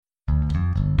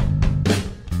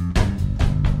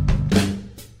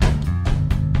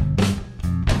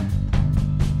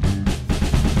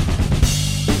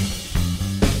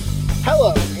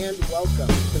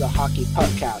Hockey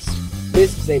Podcast.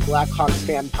 This is a Blackhawks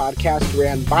fan podcast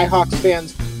ran by Hawks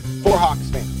fans for Hawks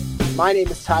fans. My name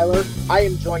is Tyler. I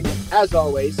am joined, as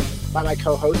always, by my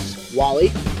co-hosts, Wally.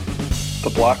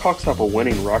 The Blackhawks have a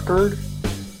winning record?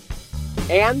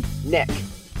 And Nick.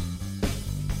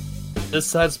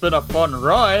 This has been a fun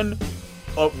run,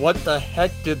 but what the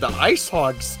heck did the Ice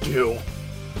Hogs do?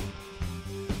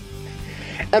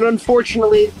 And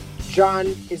unfortunately, John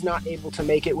is not able to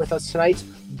make it with us tonight,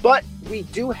 but we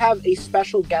do have a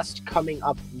special guest coming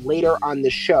up later on the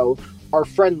show. Our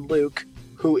friend Luke,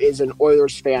 who is an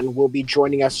Oilers fan, will be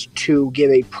joining us to give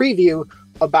a preview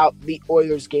about the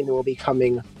Oilers game that will be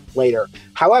coming later.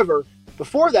 However,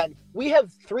 before then, we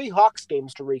have 3 Hawks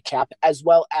games to recap, as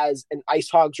well as an Ice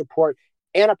Hogs report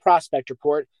and a prospect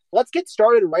report. Let's get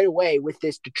started right away with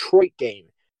this Detroit game.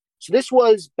 So this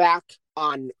was back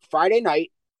on Friday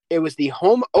night. It was the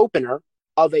home opener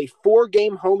of a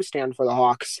 4-game homestand for the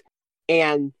Hawks.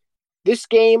 And this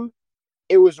game,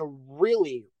 it was a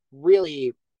really,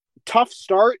 really tough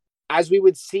start, as we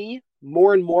would see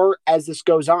more and more as this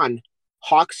goes on.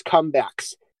 Hawks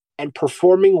comebacks and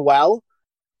performing well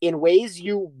in ways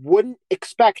you wouldn't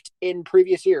expect in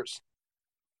previous years.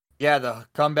 Yeah, the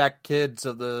comeback kids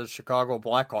of the Chicago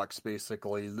Blackhawks,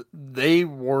 basically. They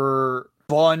were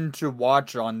fun to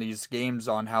watch on these games,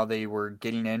 on how they were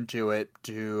getting into it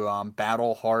to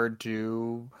battle hard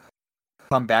to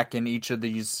come back in each of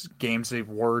these games they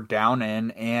were down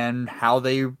in, and how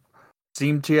they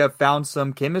seem to have found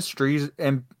some chemistry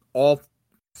in all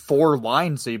 4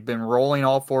 lines. They've been rolling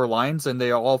all 4 lines, and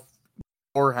they all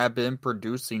 4 have been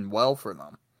producing well for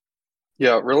them.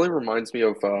 Yeah, it really reminds me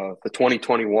of the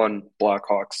 2021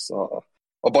 Blackhawks.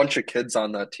 A bunch of kids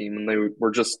on that team, and they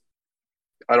were just,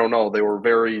 I don't know, they were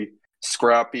very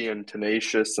scrappy and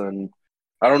tenacious, and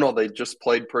I don't know, they just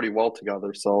played pretty well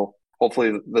together. So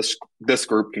hopefully this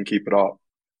group can keep it up.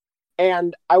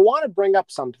 And I want to bring up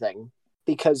something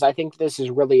because I think this is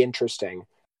really interesting.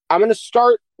 I'm going to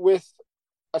start with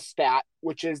a stat,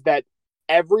 which is that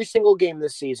every single game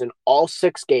this season, all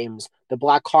 6 games, the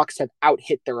Blackhawks have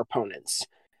out-hit their opponents.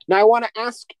 Now, I want to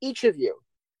ask each of you,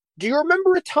 do you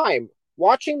remember a time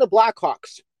watching the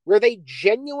Blackhawks where they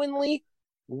genuinely,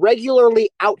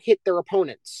 regularly out-hit their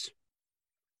opponents?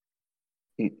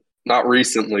 Not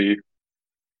recently.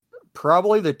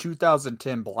 Probably the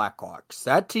 2010 Blackhawks.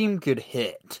 That team could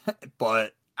hit,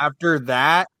 but after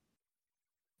that,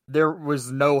 there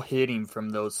was no hitting from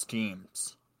those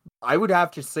teams. I would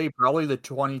have to say probably the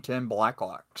 2010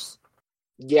 Blackhawks.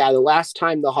 Yeah, the last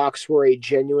time the Hawks were a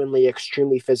genuinely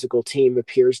extremely physical team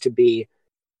appears to be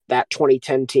that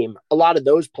 2010 team. A lot of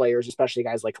those players, especially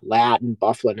guys like Ladd and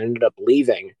Bufflin, ended up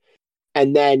leaving.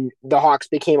 And then the Hawks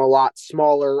became a lot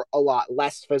smaller, a lot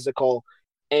less physical.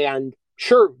 And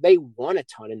sure, they won a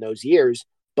ton in those years,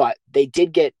 but they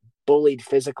did get bullied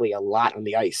physically a lot on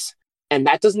the ice. And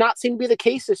that does not seem to be the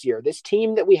case this year. This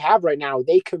team that we have right now,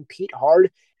 they compete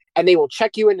hard, and they will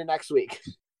check you into next week.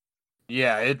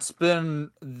 Yeah,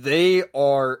 they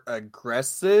are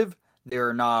aggressive.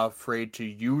 They're not afraid to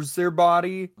use their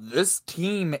body. This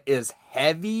team is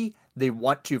heavy. They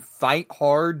want to fight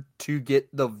hard to get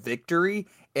the victory.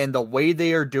 And the way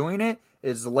they are doing it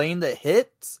is laying the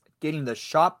hits, getting the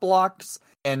shot blocks,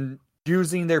 and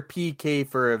using their PK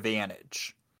for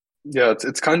advantage. Yeah,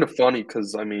 it's kind of funny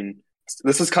because, I mean,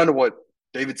 this is kind of what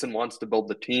Davidson wants to build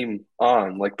the team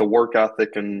on, like the work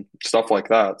ethic and stuff like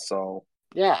that. So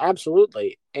yeah,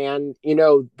 absolutely. And,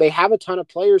 they have a ton of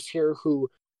players here who,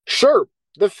 sure,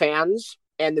 the fans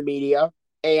and the media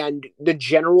and the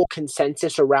general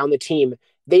consensus around the team,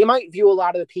 they might view a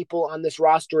lot of the people on this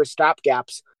roster as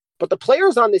stopgaps, but the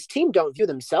players on this team don't view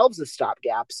themselves as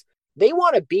stopgaps. They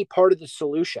want to be part of the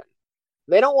solution.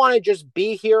 They don't want to just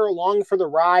be here along for the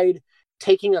ride,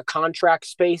 taking a contract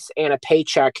space and a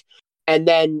paycheck, and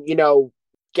then,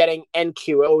 getting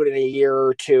NQO'd in a year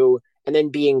or 2 and then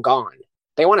being gone.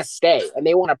 They want to stay, and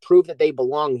they want to prove that they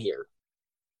belong here.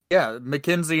 Yeah,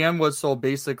 Mackenzie Entwistle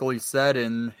basically said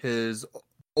in his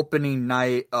opening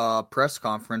night press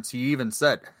conference, he even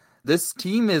said, this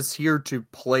team is here to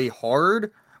play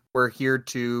hard. We're here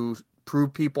to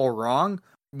prove people wrong.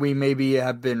 We maybe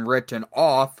have been written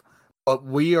off, but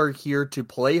we are here to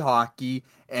play hockey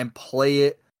and play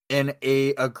it in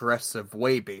a aggressive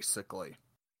way, basically.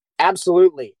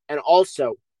 Absolutely. And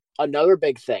also, another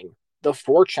big thing, the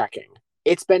forechecking.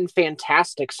 It's been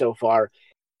fantastic so far.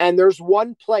 And there's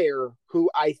one player who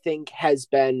I think has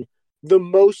been the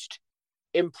most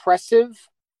impressive,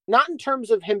 not in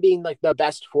terms of him being like the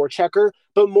best forechecker,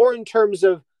 but more in terms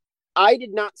of I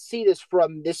did not see this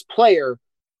from this player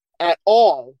at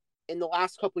all in the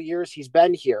last couple of years he's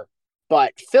been here.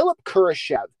 But Philip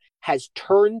Kurashev, has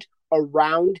turned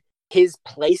around his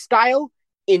play style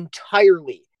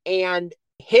entirely. And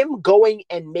him going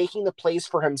and making the plays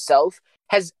for himself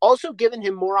has also given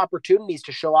him more opportunities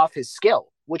to show off his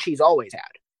skill, which he's always had.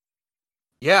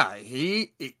 Yeah,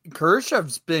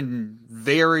 Kurashev's been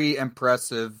very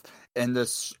impressive in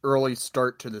this early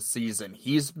start to the season.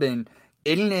 He's been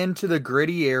getting into the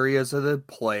gritty areas of the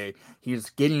play. He's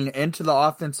getting into the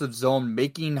offensive zone,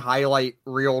 making highlight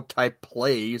reel type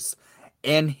plays,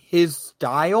 and his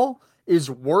style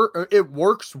it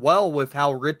works well with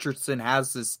how Richardson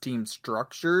has this team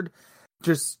structured,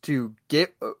 just to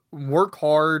work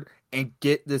hard and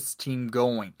get this team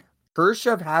going.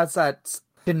 Kurashev has that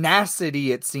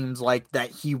tenacity, it seems like, that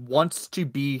he wants to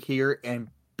be here and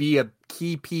be a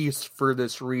key piece for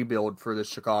this rebuild for the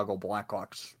Chicago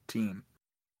Blackhawks team.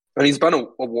 And he's been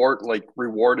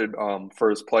rewarded for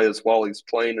his play as well. He's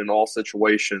playing in all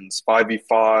situations,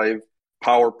 5v5,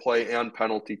 power play, and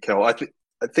penalty kill. I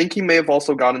think he may have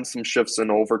also gotten some shifts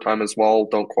in overtime as well.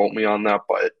 Don't quote me on that,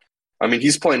 but I mean,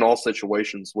 he's playing all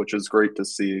situations, which is great to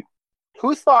see.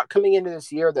 Who thought coming into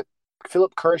this year that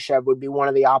Philipp Kurashev would be one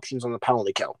of the options on the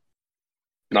penalty kill?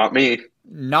 Not me.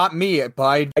 Not me,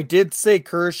 but I did say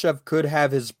Kurashev could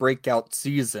have his breakout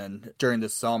season during the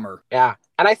summer. Yeah,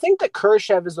 and I think that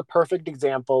Kurashev is a perfect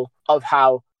example of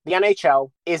how the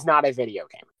NHL is not a video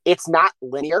game. It's not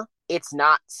linear. It's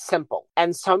not simple.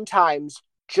 And sometimes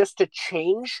just a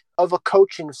change of a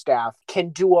coaching staff can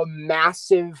do a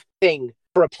massive thing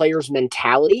for a player's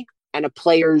mentality and a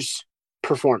player's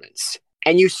performance.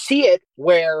 And you see it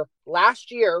where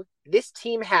last year, this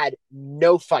team had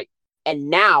no fight. And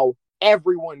now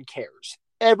everyone cares.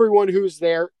 Everyone who's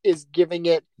there is giving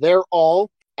it their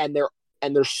all. And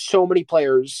there's so many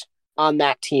players on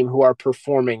that team who are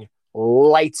performing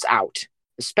lights out,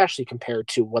 especially compared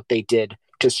to what they did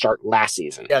to start last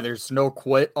season. Yeah, there's no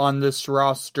quit on this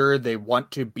roster. They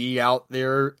want to be out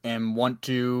there and want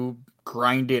to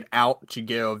grind it out to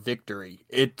get a victory.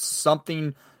 It's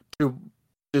something to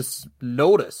just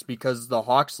notice, because the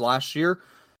Hawks last year,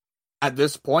 at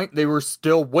this point, they were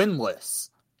still winless.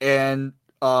 And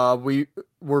we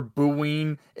were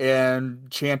booing and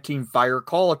chanting Fire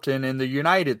Colleton in the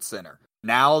United Center.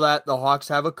 Now that the Hawks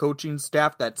have a coaching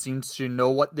staff that seems to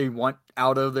know what they want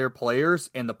out of their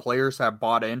players, and the players have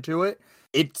bought into it,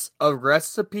 it's a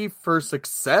recipe for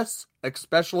success,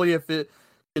 especially if it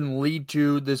can lead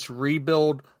to this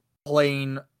rebuild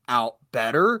playing out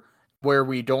better, where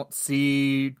we don't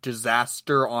see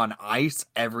disaster on ice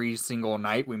every single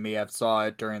night. We may have saw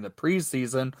it during the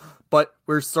preseason, but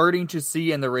we're starting to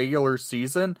see in the regular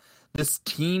season, this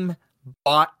team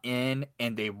bought in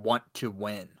and they want to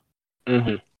win.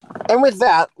 Mm-hmm. And with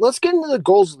that, let's get into the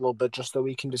goals a little bit, just so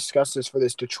we can discuss this for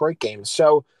this Detroit game.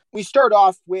 So we start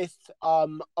off with a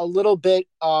little bit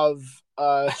of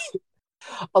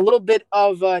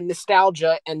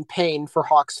nostalgia and pain for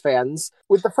Hawks fans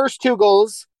with the first two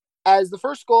goals. As the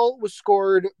first goal was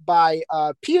scored by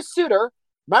Pius Suter.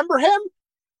 Remember him?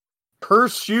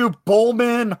 Curse you,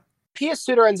 Bowman! Pius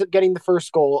Suter ends up getting the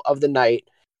first goal of the night.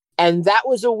 And that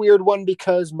was a weird one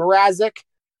because Mrazek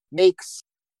makes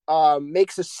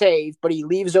a save, but he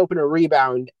leaves open a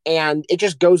rebound, and it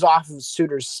just goes off of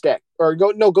Suter's stick.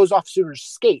 Goes off Suter's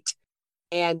skate.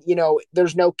 And,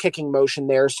 there's no kicking motion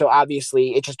there, so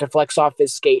obviously it just deflects off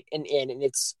his skate and in, and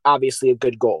it's obviously a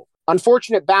good goal.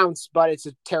 Unfortunate bounce, but it's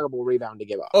a terrible rebound to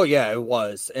give up. Oh, yeah, it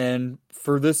was. And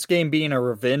for this game being a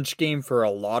revenge game for a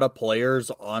lot of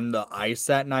players on the ice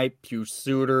that night, Pius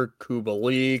Suter,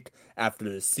 Kubalik, after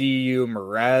the CU,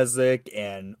 Mrazek,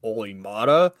 and Olli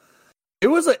Maatta, it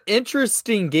was an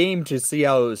interesting game to see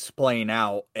how it was playing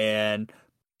out. And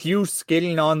Pius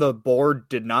getting on the board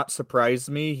did not surprise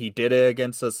me. He did it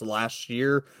against us last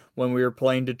year when we were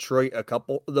playing Detroit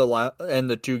and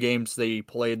the two games they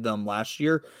played them last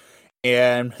year.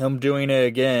 And him doing it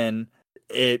again,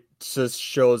 it just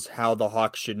shows how the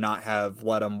Hawks should not have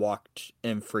let him walk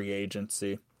in free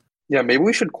agency. Yeah, maybe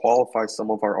we should qualify some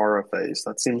of our RFAs.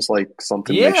 That seems like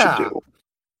something we should do.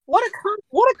 What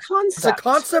a concept. It's a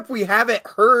concept we haven't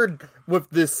heard with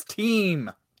this team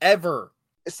ever.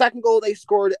 The second goal they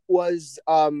scored was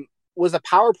a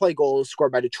power play goal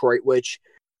scored by Detroit, which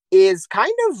is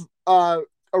kind of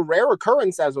a rare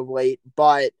occurrence as of late,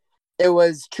 but it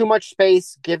was too much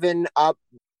space given up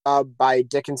by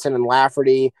Dickinson and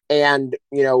Lafferty, and,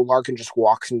 Larkin just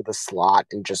walks into the slot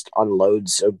and just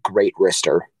unloads a great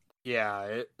wrister.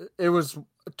 Yeah, it was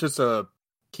just a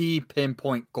key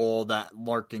pinpoint goal that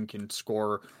Larkin can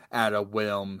score at a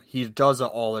whim. He does it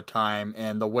all the time,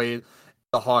 and the way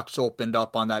the Hawks opened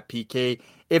up on that PK,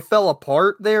 it fell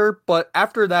apart there, but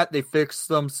after that they fixed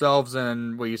themselves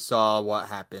and we saw what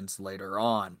happens later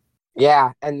on.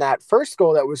 Yeah, and that first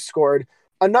goal that was scored,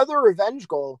 another revenge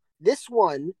goal. This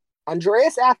one,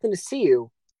 Andreas Athanasiou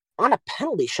on a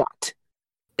penalty shot.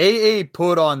 AA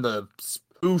put on the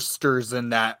boosters in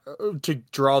that to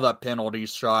draw that penalty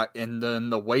shot, and then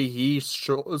the way he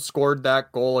scored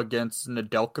that goal against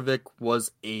Nedeljkovic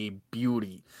was a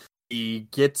beauty. He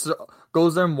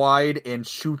goes in wide and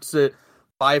shoots it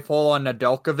 5-hole on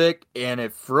Nedeljkovic, and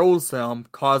it throws him,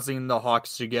 causing the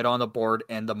Hawks to get on the board,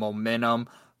 and the momentum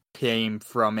came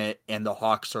from it, and the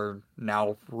Hawks are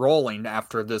now rolling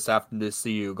after this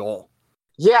CU goal.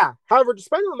 Yeah, however,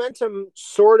 despite the momentum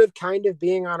sort of kind of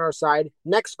being on our side,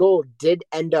 next goal did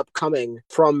end up coming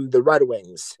from the Red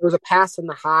Wings. There was a pass in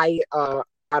the high at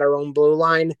our own blue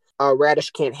line. Radish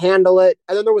can't handle it.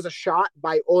 And then there was a shot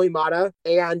by Olimata,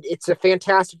 and it's a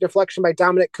fantastic deflection by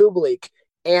Dominic Kubalik.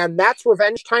 And that's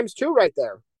revenge times 2 right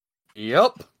there.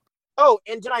 Yep. Oh,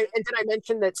 and did I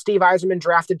mention that Steve Yzerman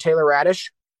drafted Taylor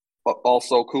Radish?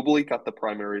 Also, Kubalik got the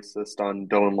primary assist on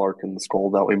Dylan Larkin's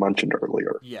goal that we mentioned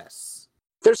earlier. Yes.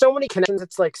 There's so many connections,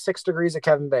 it's like 6 degrees of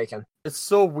Kevin Bacon. It's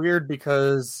so weird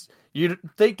because you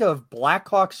think of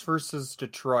Blackhawks versus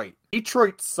Detroit.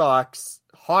 Detroit sucks.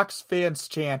 Hawks fans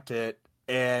chant it,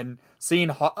 and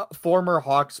seeing former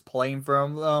Hawks playing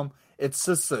from them, it's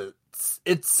just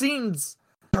it seems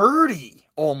dirty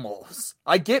almost.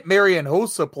 I get Marian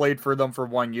Hossa played for them for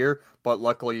 1 year, but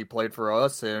luckily he played for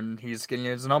us, and he's getting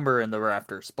his number in the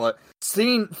rafters. But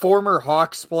seeing former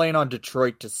Hawks playing on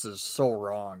Detroit just is so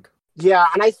wrong. Yeah,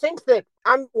 and I think that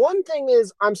I'm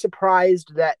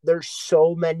surprised that there's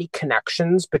so many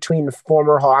connections between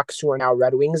former Hawks who are now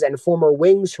Red Wings and former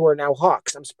Wings who are now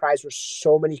Hawks. I'm surprised there's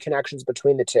so many connections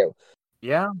between the two.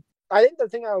 Yeah. I think the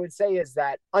thing I would say is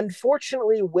that,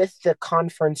 unfortunately, with the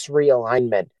conference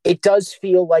realignment, it does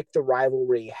feel like the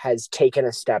rivalry has taken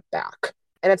a step back.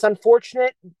 And it's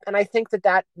unfortunate, and I think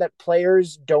that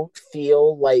players don't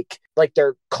feel like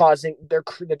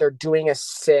they're doing a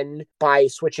sin by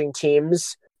switching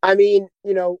teams. I mean,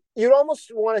 you'd almost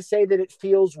want to say that it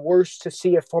feels worse to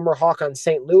see a former Hawk on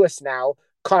St. Louis now,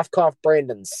 cough, cough,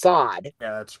 Brandon Saad.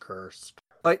 Yeah, that's cursed.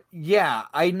 But yeah,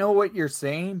 I know what you're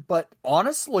saying, but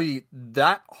honestly,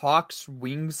 that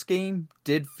Hawks-Wings game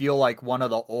did feel like one of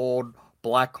the old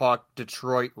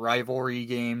Blackhawk-Detroit rivalry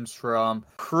games from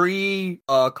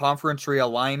pre-conference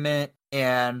realignment,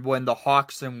 and when the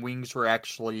Hawks and Wings were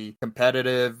actually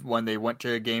competitive, when they went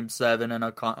to Game 7 in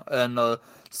the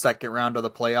second round of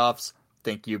the playoffs.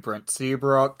 Thank you, Brent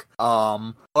Seabrook.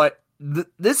 But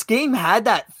this game had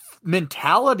that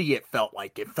mentality. It felt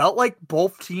like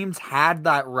both teams had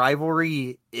that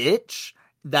rivalry itch,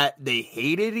 that they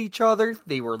hated each other,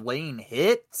 they were laying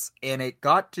hits, and it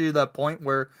got to the point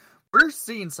where we're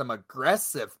seeing some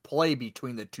aggressive play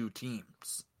between the two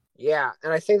teams. Yeah,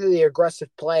 and I think that the aggressive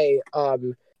play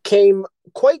came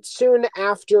quite soon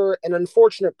after an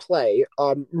unfortunate play.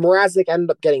 Mrazek ended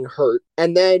up getting hurt,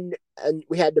 and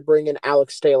we had to bring in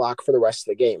Alex Stalock for the rest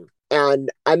of the game.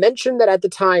 And I mentioned that at the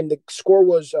time the score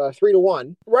was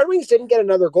 3-1. Red Wings didn't get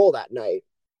another goal that night,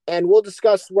 and we'll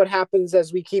discuss what happens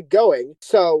as we keep going.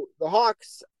 So the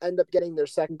Hawks end up getting their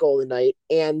second goal of the night,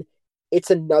 and it's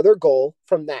another goal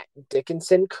from that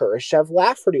Dickinson, Kurashev,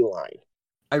 Lafferty line.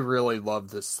 I really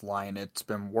love this line. It's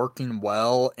been working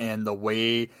well, and the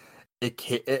way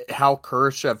how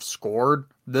Kurashev scored,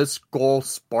 this goal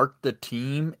sparked the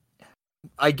team.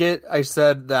 I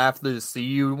said that after the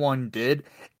CU one did,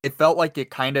 it felt like it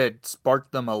kind of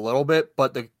sparked them a little bit,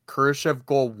 but the Kurashev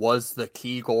goal was the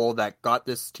key goal that got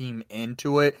this team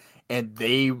into it, and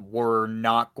they were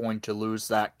not going to lose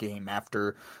that game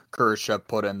after Kurashev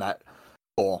put in that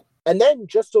goal. And then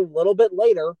just a little bit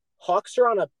later, Hawks are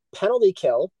on a penalty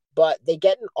kill, but they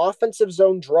get an offensive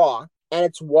zone draw, and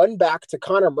it's one back to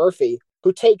Connor Murphy,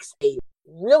 who takes a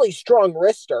really strong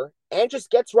wrister and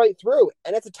just gets right through,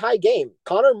 and it's a tie game.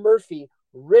 Connor Murphy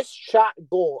wrist shot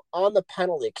goal on the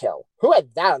penalty kill. Who had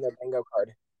that on their bingo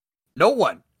card? No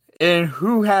one. And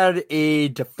who had a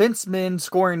defenseman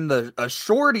scoring a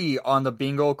shorty on the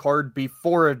bingo card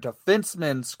before a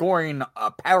defenseman scoring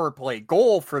a power play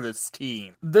goal for this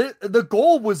team? The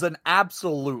goal was an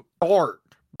absolute dart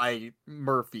by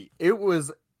Murphy. It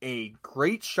was a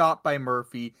great shot by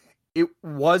Murphy. It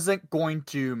wasn't going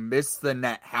to miss the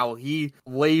net. How he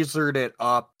lasered it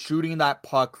up, shooting that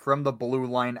puck from the blue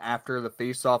line after the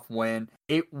faceoff win.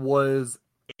 It was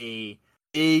a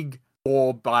big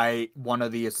goal by one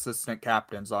of the assistant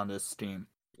captains on this team.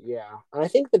 Yeah, and I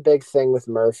think the big thing with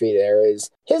Murphy there is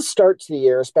his start to the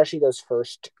year, especially that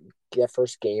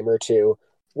first game or two,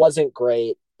 wasn't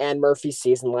great. And Murphy's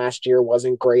season last year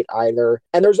wasn't great either.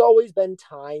 And there's always been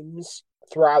times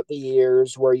throughout the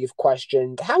years where you've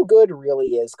questioned how good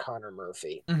really is Connor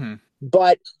Murphy. Mm-hmm.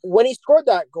 But when he scored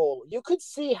that goal, you could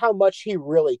see how much he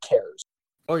really cares.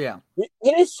 Oh, yeah.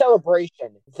 In his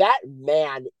celebration, that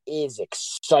man is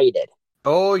excited.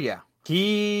 Oh, yeah.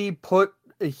 I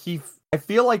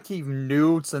feel like he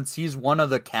knew, since he's one of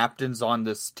the captains on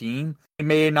this team. He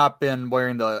may have not been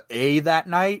wearing the A that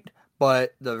night,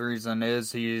 but the reason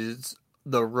is he's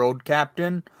the road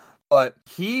captain. But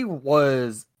he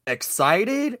was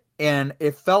excited, and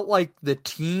it felt like the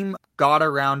team got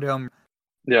around him.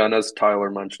 Yeah, and as Tyler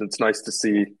mentioned, it's nice to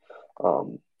see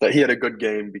that he had a good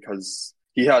game, because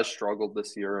he has struggled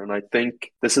this year, and I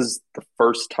think this is the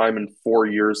first time in 4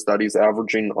 years that he's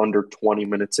averaging under 20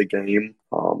 minutes a game.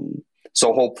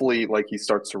 So hopefully, he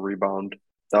starts to rebound.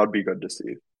 That would be good to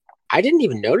see. I didn't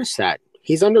even notice that.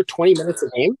 He's under 20 minutes a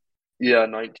game? Yeah,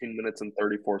 19 minutes and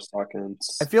 34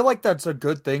 seconds. I feel like that's a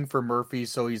good thing for Murphy,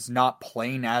 so he's not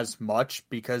playing as much,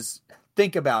 because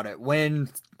think about it. When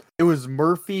it was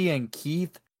Murphy and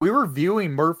Keith, we were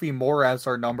viewing Murphy more as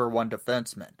our number one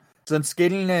defenseman. Since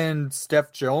getting in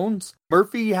Steph Jones,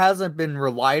 Murphy hasn't been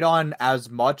relied on as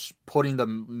much putting the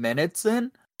minutes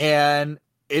in, and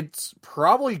it's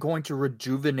probably going to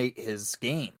rejuvenate his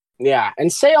game. Yeah,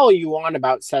 and say all you want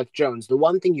about Seth Jones, the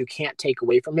one thing you can't take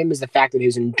away from him is the fact that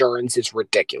his endurance is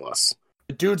ridiculous.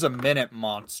 The dude's a minute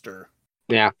monster.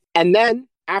 Yeah. And then,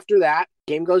 after that,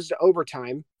 game goes to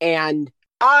overtime, and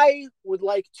I would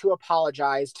like to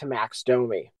apologize to Max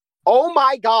Domi. Oh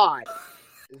my God!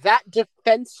 That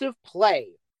defensive play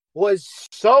was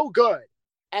so good.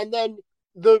 And then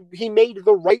he made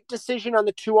the right decision on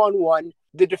the 2-on-1.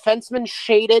 The defenseman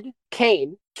shaded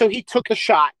Kane, so he took a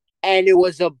shot, and it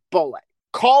was a bullet.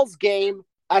 Calls game.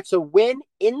 That's a win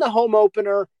in the home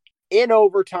opener, in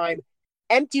overtime.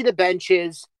 Empty the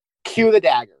benches. Cue the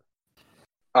dagger.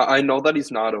 I know that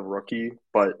he's not a rookie,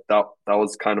 but that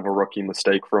was kind of a rookie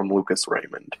mistake from Lucas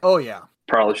Raymond. Oh, yeah.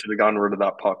 Probably should have gotten rid of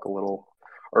that puck a little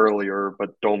earlier,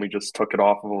 but Domi just took it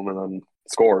off of him and then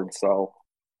scored. So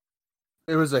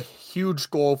it was a huge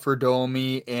goal for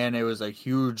Domi, and it was a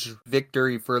huge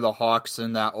victory for the Hawks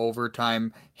in that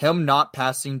overtime. Him not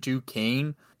passing to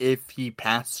Kane, if he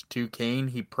passed to Kane,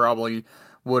 he probably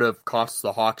would have cost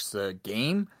the Hawks the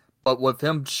game. But with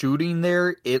him shooting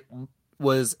there, it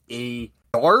was a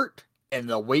dart, and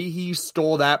the way he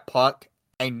stole that puck,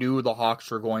 I knew the Hawks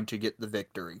were going to get the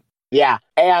victory. Yeah,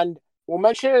 and we'll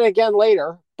mention it again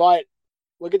later, but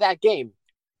look at that game.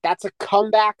 That's a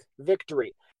comeback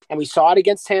victory. And we saw it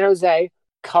against San Jose.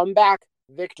 Comeback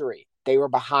victory. They were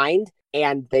behind,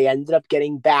 and they ended up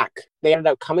getting back. They ended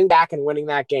up coming back and winning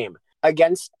that game.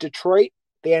 Against Detroit,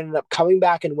 they ended up coming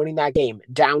back and winning that game,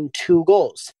 down 2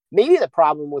 goals. Maybe the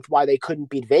problem with why they couldn't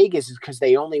beat Vegas is because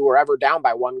they only were ever down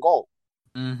by 1 goal.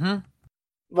 Mm-hmm.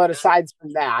 But aside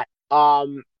from that,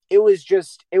 it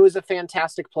was a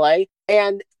fantastic play.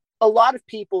 And a lot of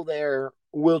people there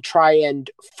will try and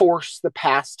force the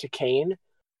pass to Kane.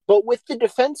 But with the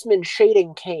defenseman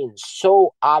shading Kane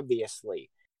so obviously,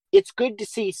 it's good to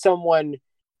see someone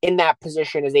in that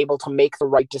position is able to make the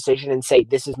right decision and say,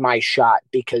 this is my shot,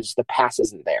 because the pass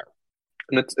isn't there.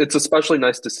 And it's especially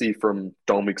nice to see from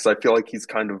Domi, because I feel like he's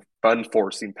kind of been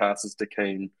forcing passes to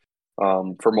Kane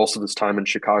for most of his time in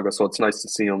Chicago. So it's nice to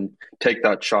see him take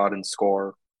that shot and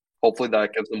score. Hopefully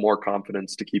that gives him more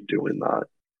confidence to keep doing that.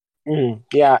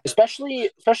 Yeah,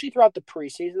 especially throughout the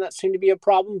preseason, that seemed to be a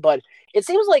problem. But it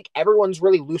seems like everyone's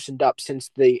really loosened up since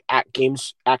the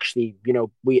games actually,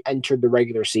 we entered the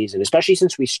regular season, especially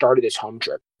since we started this home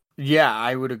trip. Yeah,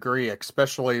 I would agree,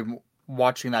 especially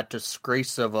watching that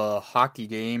disgrace of a hockey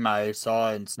game I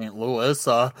saw in St. Louis.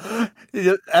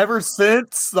 Ever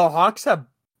since, the Hawks have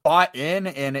bought in,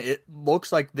 and it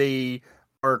looks like they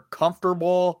are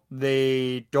comfortable.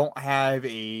 They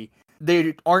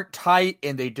aren't tight,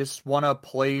 and they just want to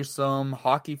play some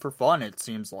hockey for fun, it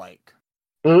seems like.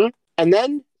 Mm-hmm. And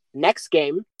then, next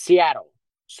game, Seattle.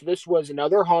 So this was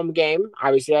another home game.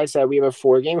 Obviously, I said we have a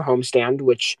 4-game homestand,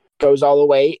 which goes all the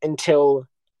way until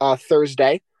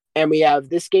Thursday. And we have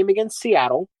this game against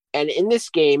Seattle. And in this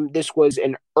game, this was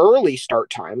an early start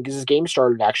time, because this game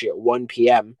started actually at 1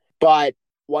 p.m. But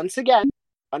once again,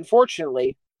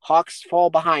 unfortunately, Hawks fall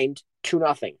behind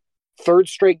 2-0. Third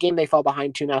straight game they fall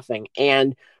behind 2-0.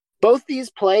 And both these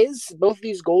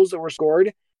goals that were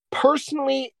scored,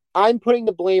 personally, I'm putting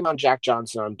the blame on Jack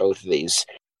Johnson on both of these.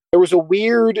 There was a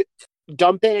weird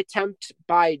dump-in attempt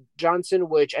by Johnson,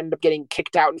 which ended up getting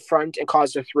kicked out in front and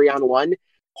caused a 3-on-1.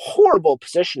 Horrible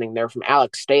positioning there from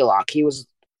Alex Stalock.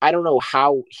 I don't know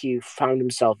how he found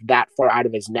himself that far out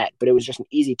of his net, but it was just an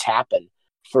easy tap-in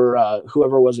for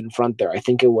whoever was in front there. I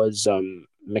think it was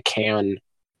McCann.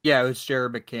 Yeah, it was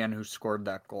Jared McCann who scored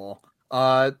that goal.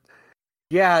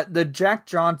 Yeah, the Jack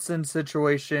Johnson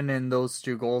situation in those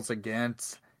 2 goals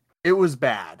against, it was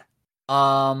bad.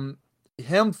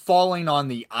 Him falling on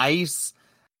the ice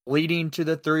leading to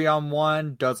the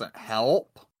 3-on-1 doesn't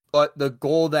help, but the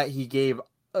goal that he gave,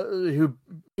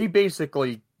 he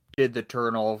basically did the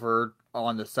turnover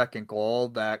on the second goal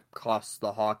that cost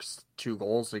the Hawks 2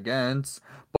 goals against,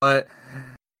 but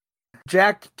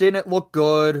Jack didn't look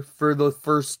good for the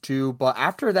first 2, but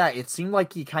after that, it seemed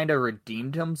like he kind of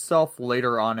redeemed himself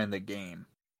later on in the game.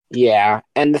 Yeah,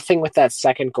 and the thing with that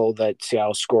second goal that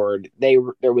Seattle scored, there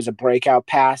was a breakout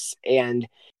pass, and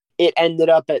it ended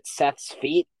up at Seth's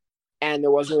feet, and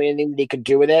there wasn't really anything that he could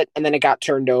do with it, and then it got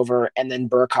turned over, and then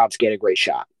Burkhoff's get a great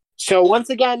shot. So once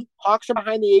again, Hawks are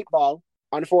behind the 8 ball,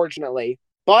 unfortunately,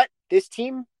 but this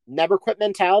team never quit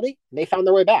mentality. They found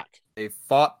their way back. They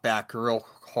fought back real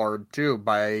hard, too,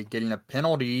 by getting a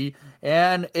penalty,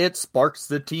 and it sparks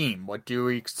the team. What do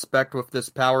we expect with this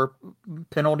power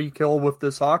penalty kill with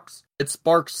this Hawks? It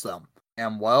sparks them.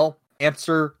 And, well,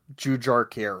 answer Jujhar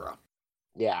Khaira.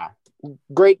 Yeah.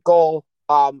 Great goal.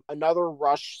 Another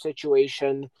rush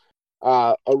situation.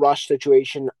 A rush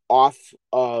situation off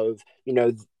of,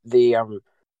 the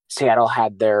Seattle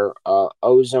had their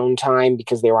ozone time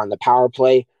because they were on the power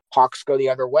play. Hawks go the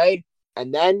other way.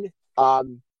 And then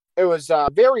it was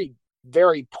very,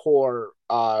 very poor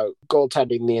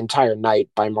goaltending the entire night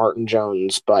by Martin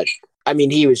Jones. But, I mean,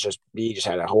 he just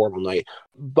had a horrible night.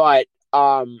 But,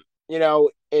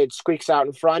 it squeaks out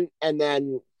in front, and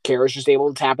then Khaira's just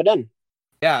able to tap it in.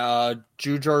 Yeah,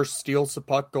 Jujhar steals the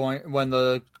puck when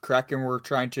the Kraken were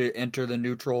trying to enter the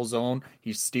neutral zone.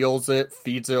 He steals it,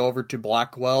 feeds it over to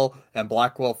Blackwell, and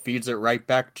Blackwell feeds it right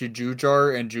back to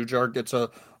Jujhar, and Jujhar gets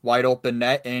a wide open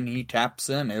net, and he taps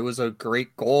in. It was a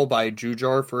great goal by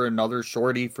Jujhar for another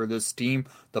shorty for this team,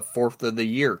 the 4th of the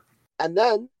year. And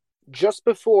then, just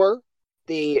before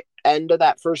the end of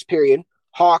that first period,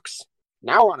 Hawks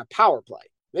now are on a power play.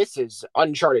 This is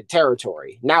uncharted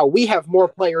territory. Now we have more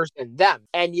players than them.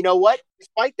 And you know what?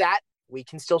 Despite that, we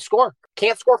can still score.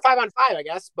 Can't score 5-on-5, I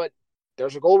guess, but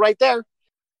there's a goal right there.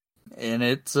 And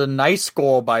it's a nice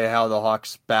goal by how the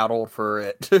Hawks battled for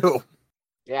it, too.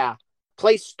 Yeah.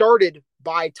 Play started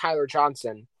by Tyler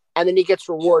Johnson, and then he gets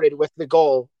rewarded with the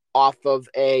goal off of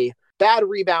a bad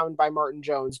rebound by Martin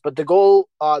Jones. But the goal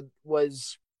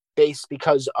was based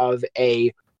because of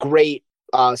a great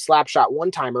slap shot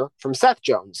one-timer from Seth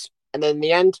Jones. And then in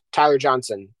the end, Tyler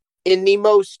Johnson. In the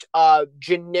most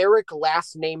generic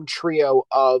last name trio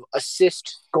of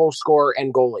assist, goal scorer,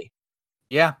 and goalie.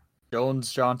 Yeah,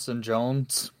 Jones, Johnson,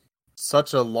 Jones.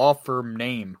 Such a law firm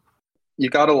name. You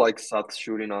gotta like Seth's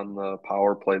shooting on the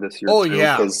power play this year, too.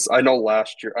 Yeah. Because I know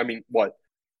last year,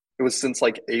 it was since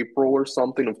like April or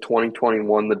something of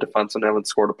 2021, the defensemen haven't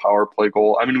scored a power play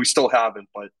goal. I mean, we still haven't,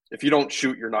 but if you don't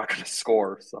shoot, you're not going to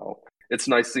score. So it's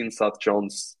nice seeing Seth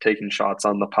Jones taking shots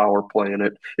on the power play, and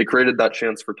it created that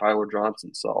chance for Tyler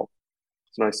Johnson. So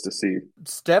it's nice to see.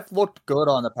 Steph looked good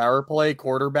on the power play,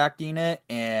 quarterbacking it,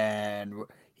 and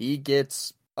he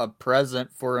gets a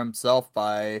present for himself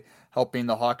by helping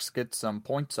the Hawks get some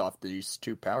points off these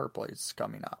 2 power plays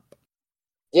coming up.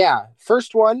 Yeah,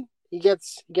 first one, he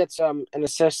gets an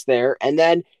assist there, and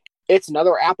then it's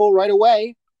another apple right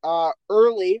away.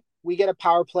 Early, we get a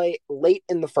power play late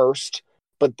in the first,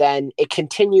 but then it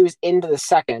continues into the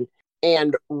second,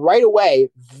 and right away,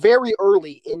 very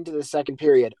early into the second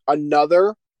period,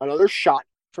 another shot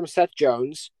from Seth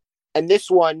Jones, and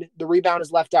this one, the rebound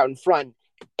is left out in front,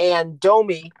 and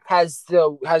Domi has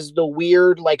the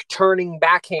weird like turning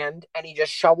backhand, and he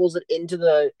just shovels it into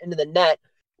the net,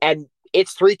 and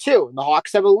it's 3-2, and the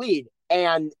Hawks have a lead.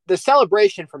 And the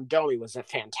celebration from Domi was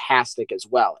fantastic as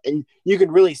well, and you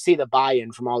can really see the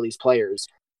buy-in from all these players.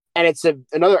 And it's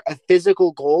another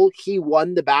physical goal. He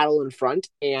won the battle in front,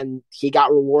 and he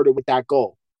got rewarded with that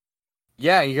goal.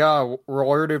 Yeah, he got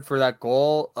rewarded for that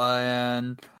goal,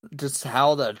 and just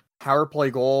how the power play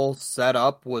goal set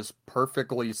up was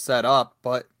perfectly set up,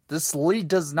 but this lead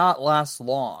does not last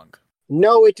long.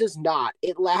 No, it does not.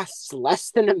 It lasts less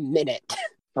than a minute.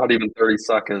 Not even 30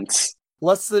 seconds.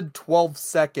 Less than 12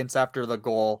 seconds after the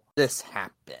goal, this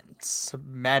happens.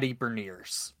 Matty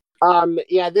Berniers.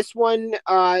 Yeah, this one,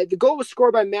 the goal was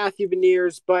scored by Matthew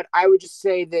Beniers, but I would just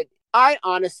say that I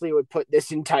honestly would put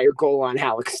this entire goal on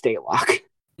Alex Stalock.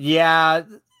 Yeah,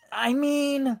 I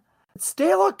mean,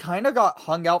 Stalock kind of got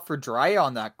hung out for dry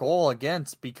on that goal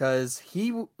against because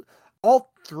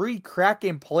all 3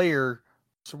 Kraken players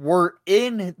were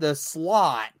in the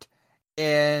slot,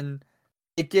 and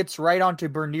it gets right onto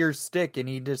Bernier's stick, and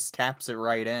he just taps it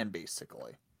right in,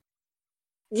 basically.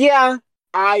 Yeah,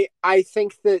 I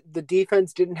think that the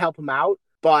defense didn't help him out,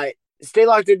 but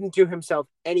Stalock didn't do himself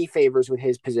any favors with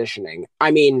his positioning.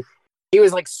 I mean, he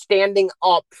was like standing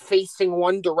up, facing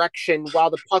one direction while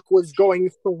the puck was going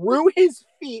through his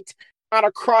feet on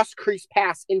a cross crease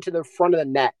pass into the front of the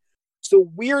net. It's the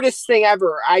weirdest thing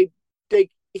ever. I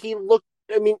think he looked,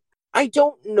 I mean, I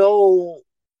don't know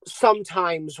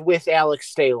sometimes with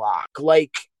Alex Stalock.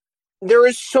 Like, there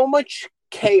is so much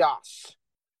chaos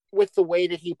with the way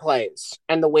that he plays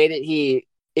and the way that he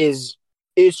is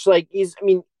like,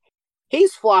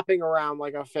 he's flopping around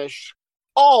like a fish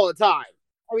all the time.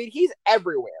 I mean, he's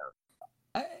everywhere.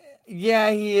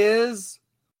 Yeah, he is.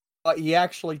 But he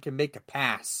actually can make a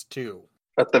pass, too.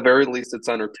 At the very least, it's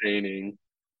entertaining.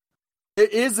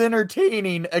 It is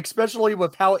entertaining, especially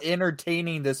with how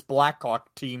entertaining this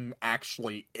Blackhawk team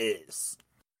actually is.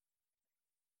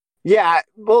 Yeah,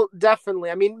 well, definitely.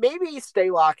 I mean, maybe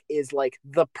Stalock is like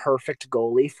the perfect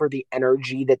goalie for the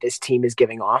energy that this team is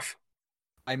giving off.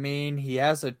 I mean, he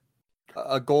has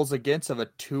a goals against of a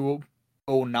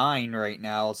 209 right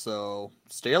now, so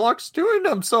Stalock's doing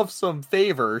himself some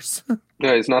favors.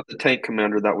 Yeah, he's not the tank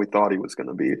commander that we thought he was going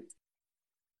to be.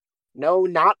 No,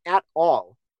 not at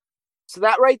all. So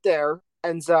that right there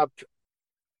ends up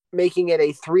making it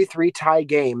a 3-3 tie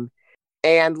game.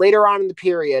 And later on in the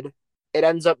period, it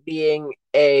ends up being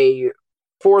a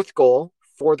fourth goal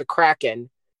for the Kraken.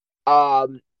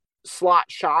 Slot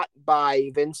shot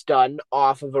by Vince Dunn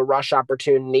off of a rush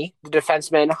opportunity. The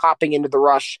defenseman hopping into the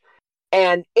rush.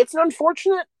 And it's an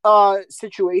unfortunate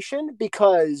situation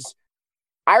because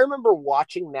I remember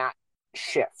watching that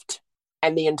shift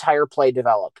and the entire play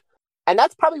develop. And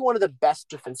that's probably one of the best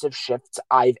defensive shifts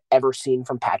I've ever seen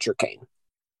from Patrick Kane.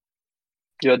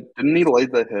 Yeah, didn't he lay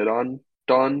the hit on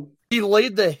Dunn? He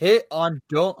laid the hit on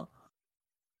Dunn.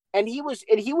 And he was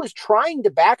trying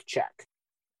to back check.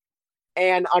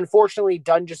 And unfortunately,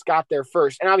 Dunn just got there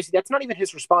first. And obviously, that's not even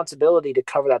his responsibility to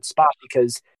cover that spot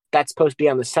because that's supposed to be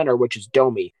on the center, which is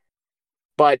Domi.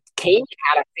 But Kane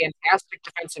had a fantastic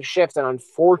defensive shift, and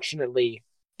unfortunately,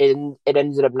 it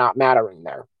ended up not mattering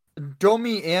there.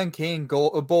 Domi and Kane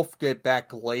both get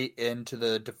back late into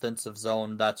the defensive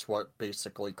zone. That's what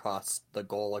basically cost the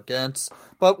goal against.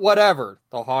 But whatever.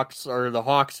 The Hawks are the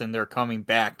Hawks, and they're coming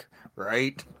back,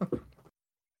 right?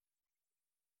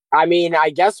 I mean, I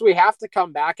guess we have to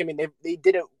come back. I mean, they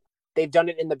did it. They've done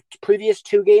it in the previous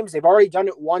two games. They've already done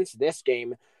it once this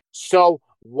game. So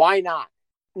why not?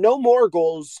 No more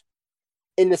goals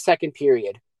in the second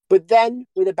period. But then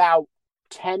with about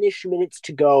 10-ish minutes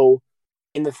to go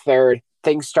in the third,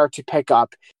 things start to pick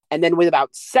up. And then with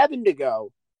about 7 to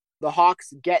go, the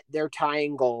Hawks get their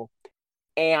tying goal.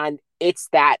 And it's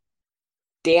that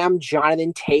damn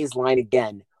Jonathan Toews line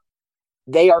again.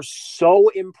 They are so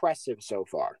impressive so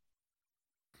far.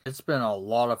 It's been a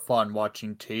lot of fun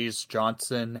watching Toews,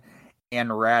 Johnson,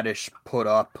 and Radish put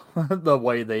up the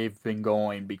way they've been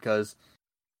going because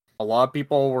a lot of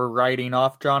people were writing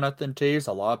off Jonathan Toews.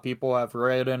 A lot of people have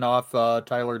written off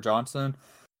Tyler Johnson.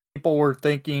 People were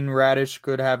thinking Radish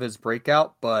could have his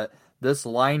breakout, but this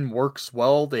line works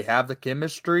well. They have the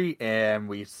chemistry, and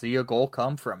we see a goal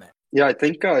come from it. Yeah, I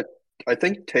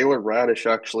think Taylor Radish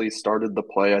actually started the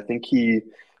play. I think he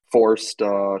forced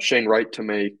Shane Wright to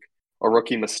make a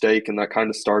rookie mistake, and that kind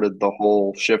of started the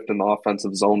whole shift in the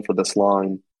offensive zone for this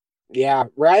line. Yeah,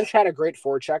 Radish had a great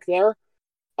forecheck there.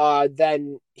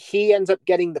 Then he ends up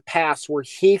getting the pass where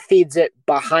he feeds it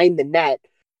behind the net,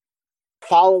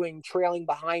 trailing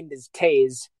behind is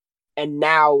Toews, and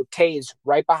now Toews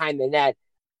right behind the net,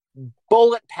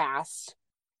 bullet pass,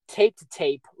 tape to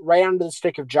tape, right onto the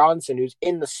stick of Johnson, who's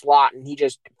in the slot, and he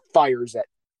just fires it.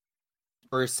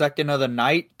 For a second of the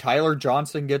night, Tyler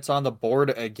Johnson gets on the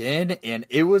board again, and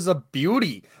it was a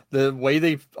beauty. The way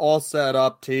they all set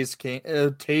up,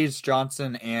 Toews,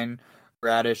 Johnson, and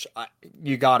Radish,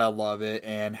 you gotta love it.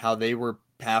 And how they were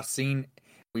passing,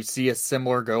 we see a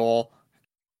similar goal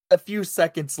a few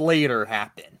seconds later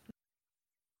happen.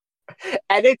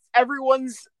 And it's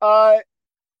everyone's, all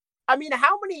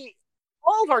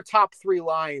of our top three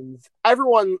lines,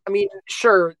 everyone,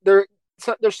 sure, there's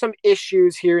some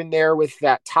issues here and there with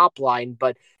that top line,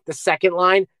 but the second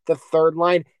line, the third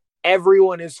line,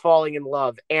 everyone is falling in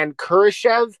love. And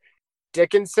Kurashev,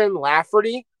 Dickinson,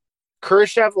 Lafferty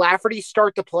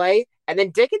start the play, and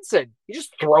then Dickinson, he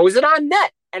just throws it on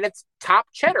net, and it's top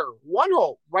cheddar, one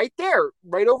hole, right there,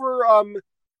 right over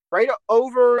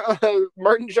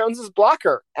Martin Jones's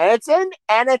blocker, and it's in,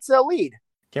 and it's a lead.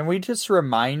 Can we just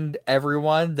remind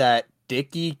everyone that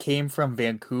Dickey came from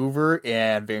Vancouver,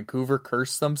 and Vancouver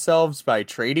cursed themselves by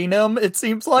trading him, it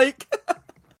seems like?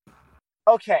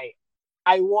 Okay,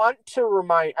 I want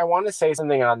to say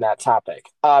something on that topic.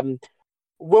 When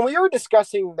we were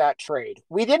discussing that trade,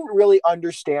 we didn't really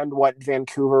understand what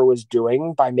Vancouver was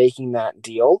doing by making that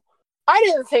deal. I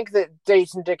didn't think that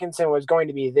Jason Dickinson was going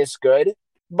to be this good,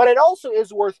 but it also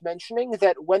is worth mentioning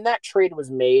that when that trade was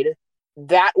made,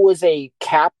 that was a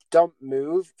cap dump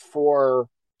move for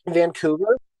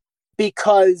Vancouver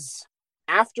because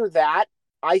after that,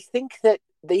 I think that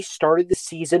they started the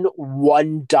season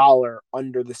 $1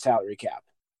 under the salary cap.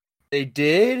 They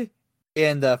did,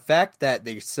 and the fact that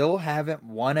they still haven't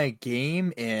won a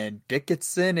game and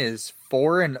Dickinson is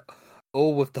 4-0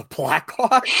 with the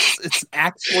Blackhawks, it's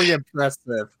actually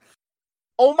impressive.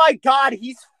 Oh my God,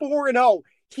 he's 4-0.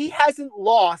 He hasn't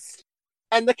lost,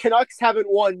 and the Canucks haven't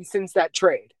won since that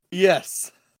trade.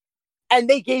 Yes. And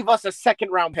they gave us a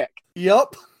second-round pick.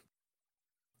 Yep.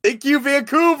 Thank you,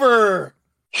 Vancouver.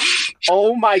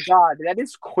 Oh my God, that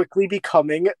is quickly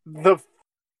becoming the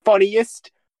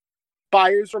funniest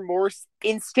buyer's remorse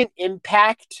instant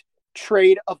impact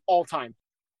trade of all time.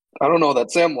 I don't know.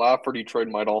 That Sam Lafferty trade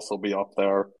might also be up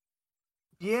there.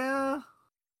 Yeah.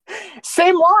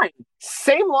 Same line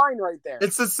right there.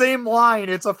 It's the same line.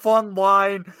 It's a fun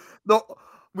line.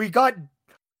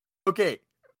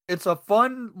 It's a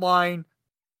fun line.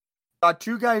 Got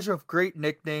two guys with great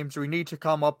nicknames. We need to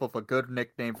come up with a good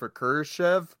nickname for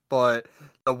Kurashev, but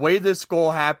the way this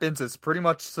goal happens is pretty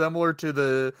much similar to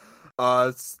the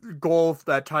goal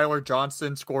that Tyler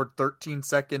Johnson scored 13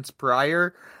 seconds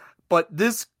prior. But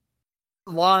this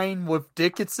line with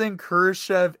Dickinson,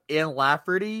 Kurashev, and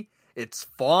Lafferty, it's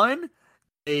fun.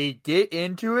 They get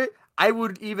into it. I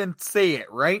would even say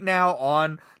it right now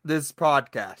on this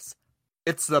podcast.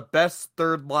 It's the best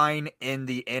third line in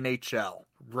the NHL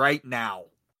right now.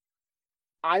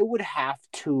 I would have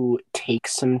to take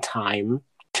some time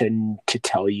to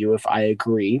tell you if I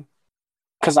agree,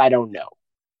 because I don't know.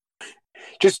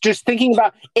 Just thinking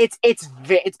about it's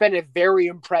been a very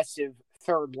impressive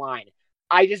third line.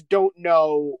 I just don't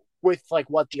know with like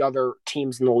what the other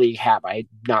teams in the league have.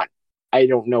 I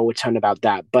don't know a ton about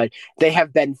that, but they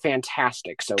have been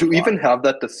fantastic so To far. even have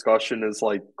that discussion is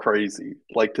like crazy.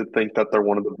 Like to think that they're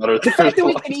one of the better. The fact that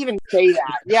we can even say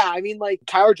that, yeah. I mean, like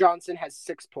Tyler Johnson has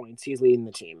 6 points; he's leading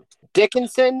the team.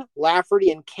 Dickinson,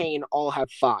 Lafferty, and Kane all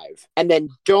have 5, and then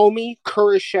Domi,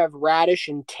 Kurashev, Radish,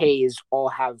 and Tays all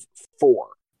have 4.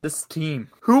 This team.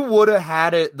 Who would have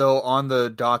had it, though, on the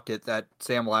docket that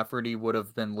Sam Lafferty would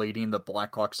have been leading the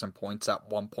Blackhawks in points at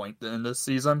one point in this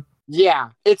season? Yeah,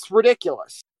 it's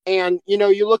ridiculous. And,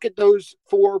 you look at those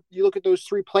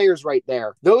 3 players right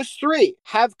there. Those 3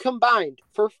 have combined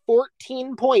for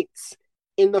 14 points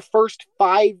in the first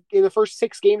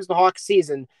 6 games of the Hawks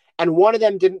season, and one of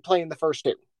them didn't play in the first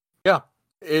 2. Yeah,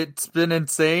 it's been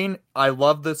insane. I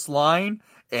love this line.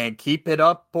 And keep it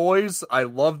up, boys. I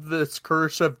love this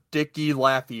Kurashev, Dickey,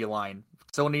 Laffy line.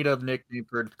 Still need a nickname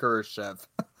for Kurashev.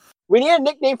 We need a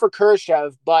nickname for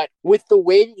Kurashev, but with the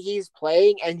way that he's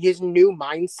playing and his new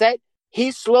mindset,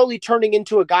 he's slowly turning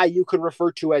into a guy you could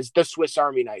refer to as the Swiss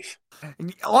Army knife.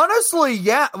 Honestly,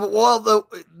 yeah. Well,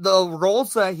 the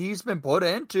roles that he's been put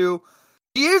into,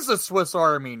 he is a Swiss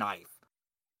Army knife.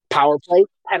 Power play,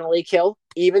 penalty kill,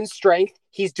 even strength.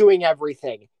 He's doing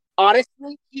everything.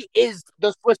 Honestly, he is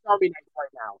the Swiss Army knife right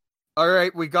now. All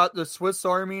right, we got the Swiss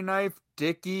Army knife,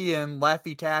 Dickey, and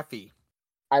Laffy Taffy.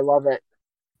 I love it.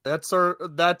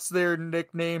 That's their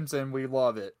nicknames, and we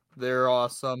love it. They're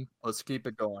awesome. Let's keep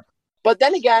it going. But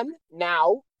then again,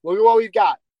 now, look at what we've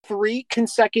got. 3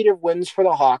 consecutive wins for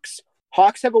the Hawks.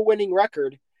 Hawks have a winning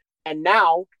record. And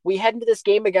now we head into this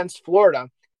game against Florida.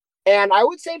 And I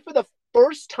would say for the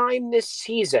first time this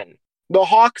season, the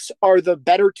Hawks are the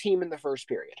better team in the first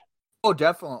period. Oh,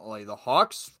 definitely. The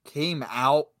Hawks came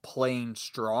out playing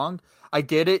strong. I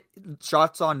get it.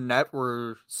 Shots on net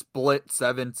were split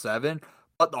 7-7.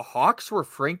 But the Hawks were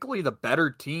frankly the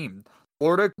better team.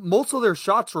 Florida, most of their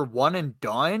shots were one and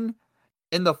done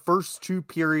in the first 2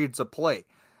 periods of play,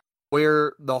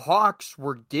 where the Hawks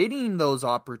were getting those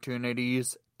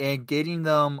opportunities and getting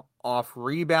them off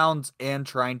rebounds and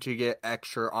trying to get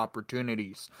extra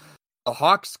opportunities. The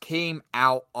Hawks came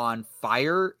out on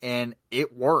fire and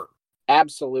it worked.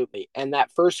 Absolutely. And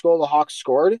that first goal the Hawks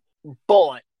scored,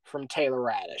 bullet from Taylor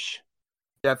Radish.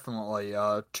 Definitely.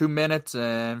 2 minutes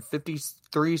and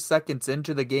 53 seconds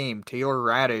into the game, Taylor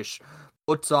Radish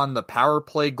puts on the power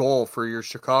play goal for your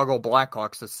Chicago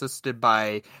Blackhawks, assisted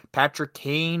by Patrick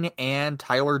Kane and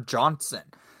Tyler Johnson.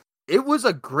 It was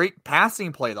a great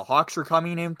passing play. The Hawks were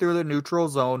coming in through the neutral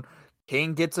zone.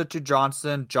 Kane gets it to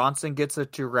Johnson. Johnson gets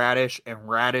it to Radish, and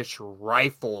Radish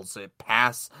rifles it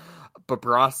past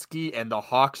Bobrovsky, and the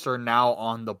Hawks are now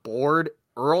on the board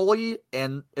early,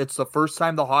 and it's the first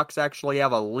time the Hawks actually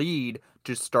have a lead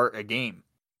to start a game.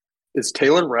 Is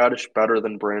Taylor Radish better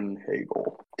than Brandon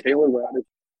Hagel? Taylor Radish.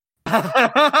 He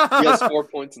has 4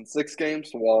 points in 6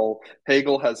 games, while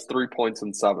Hagel has 3 points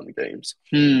in 7 games.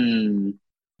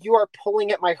 You are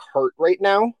pulling at my heart right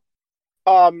now.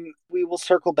 We will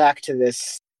circle back to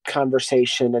this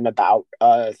conversation in about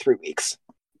 3 weeks.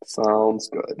 Sounds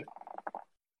good.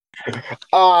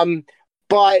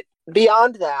 But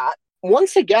beyond that,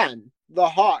 once again, the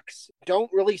Hawks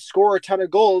don't really score a ton of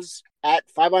goals at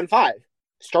 5-on-5.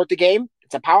 Start the game,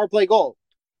 it's a power play goal.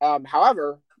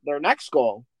 However, their next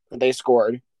goal that they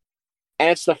scored, and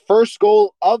it's the first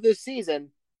goal of the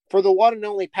season for the one and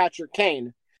only Patrick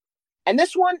Kane. And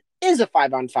this one is a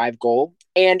 5-on-5 goal,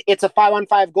 and it's a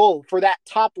 5-on-5 goal for that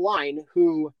top line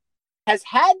who has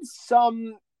had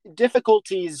some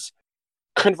difficulties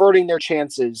converting their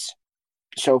chances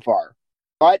so far.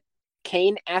 But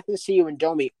Kane, Athanasiou, and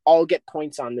Domi all get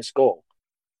points on this goal.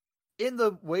 In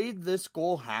the way this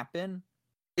goal happened,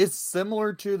 it's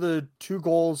similar to the 2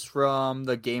 goals from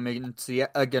the game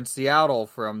against Seattle,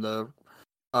 from the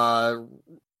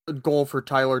goal for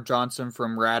Tyler Johnson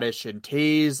from Radish and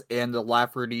Tays, and the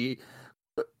Lafferty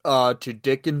to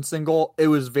Dickinson goal. It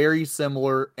was very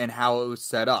similar in how it was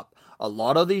set up. A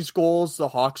lot of these goals the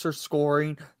Hawks are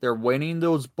scoring, they're winning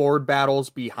those board battles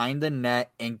behind the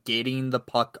net and getting the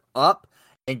puck up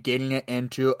and getting it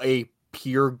into a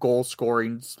pure goal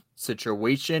scoring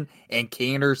situation, and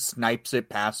Kaner snipes it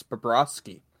past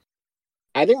Bobrovsky.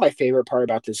 I think my favorite part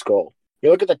about this goal, you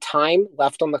look at the time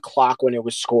left on the clock when it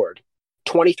was scored.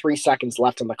 23 seconds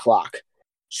left on the clock.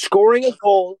 Scoring a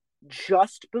goal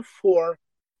just before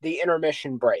the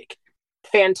intermission break.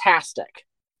 Fantastic.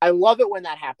 I love it when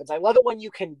that happens. I love it when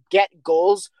you can get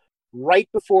goals right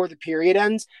before the period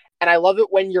ends, and I love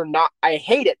it when you're not. I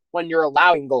hate it when you're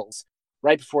allowing goals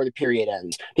right before the period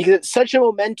ends, because it's such a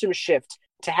momentum shift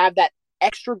to have that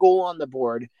extra goal on the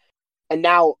board, and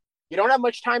now you don't have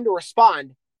much time to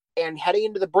respond, and heading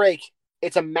into the break,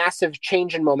 it's a massive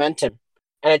change in momentum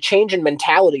and a change in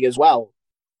mentality as well.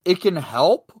 It can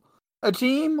help a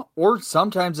team, or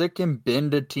sometimes it can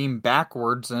bend a team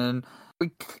backwards, and we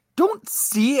don't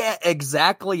see it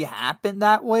exactly happen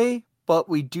that way, but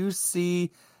we do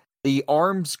see the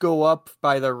arms go up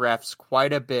by the refs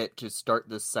quite a bit to start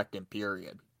the second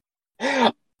period.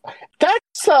 That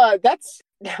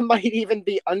might even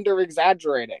be under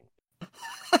exaggerating.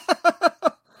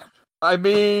 I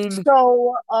mean,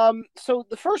 so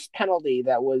the first penalty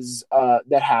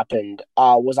that happened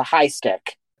was a high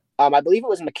stick. I believe it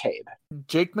was McCabe.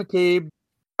 Jake McCabe,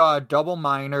 double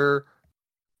minor.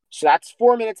 So that's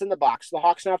 4 minutes in the box. The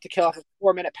Hawks now have to kill off a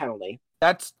 4-minute penalty.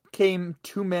 That came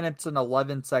 2 minutes and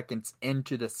 11 seconds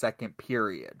into the second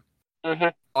period. Mm-hmm.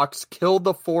 Hawks killed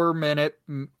the 4-minute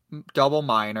double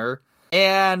minor,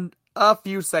 and a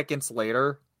few seconds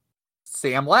later,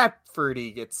 Sam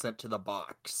Lafferty gets sent to the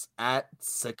box at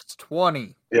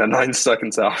 6:20. Yeah, 9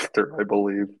 seconds after, I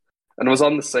believe. And it was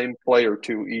on the same player,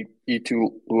 too,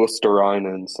 E2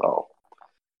 Luosterainen, so.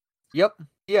 Yep,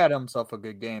 he had himself a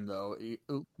good game, though,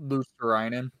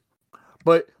 Luosterainen.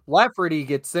 But Lafferty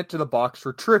gets sent to the box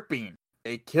for tripping.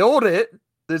 They killed it.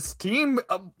 This team,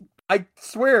 I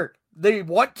swear, they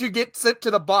want to get sent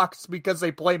to the box because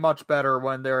they play much better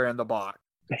when they're in the box.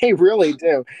 They really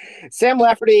do. Sam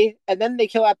Lafferty, and then they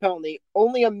kill that penalty.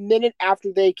 Only a minute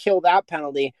after they kill that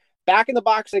penalty, back in the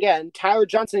box again, Tyler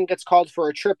Johnson gets called for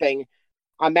a tripping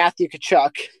on Matthew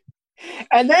Tkachuk.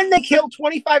 And then they kill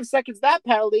 25 seconds that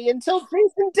penalty until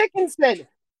Jason Dickinson.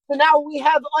 So now we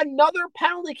have another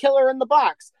penalty killer in the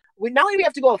box. Not only do we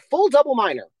have to go a full double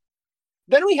minor,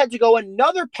 then we had to go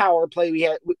another power play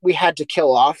we had to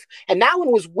kill off. And that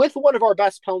one was with one of our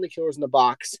best penalty killers in the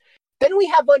box. Then we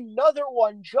have another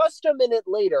one just a minute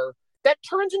later that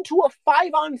turns into a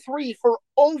 5-on-3 for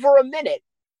over a minute.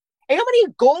 And how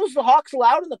many goals the Hawks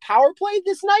allowed in the power play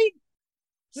this night?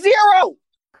 0!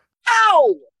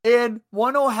 Ow! And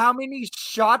want to know how many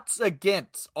shots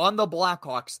against on the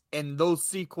Blackhawks in those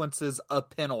sequences of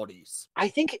penalties? I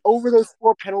think over those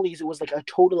 4 penalties, it was like a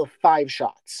total of 5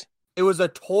 shots. It was a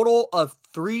total of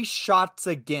 3 shots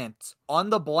against on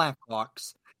the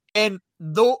Blackhawks, and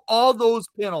all those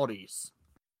penalties.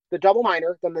 The double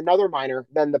minor, then another minor,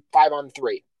 then the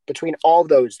 5-on-3. Between all of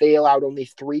those, they allowed only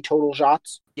 3 total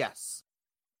shots? Yes.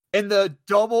 In the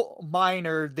double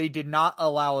minor, they did not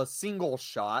allow a single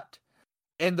shot.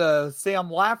 In the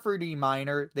Sam Lafferty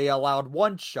minor, they allowed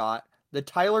 1 shot. The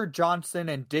Tyler Johnson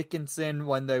and Dickinson,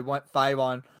 when they went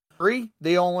 5-on-3,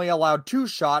 they only allowed 2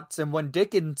 shots. And when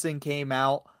Dickinson came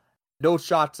out, no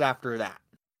shots after that.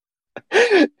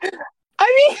 I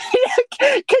mean,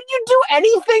 Can you do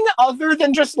anything other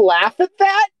than just laugh at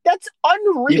that? That's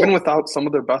unreal. Even without some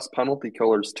of their best penalty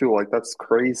killers, too. Like, that's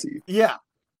crazy. Yeah.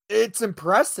 It's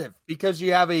impressive because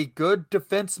you have a good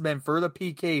defenseman for the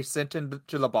PK sent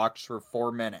into the box for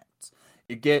 4 minutes.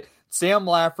 You get Sam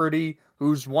Lafferty,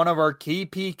 who's one of our key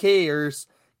PKers,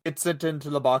 gets sent into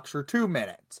the box for 2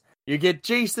 minutes. You get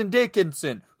Jason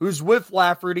Dickinson, who's with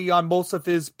Lafferty on most of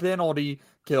his penalty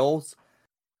kills,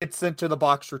 gets sent to the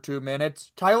box for 2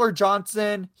 minutes. Tyler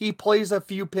Johnson, he plays a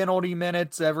few penalty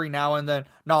minutes every now and then,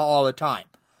 not all the time.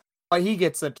 But he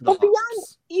gets sent to the box.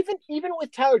 Beyond, even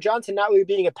with Tyler Johnson not really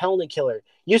being a penalty killer,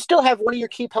 you still have one of your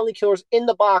key penalty killers in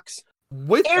the box,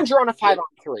 and you're on a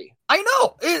 5-on-3. I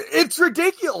know! It's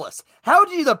ridiculous! How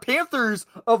do the Panthers,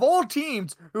 of all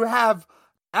teams, who have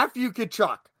Matthew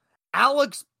Tkachuk,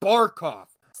 Alex Barkov,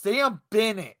 Sam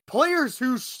Bennett, players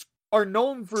who are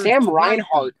known for... Sam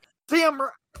Reinhart.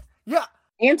 Yeah.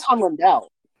 Anton Lundell.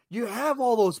 You have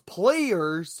all those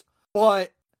players,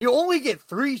 but you only get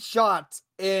 3 shots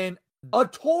in a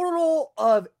total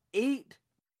of 8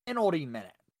 penalty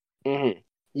minutes. Mm-hmm.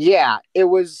 Yeah, it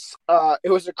was a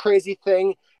crazy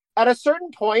thing. At a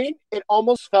certain point, it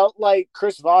almost felt like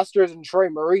Chris Vosters and Troy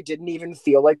Murray didn't even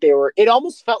feel like they were. It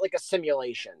almost felt like a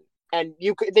simulation, and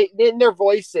they in their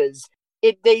voices,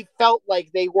 they felt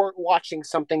like they weren't watching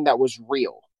something that was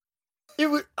real.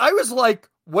 I was like,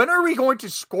 when are we going to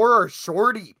score our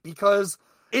shorty? Because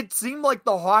it seemed like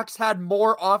the Hawks had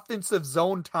more offensive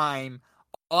zone time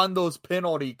on those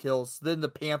penalty kills than the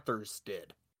Panthers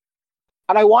did.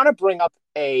 And I want to bring up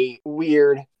a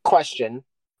weird question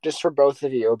just for both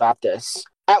of you about this.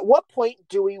 At what point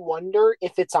do we wonder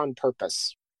if it's on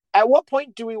purpose? At what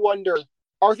point do we wonder,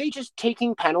 are they just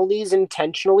taking penalties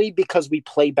intentionally because we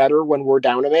play better when we're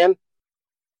down a man?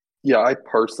 Yeah, I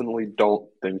personally don't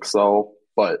think so,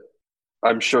 but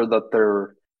I'm sure that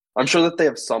they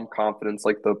have some confidence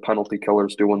like the penalty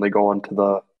killers do when they go onto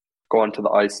the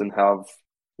ice and have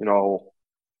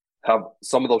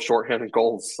some of those shorthanded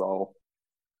goals. So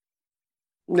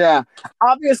yeah,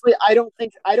 obviously I don't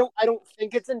think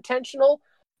it's intentional,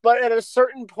 but at a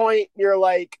certain point you're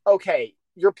like, okay,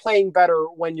 you're playing better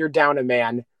when you're down a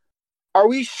man. Are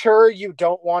we sure you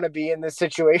don't want to be in this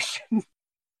situation?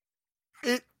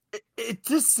 It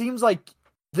just seems like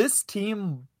this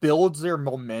team builds their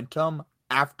momentum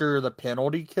after the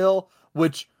penalty kill,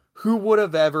 which who would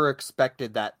have ever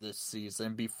expected that this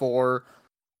season before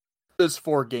this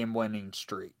 4-game winning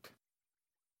streak?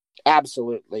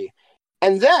 Absolutely.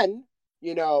 And then,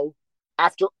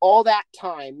 after all that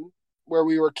time where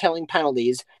we were killing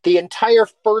penalties, the entire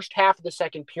first half of the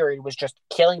second period was just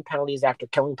killing penalties after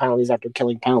killing penalties after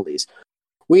killing penalties.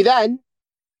 We then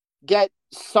get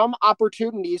some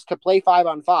opportunities to play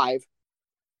 5-on-5,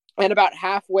 and about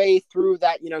halfway through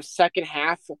that, second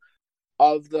half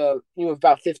of the,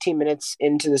 about 15 minutes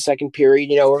into the second period,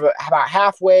 we're about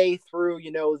halfway through,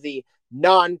 the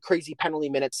non-crazy penalty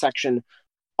minute section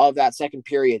of that second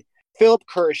period. Philip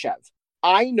Kurashev.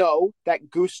 I know that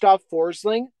Gustav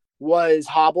Forsling was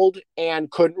hobbled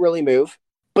and couldn't really move,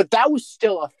 but that was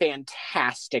still a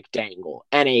fantastic dangle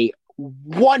and a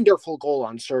wonderful goal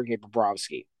on Sergei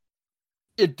Bobrovsky.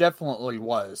 It definitely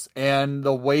was. And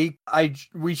the way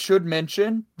we should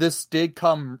mention, this did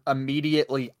come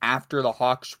immediately after the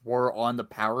Hawks were on the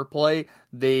power play.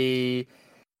 Matthew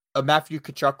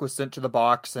Tkachuk was sent to the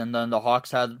box, and then the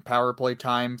Hawks had power play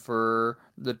time for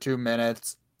the 2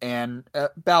 minutes. And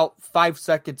about 5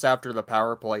 seconds after the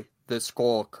power play, this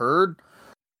goal occurred.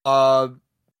 The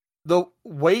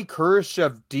way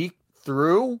Kurashev deked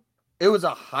through, it was a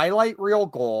highlight reel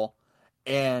goal,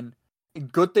 and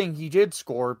good thing he did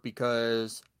score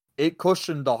because it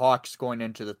cushioned the Hawks going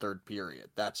into the third period.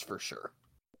 That's for sure.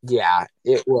 Yeah,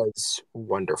 it was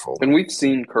wonderful. And we've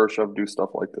seen Kurashev do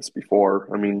stuff like this before.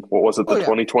 I mean, what was it, the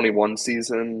 2021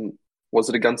 season? Was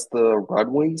it against the Red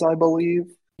Wings, I believe?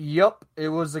 Yep, it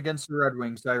was against the Red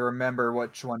Wings. I remember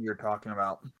which one you're talking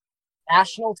about.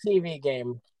 National TV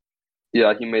game.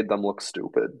 Yeah, he made them look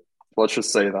stupid. Let's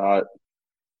just say that.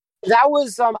 That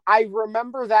was, I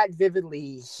remember that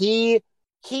vividly. He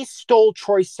stole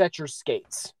Troy Setcher's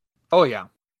skates. Oh, yeah.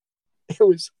 It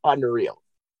was unreal.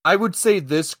 I would say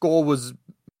this goal was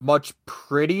much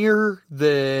prettier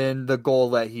than the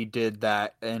goal that he did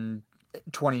that in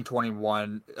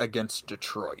 2021 against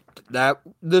Detroit.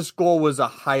 This goal was a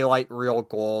highlight reel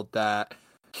goal that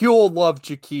he'll love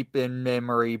to keep in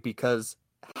memory because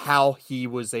how he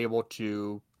was able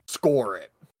to score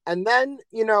it. And then,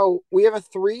 we have a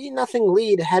 3-0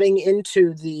 lead heading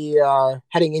into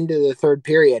the third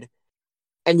period.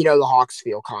 And, the Hawks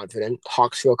feel confident.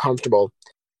 Hawks feel comfortable.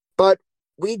 But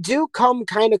we do come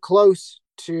kind of close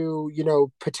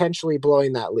to, potentially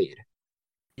blowing that lead.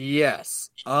 Yes.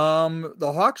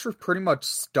 The Hawks were pretty much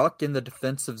stuck in the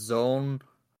defensive zone.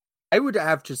 I would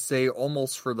have to say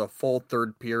almost for the full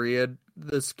third period.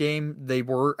 This game, they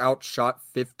were outshot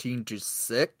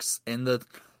 15-6 in the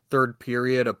third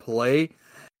period of play.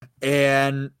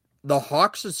 And the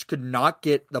Hawks just could not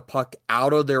get the puck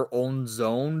out of their own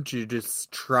zone to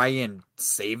just try and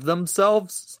save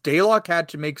themselves. Stalock had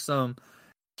to make some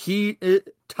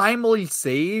timely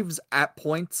saves at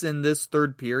points in this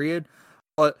third period,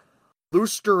 but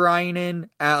Luosterainen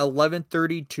at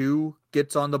 11:32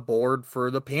 gets on the board for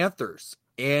the Panthers,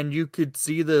 and you could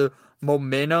see the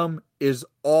momentum is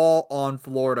all on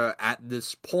Florida at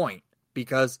this point,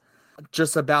 because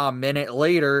just about a minute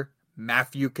later,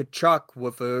 Matthew Tkachuk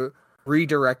with a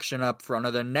redirection up front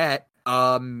of the net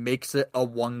makes it a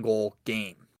 1-goal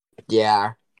game.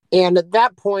 Yeah. And at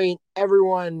that point,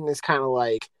 everyone is kind of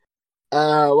like,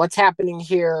 what's happening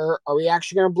here? Are we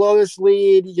actually going to blow this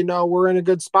lead? We're in a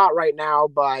good spot right now,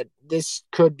 but this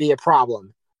could be a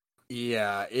problem.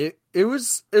 Yeah, it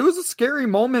was a scary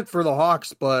moment for the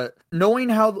Hawks, but knowing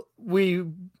how we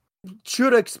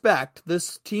should expect,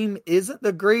 this team isn't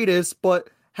the greatest, but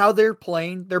how they're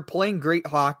playing great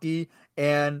hockey,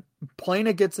 and playing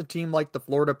against a team like the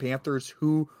Florida Panthers,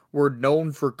 who were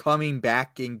known for coming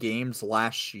back in games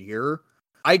last year.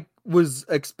 I was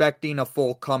expecting a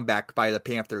full comeback by the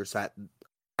Panthers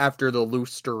after the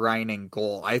Luosterainen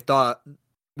goal. I thought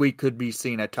we could be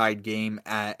seeing a tied game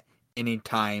at any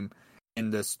time in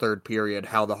this third period,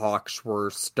 how the Hawks were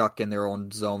stuck in their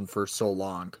own zone for so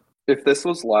long. If this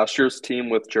was last year's team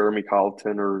with Jeremy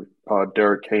Colleton or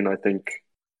Derek Kane, I think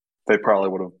they probably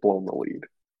would have blown the lead.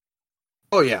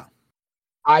 Oh, yeah.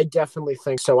 I definitely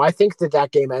think so. I think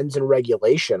that game ends in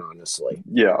regulation, honestly.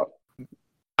 Yeah.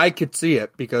 I could see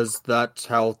it, because that's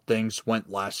how things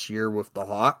went last year with the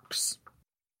Hawks.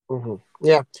 Mm-hmm.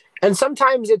 Yeah. And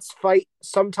sometimes it's fight,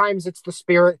 sometimes it's the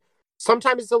spirit,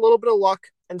 sometimes it's a little bit of luck,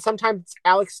 and sometimes it's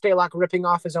Alex Stalock ripping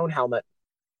off his own helmet.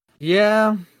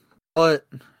 Yeah, but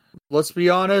let's be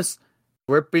honest,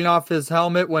 ripping off his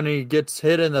helmet when he gets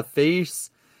hit in the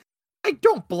face, I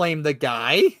don't blame the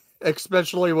guy,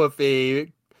 especially with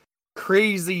a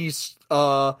crazy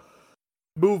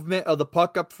movement of the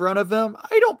puck up front of him.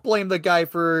 I don't blame the guy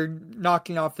for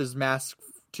knocking off his mask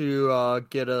to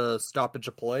get a stoppage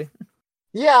of play.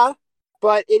 Yeah,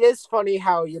 but it is funny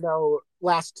how,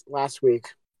 last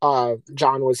week,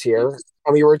 John was here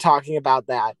and we were talking about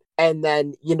that. And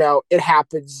then, it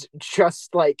happens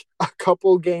just like a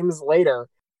couple games later.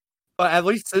 But at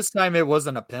least this time it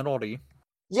wasn't a penalty.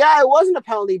 Yeah, it wasn't a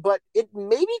penalty, but it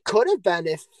maybe could have been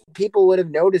if people would have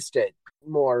noticed it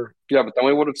more. Yeah, but then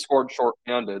we would have scored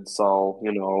shorthanded, so,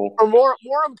 Or more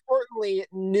importantly,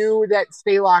 knew that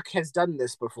Stalock has done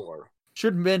this before.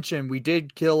 Should mention, we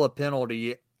did kill a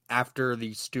penalty after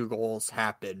these 2 goals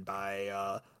happened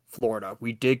by Florida.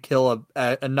 We did kill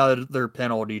another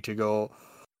penalty to go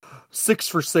 6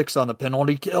 for 6 on the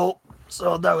penalty kill.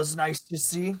 So that was nice to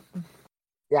see.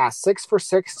 Yeah, 6 for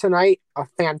 6 tonight. A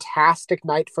fantastic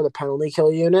night for the penalty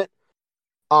kill unit.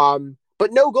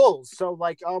 But no goals. So,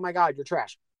 oh my God, you're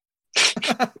trash.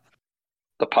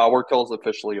 The power kill is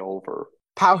officially over.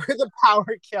 The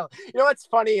power kill. What's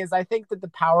funny is I think that the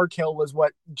power kill was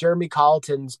what Jeremy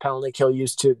Colleton's penalty kill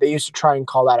used to. They used to try and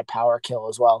call that a power kill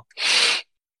as well.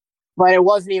 But it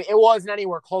wasn't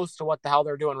anywhere close to what the hell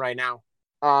they're doing right now.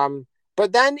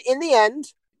 But then in the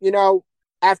end,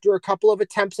 after a couple of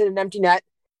attempts at an empty net,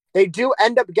 they do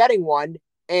end up getting one.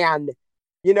 And,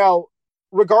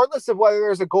 regardless of whether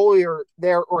there's a goalie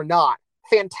there or not,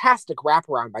 fantastic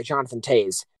wraparound by Jonathan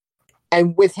Toews.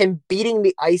 And with him beating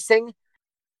the icing,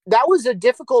 that was a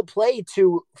difficult play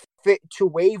to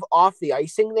wave off the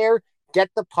icing there, get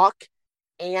the puck,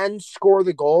 and score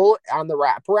the goal on the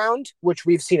wraparound, which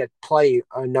we've seen it play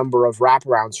a number of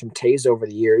wraparounds from Toews over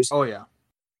the years. Oh, yeah.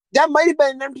 That might have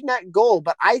been an empty net goal,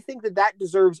 but I think that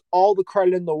deserves all the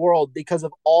credit in the world because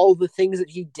of all the things that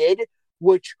he did,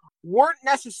 which weren't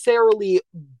necessarily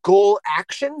goal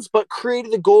actions, but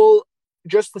created the goal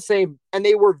just the same. And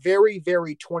they were very,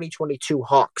 very 2022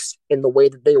 Hawks in the way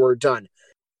that they were done.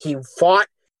 He fought,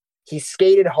 he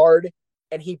skated hard,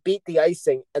 and he beat the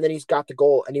icing, and then he's got the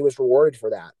goal, and he was rewarded for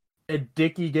that. And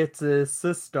Dickey gets an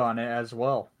assist on it as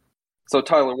well. So,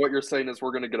 Tyler, what you're saying is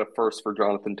we're going to get a first for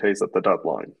Jonathan Toews at the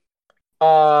deadline.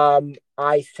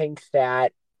 I think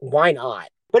that, why not?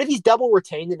 But if he's double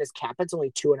retained and his cap it's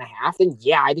only 2.5, then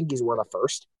yeah, I think he's worth a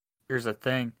first. Here's the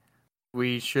thing.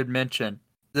 We should mention,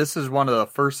 this is one of the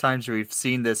first times we've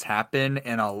seen this happen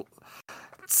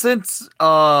since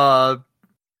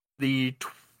the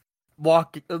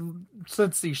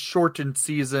since the shortened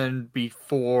season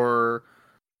before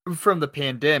from the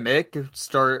pandemic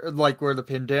where the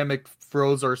pandemic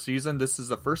froze our season. This is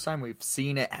the first time we've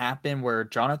seen it happen where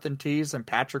Jonathan Tays and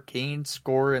Patrick Kane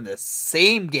score in the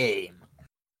same game,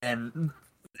 and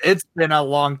it's been a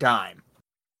long time.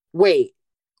 Wait,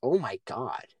 oh my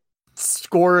God!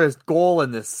 Score a goal in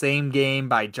the same game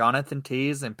by Jonathan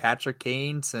Tays and Patrick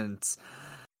Kane since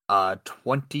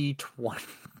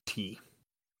 2020.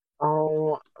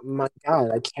 Oh my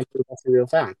God! I can't believe that's a real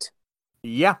fact.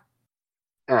 Yeah.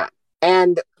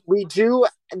 And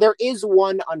there is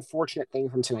one unfortunate thing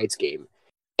from tonight's game.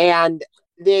 And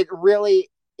it really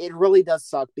does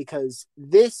suck because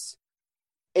this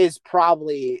is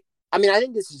probably, I mean, I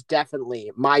think this is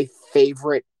definitely my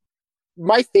favorite,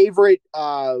 if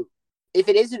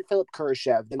it isn't Philip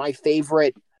Kurashev, then my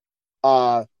favorite,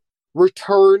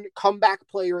 return comeback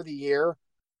player of the year,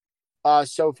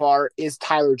 so far is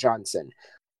Tyler Johnson.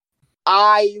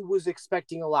 I was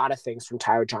expecting a lot of things from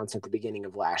Tyler Johnson at the beginning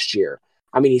of last year.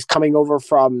 I mean, he's coming over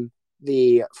from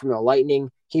the Lightning.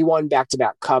 He won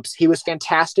back-to-back cups. He was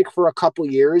fantastic for a couple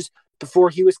years before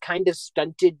he was kind of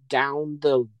stunted down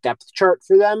the depth chart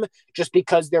for them just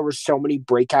because there were so many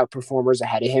breakout performers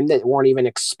ahead of him that weren't even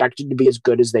expected to be as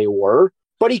good as they were.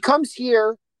 But he comes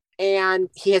here and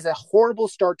he has a horrible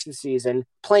start to the season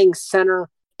playing center,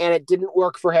 and it didn't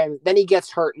work for him. Then he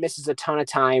gets hurt, misses a ton of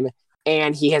time,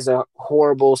 and he has a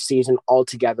horrible season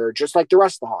altogether, just like the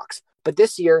rest of the Hawks. But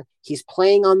this year, he's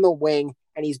playing on the wing,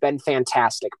 and he's been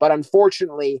fantastic. But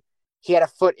unfortunately, he had a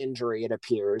foot injury, it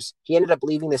appears. He ended up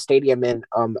leaving the stadium in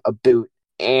a boot,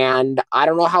 and I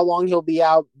don't know how long he'll be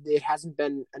out. It hasn't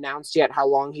been announced yet how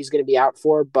long he's going to be out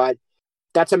for, but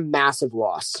that's a massive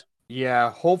loss. Yeah,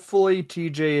 hopefully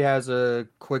TJ has a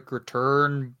quick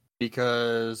return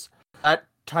because that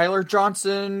Tyler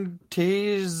Johnson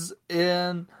tease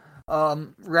in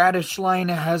Radish line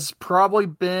has probably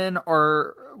been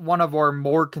one of our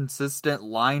more consistent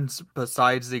lines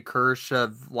besides the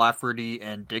Kurashev, Lafferty,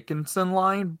 and Dickinson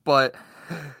line. But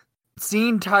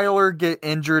seeing Tyler get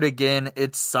injured again,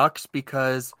 it sucks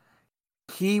because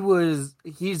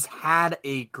he's had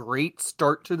a great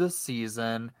start to the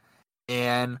season,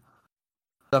 and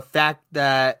the fact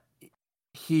that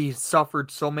he suffered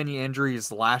so many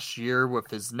injuries last year with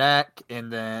his neck,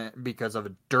 and then because of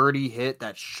a dirty hit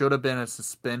that should have been a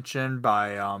suspension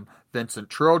by Vincent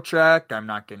Trocheck. I'm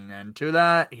not getting into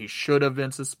that. He should have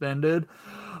been suspended.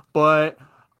 But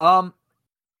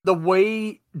the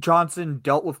way Johnson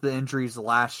dealt with the injuries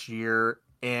last year,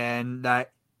 and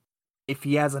that if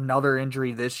he has another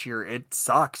injury this year, it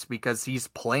sucks because he's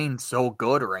playing so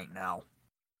good right now.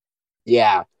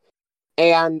 Yeah.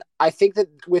 And I think that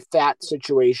with that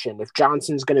situation, if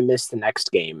Johnson's going to miss the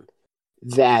next game,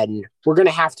 then we're going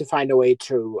to have to find a way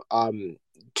to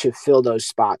fill those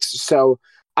spots. So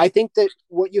I think that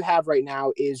what you have right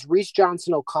now is Reese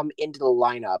Johnson will come into the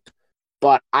lineup,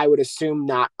 but I would assume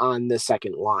not on the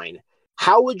second line.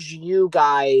 How would you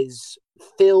guys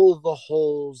fill the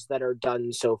holes that are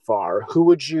done so far? Who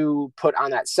would you put on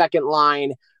that second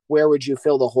line? Where would you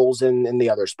fill the holes in the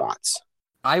other spots?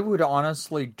 I would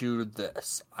honestly do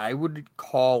this. I would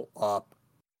call up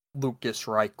Lucas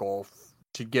Reichel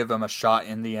to give him a shot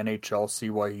in the NHL,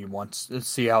 see what he wants to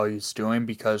see how he's doing,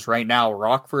 because right now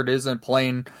Rockford isn't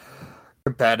playing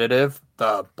competitive.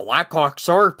 The Blackhawks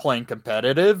are playing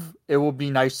competitive. It will be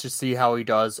nice to see how he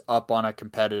does up on a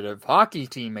competitive hockey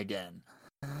team again.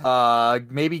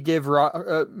 Maybe give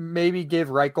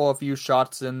Reichel a few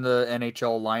shots in the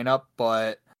NHL lineup,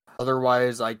 but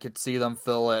otherwise, I could see them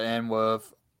fill it in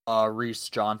with Reese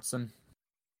Johnson.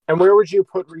 And where would you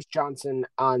put Reese Johnson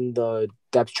on the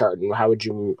depth chart, and how would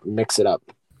you mix it up?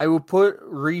 I would put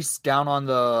Reese down on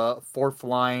the fourth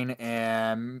line,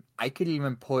 and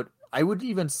I would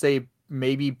even say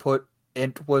maybe put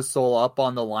Entwistle up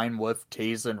on the line with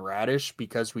Tays and Radish,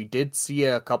 because we did see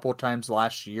it a couple times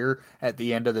last year at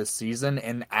the end of the season,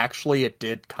 and actually it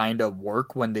did kind of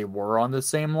work when they were on the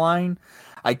same line.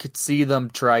 I could see them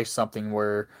try something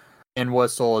where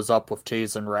Entwistle is up with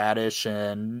Tays and Radish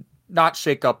and not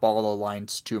shake up all the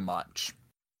lines too much.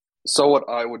 So what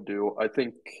I would do, I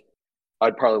think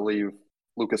I'd probably leave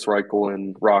Lucas Reichel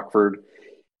in Rockford.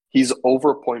 He's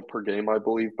over a point per game, I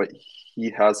believe, but he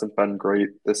hasn't been great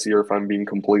this year, if I'm being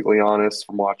completely honest,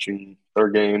 from watching their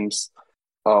games,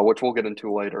 which we'll get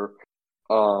into later.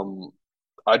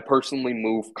 I'd personally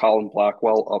move Colin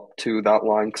Blackwell up to that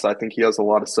line because I think he has a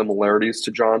lot of similarities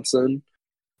to Johnson,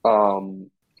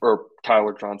 or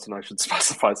Tyler Johnson, I should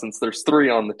specify, since there's three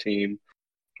on the team.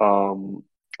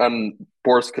 And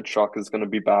Boris Tkachuk is going to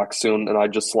be back soon, and I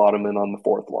just slot him in on the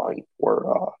fourth line where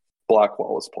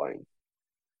Blackwell is playing.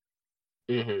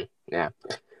 Yeah.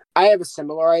 I have a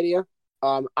similar idea.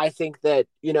 I think that,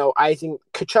 I think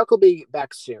Kachuk will be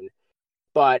back soon,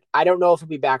 but I don't know if he'll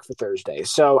be back for Thursday.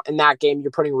 So in that game,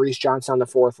 you're putting Reese Johnson on the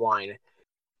fourth line.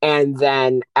 And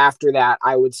then after that,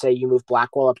 I would say you move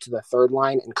Blackwell up to the third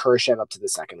line and Kurashev up to the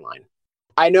second line.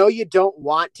 I know you don't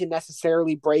want to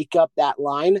necessarily break up that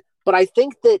line, but I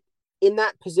think that in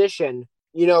that position,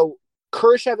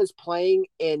 Kurashev is playing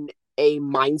in a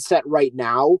mindset right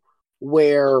now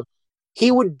where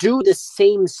he would do the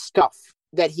same stuff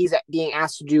that he's being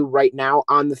asked to do right now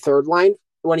on the third line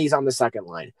when he's on the second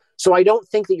line. So I don't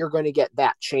think that you're going to get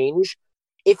that change.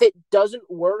 If it doesn't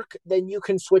work, then you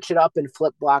can switch it up and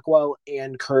flip Blackwell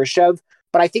and Kurashev.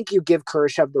 But I think you give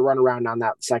Kurashev the runaround on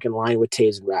that second line with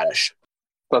Taves and Radish.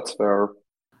 That's fair.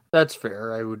 That's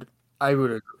fair. I would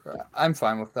agree. I'm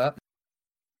fine with that.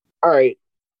 All right.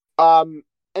 And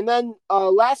then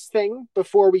last thing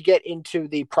before we get into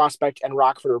the prospect and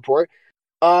Rockford report,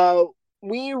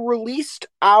 we released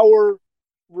our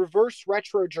reverse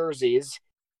retro jerseys,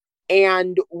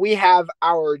 and we have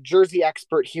our jersey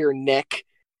expert here, Nick.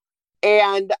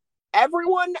 And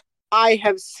everyone I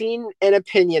have seen an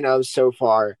opinion of so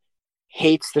far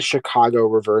hates the Chicago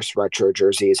reverse retro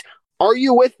jerseys. Are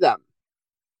you with them?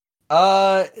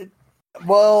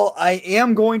 Well, I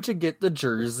am going to get the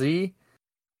jersey.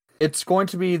 It's going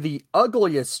to be the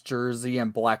ugliest jersey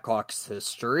in Blackhawks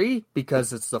history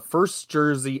because it's the first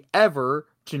jersey ever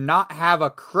to not have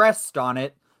a crest on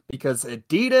it because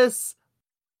Adidas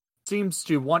seems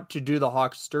to want to do the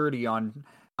Hawks dirty on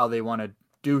how they want to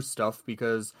do stuff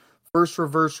because first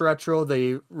reverse retro,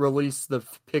 they released the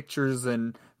pictures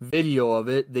and video of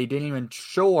it. They didn't even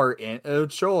show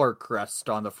our crest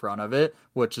on the front of it,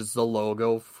 which is the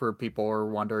logo for people who are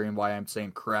wondering why I'm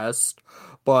saying crest.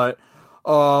 But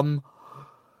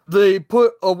they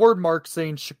put a word mark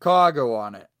saying Chicago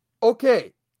on it.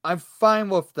 Okay, I'm fine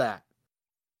with that.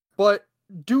 But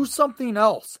do something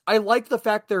else. I like the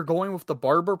fact they're going with the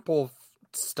barber pole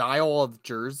style of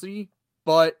jersey,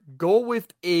 but go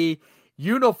with a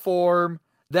uniform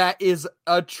that is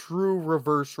a true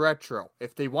reverse retro.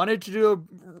 If they wanted to do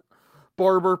a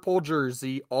barber pole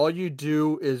jersey, all you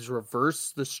do is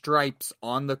reverse the stripes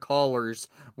on the collars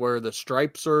where the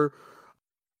stripes are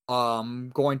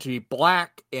going to be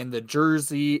black and the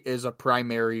jersey is a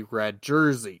primary red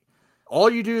jersey. All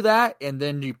you do that, and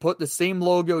then you put the same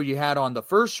logo you had on the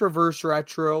first reverse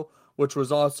retro, which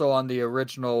was also on the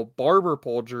original barber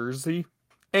pole jersey,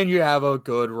 and you have a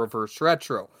good reverse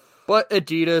retro. But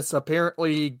Adidas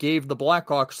apparently gave the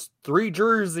Blackhawks 3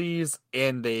 jerseys,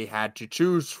 and they had to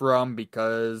choose from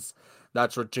because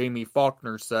that's what Jamie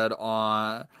Faulkner said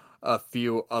on a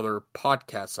few other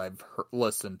podcasts I've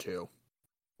listened to.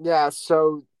 Yeah,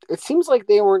 so it seems like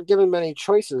they weren't given many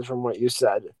choices from what you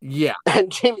said. Yeah.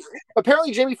 And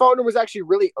apparently Jamie Faulkner was actually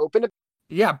really open to.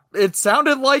 Yeah, it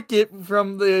sounded like it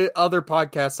from the other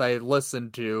podcasts I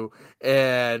listened to.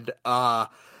 And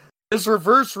this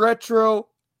reverse retro,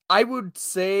 I would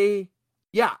say,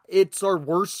 yeah, it's our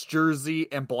worst jersey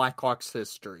in Blackhawks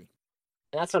history.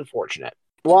 That's unfortunate.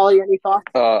 Wally, any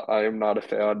thoughts? I am not a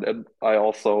fan, and I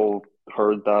also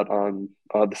heard that on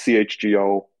the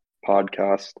CHGO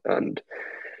podcast, and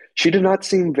she did not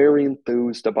seem very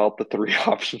enthused about the 3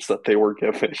 options that they were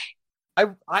given.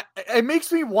 It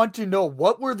makes me want to know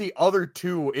what were the other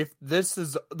 2 if this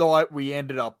is the what we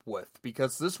ended up with,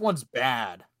 because this one's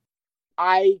bad.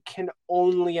 I can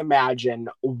only imagine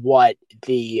what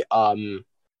the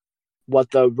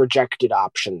rejected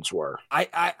options were.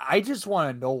 I just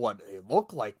want to know what they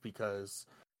look like because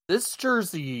this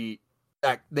jersey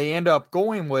that they end up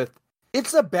going with,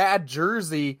 it's a bad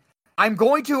jersey. I'm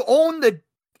going to own the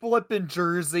flippin'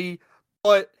 jersey,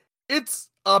 but it's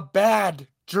a bad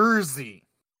jersey.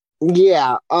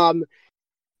 Yeah.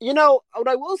 What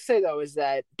I will say though is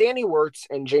that Danny Wirtz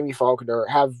and Jamie Faulkner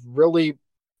have really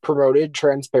promoted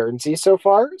transparency so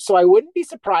far. So I wouldn't be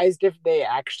surprised if they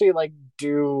actually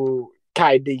do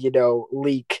kind of,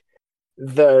 leak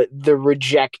the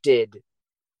rejected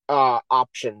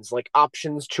options, like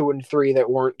options 2 and 3 that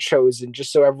weren't chosen,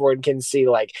 just so everyone can see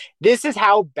this is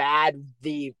how bad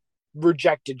the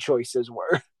rejected choices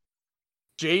were.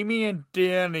 Jamie and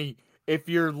Danny, if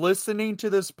you're listening to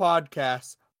this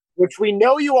podcast, which we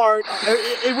know you aren't,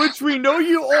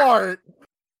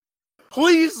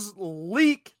 please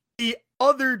leak the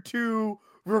other 2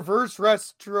 reverse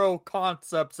retro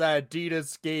concepts that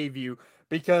Adidas gave you,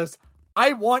 because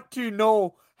I want to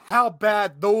know how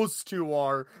bad those 2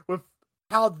 are with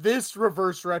how this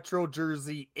reverse retro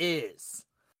jersey is.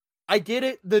 I get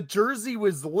it, the jersey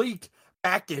was leaked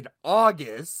back in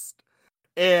August,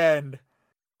 and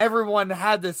everyone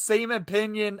had the same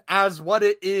opinion as what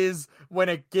it is when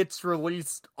it gets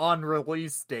released on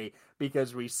release day,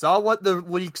 because we saw what the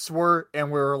leaks were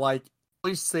and we were like,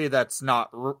 please say that's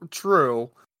not true,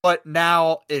 but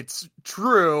now it's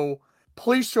true.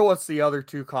 Please show us the other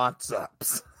two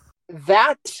concepts.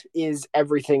 That is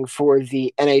everything for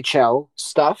the NHL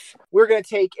stuff. We're going to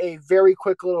take a very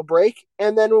quick little break,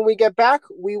 and then when we get back,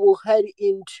 we will head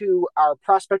into our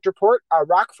prospect report, our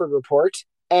Rockford report,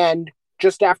 and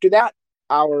just after that,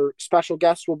 our special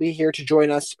guest will be here to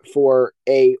join us for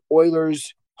a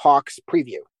Oilers-Hawks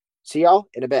preview. See y'all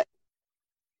in a bit.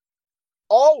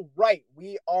 All right,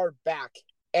 we are back,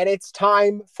 and it's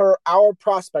time for our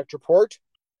prospect report.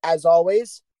 As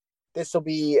always, this will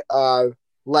be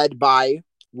led by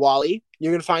Wally.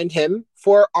 You're going to find him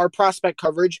for our prospect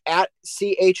coverage at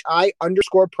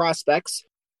CHI_prospects.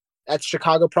 That's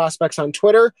Chicago Prospects on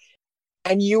Twitter.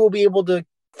 And you will be able to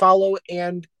follow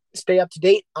and stay up to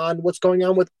date on what's going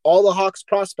on with all the Hawks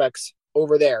prospects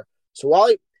over there. So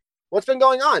Wally, what's been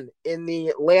going on in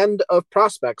the land of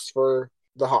prospects for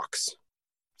the Hawks?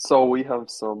 So we have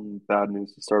some bad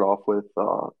news to start off with.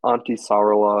 Antti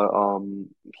Saarela,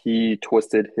 he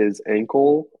twisted his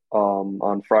ankle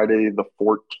on Friday the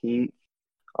 14th.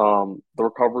 The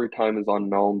recovery time is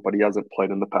unknown, but he hasn't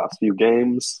played in the past few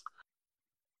games.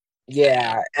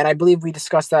 Yeah, and I believe we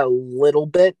discussed that a little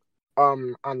bit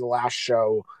on the last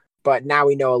show, but now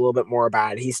we know a little bit more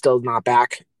about it. He's still not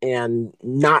back and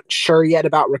not sure yet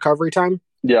about recovery time.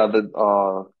 Yeah,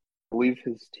 I believe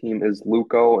his team is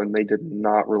Luco, and they did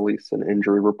not release an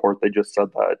injury report. They just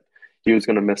said that he was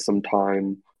going to miss some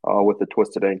time with a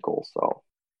twisted ankle. So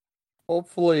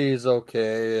hopefully he's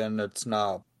okay, and it's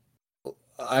not.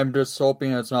 I'm just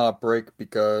hoping it's not a break,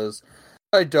 because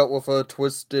I dealt with a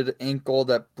twisted ankle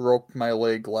that broke my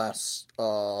leg last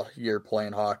year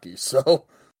playing hockey. So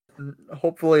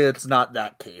hopefully it's not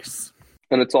that case.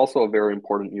 And it's also a very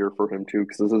important year for him, too,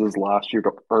 because this is his last year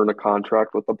to earn a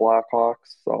contract with the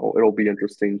Blackhawks. So it'll be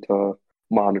interesting to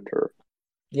monitor.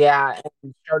 Yeah,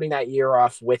 and starting that year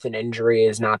off with an injury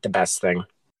is not the best thing.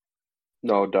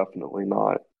 No, definitely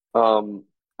not.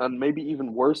 And maybe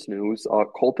even worse news,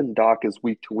 Colton Dach is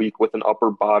week to week with an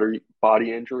upper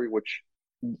body injury, which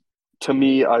to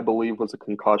me, I believe was a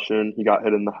concussion. He got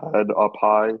hit in the head up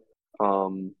high,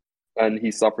 and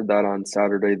he suffered that on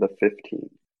Saturday the 15th.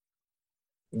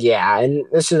 Yeah, and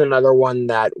this is another one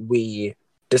that we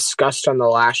discussed on the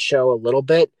last show a little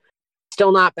bit.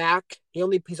 Still not back. He's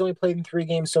only played in 3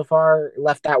 games so far.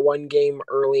 Left that 1 game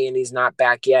early, and he's not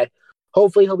back yet.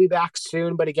 Hopefully he'll be back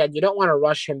soon. But again, you don't want to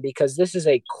rush him, because this is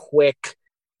a quick.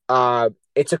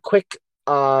 It's a quick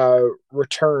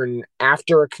return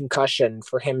after a concussion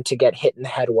for him to get hit in the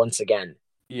head once again.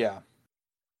 Yeah.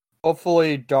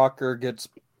 Hopefully Docker gets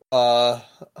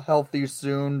healthy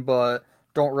soon, but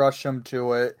don't rush him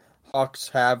to it. Hawks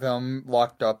have him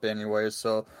locked up anyway,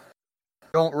 so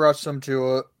don't rush him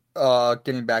to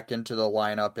getting back into the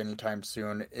lineup anytime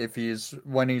soon.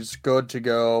 When he's good to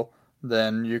go,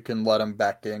 then you can let him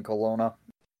back in Kelowna.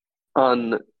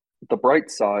 On the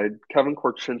bright side, Kevin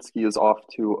Korchinski is off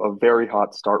to a very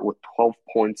hot start with 12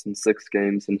 points in 6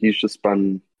 games, and he's just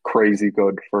been crazy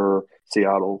good for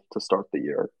Seattle to start the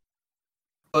year.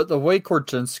 But the way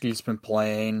Korchinski's been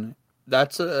playing,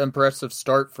 that's an impressive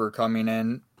start for coming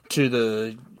in to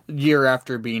the year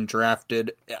after being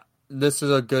drafted. This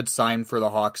is a good sign for the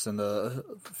Hawks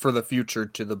for the future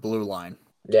to the blue line.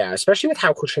 Yeah, especially with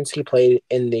how Korchinski played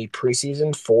in the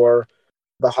preseason for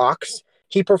the Hawks.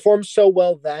 He performed so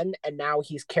well then, and now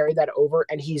he's carried that over,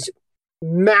 and he's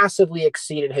massively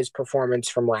exceeded his performance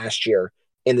from last year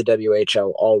in the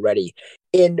WHL already,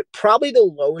 in probably the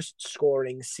lowest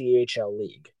scoring CHL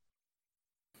league.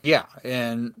 Yeah,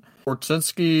 and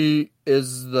Korchinski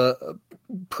is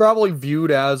probably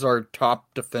viewed as our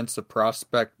top defensive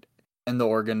prospect in the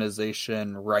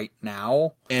organization right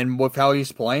now. And with how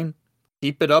he's playing,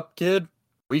 keep it up, kid.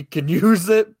 We can use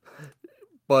it,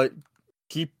 but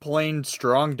keep playing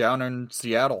strong down in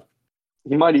Seattle.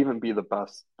 He might even be the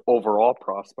best overall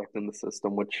prospect in the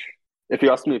system, which, if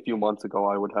you asked me a few months ago,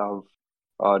 I would have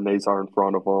Nazar in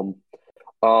front of him.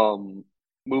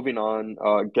 Moving on,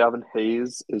 Gavin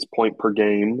Hayes is point per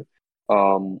game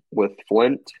with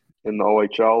Flint in the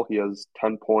OHL. He has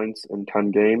 10 points in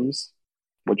 10 games,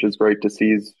 which is great to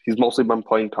see. He's mostly been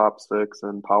playing top 6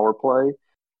 and power play.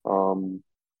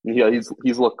 Yeah,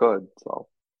 he's looked good. So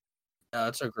yeah,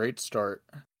 that's a great start.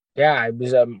 Yeah, it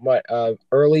was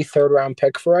early 3rd round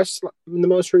pick for us in the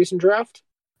most recent draft.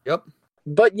 Yep.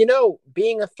 But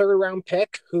being a 3rd round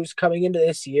pick who's coming into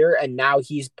this year and now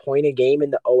he's point a game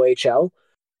in the OHL,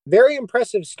 very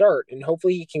impressive start, and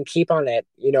hopefully he can keep on it.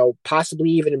 Possibly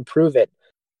even improve it.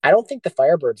 I don't think the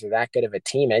Firebirds are that good of a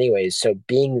team anyways, so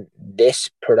being this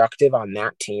productive on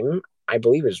that team, I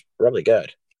believe is really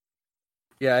good.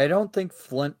 Yeah, I don't think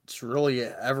Flint's really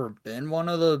ever been one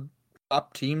of the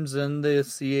top teams in the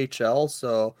CHL,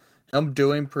 so him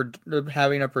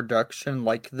having a production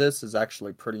like this is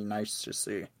actually pretty nice to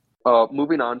see.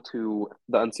 Moving on to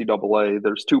the NCAA,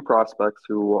 there's two prospects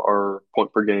who are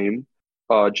point per game.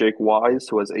 Jake Wise,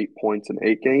 who has 8 points in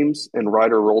 8 games, and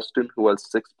Ryder Rolston, who has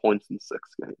 6 points in 6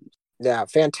 games. Yeah,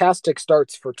 fantastic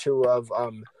starts for two of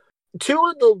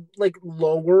the like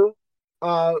lower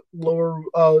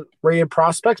rated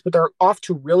prospects, but they're off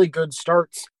to really good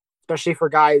starts, especially for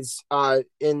guys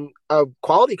in a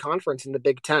quality conference in the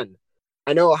Big Ten.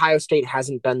 I know Ohio State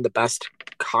hasn't been the best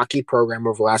hockey program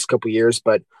over the last couple of years,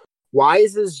 but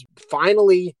Wise is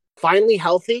finally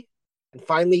healthy and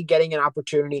finally getting an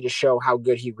opportunity to show how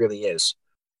good he really is.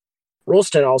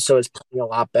 Rolston also is playing a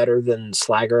lot better than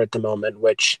Slager at the moment,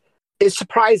 which is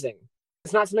surprising.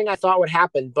 It's not something I thought would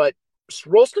happen, but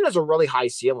Rolston has a really high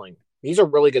ceiling. He's a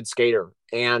really good skater,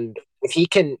 and if he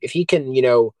can,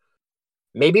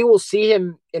 maybe we'll see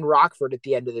him in Rockford at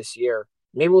the end of this year.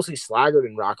 Maybe we'll see Slaggert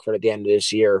in Rockford at the end of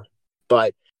this year.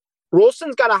 But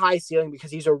Rolston's got a high ceiling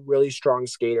because he's a really strong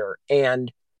skater,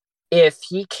 and if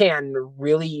he can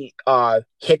really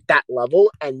hit that level,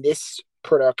 and this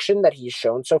production that he's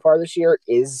shown so far this year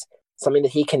is something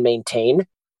that he can maintain,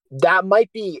 that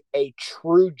might be a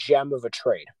true gem of a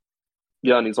trade.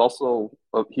 Yeah, and he also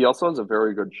has a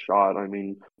very good shot. I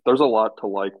mean, there's a lot to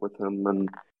like with him, and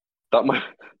that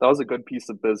was a good piece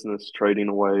of business trading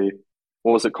away.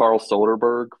 What was it, Carl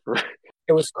Soderberg?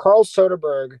 It was Carl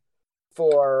Soderberg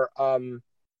for oh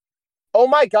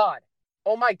my god.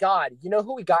 You know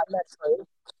who we got in that trade?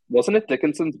 Wasn't it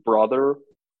Dickinson's brother?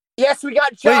 Yes, we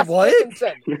got Josh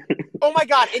Dickinson. Oh my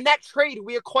god, in that trade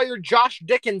we acquired Josh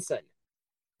Dickinson.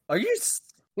 Are you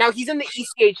Now he's in the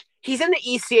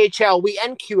ECHL. We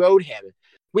NQO'd him.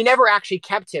 We never actually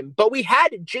kept him, but we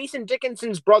had Jason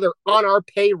Dickinson's brother on our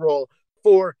payroll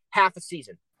for half a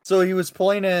season. So he was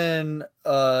playing in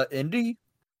Indy?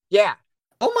 Yeah.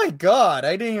 Oh my god,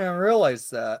 I didn't even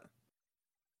realize that.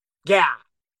 Yeah.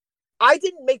 I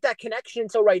didn't make that connection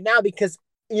until right now because,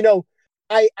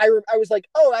 I was like,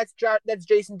 oh, that's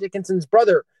Jason Dickinson's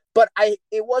brother. But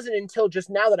it wasn't until just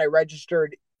now that I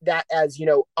registered that as,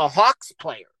 a Hawks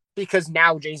player, because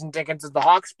now Jason Dickens is the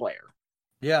Hawks player.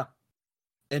 Yeah.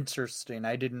 Interesting.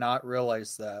 I did not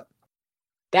realize that.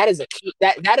 That is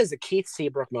a Keith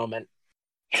Seabrook moment.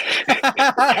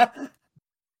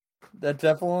 That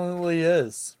definitely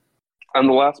is. And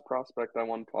the last prospect I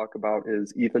want to talk about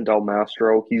is Ethan Del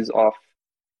Mastro. He's off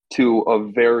to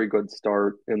a very good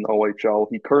start in the OHL.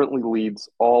 He currently leads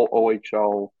all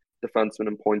OHL defensemen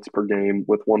in points per game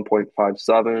with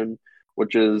 1.57,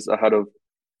 which is ahead of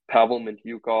Pavel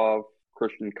Mintyukov,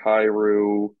 Christian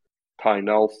Kyrou, Ty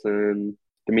Nelson,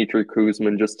 Dmitry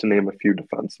Kuzmin, just to name a few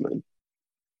defensemen.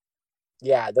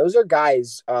 Yeah, those are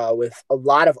guys with a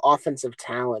lot of offensive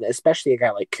talent, especially a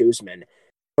guy like Kuzmin.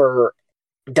 For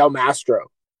Del Mastro,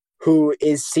 who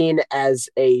is seen as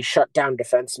a shutdown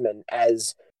defenseman,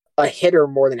 as a hitter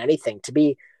more than anything, to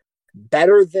be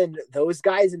better than those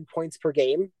guys in points per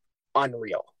game,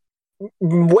 unreal.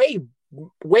 Way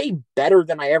better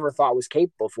than I ever thought was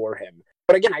capable for him.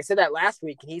 But again, I said that last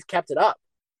week, and he's kept it up.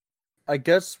 I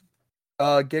guess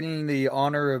getting the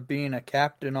honor of being a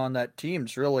captain on that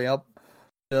team's really helped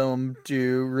him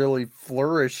to really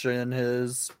flourish in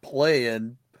his play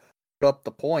and put up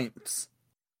the points.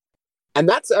 And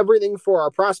that's everything for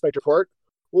our prospect report.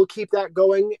 We'll keep that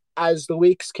going as the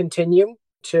weeks continue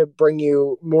to bring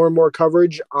you more and more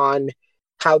coverage on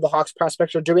how the Hawks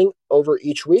prospects are doing over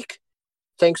each week.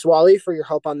 Thanks, Wally, for your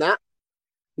help on that.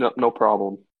 No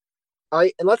problem. All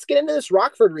right, and let's get into this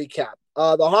Rockford recap.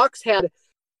 The Hawks had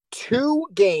 2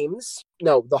 games.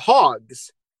 No, the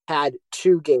Hogs had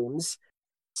 2 games,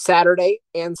 Saturday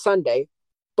and Sunday.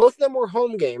 Both of them were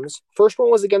home games. First one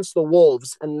was against the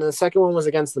Wolves, and the second one was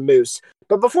against the Moose.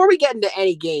 But before we get into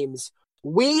any games,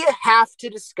 we have to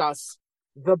discuss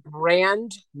the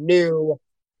brand new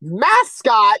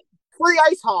mascot for the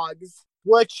Ice Hogs,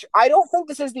 which I don't think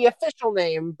this is the official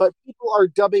name, but people are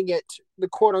dubbing it the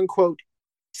quote-unquote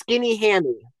Skinny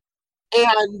Hammy.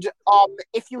 And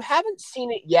if you haven't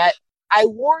seen it yet, I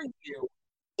warn you,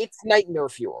 it's nightmare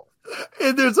fuel.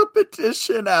 And there's a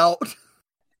petition out.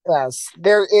 Yes,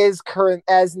 there is current,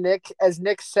 as Nick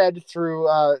said through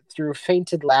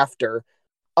fainted laughter.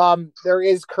 There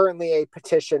is currently a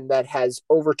petition that has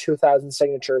over 2,000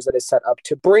 signatures that is set up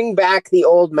to bring back the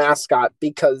old mascot,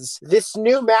 because this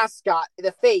new mascot,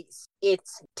 the face,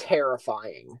 it's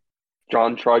terrifying.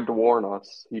 John tried to warn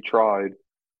us. He tried.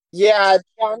 Yeah,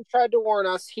 John tried to warn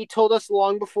us. He told us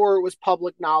long before it was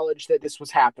public knowledge that this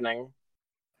was happening.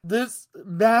 The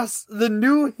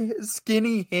new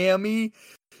skinny hammy,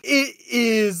 it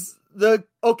is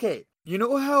okay. You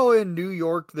know how in New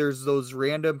York there's those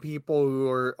random people who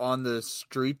are on the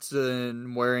streets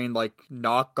and wearing like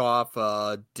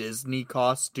knockoff Disney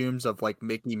costumes of like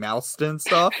Mickey Mouse and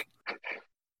stuff?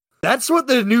 That's what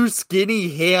the new skinny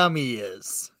hammy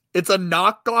is. It's a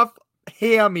knockoff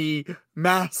hammy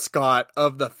mascot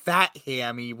of the fat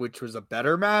hammy, which was a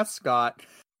better mascot,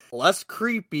 less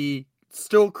creepy,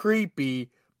 still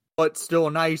creepy, but still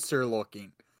nicer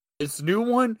looking. This new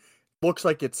one looks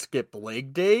like it skipped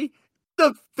leg day.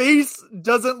 The face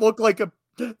doesn't look like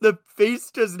the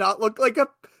face does not look like a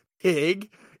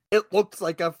pig. It looks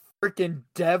like a freaking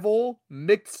devil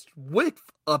mixed with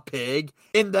a pig.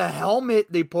 And the helmet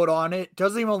they put on it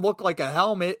doesn't even look like a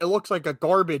helmet. It looks like a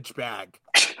garbage bag.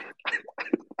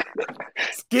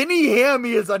 Skinny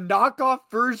Hammy is a knockoff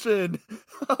version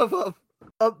of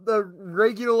the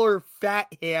regular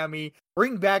Fat Hammy.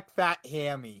 Bring back Fat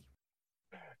Hammy.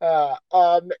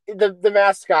 The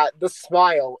mascot, the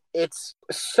smile, it's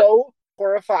so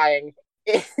horrifying.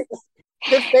 The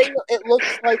thing, it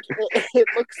looks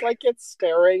like it's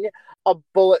staring a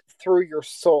bullet through your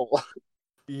soul.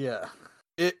 Yeah,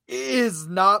 it is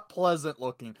not pleasant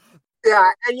looking.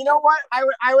 Yeah, and you know what?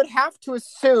 I would have to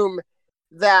assume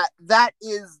that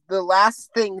is the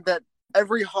last thing that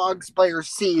every Hogs player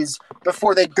sees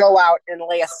before they go out and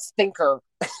lay a stinker.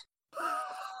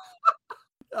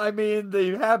 I mean, they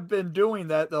have been doing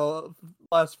that the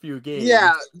last few games.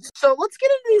 Yeah, so let's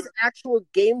get into these actual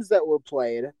games that were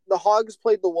played. The Hogs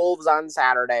played the Wolves on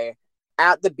Saturday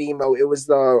at the BMO. It was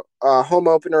the home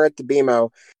opener at the BMO.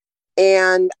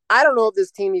 And I don't know if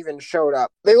this team even showed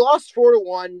up. They lost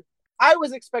 4-1. I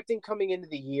was expecting coming into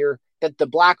the year that the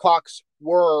Blackhawks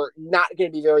were not going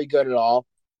to be very good at all.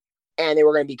 And they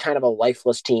were going to be kind of a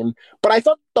lifeless team. But I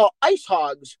thought the Ice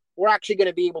Hogs were actually going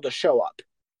to be able to show up.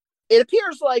 It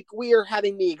appears like we are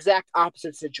having the exact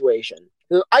opposite situation.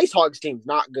 The Ice Hogs team's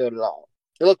not good at all.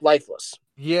 They look lifeless.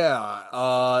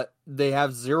 Yeah, they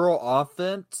have zero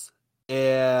offense,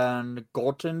 and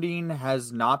goaltending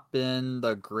has not been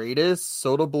the greatest.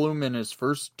 Soderblom in his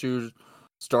first two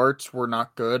starts were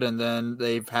not good, and then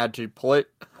they've had to play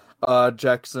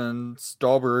Jackson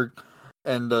Stallberg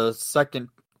in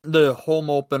the home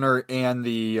opener and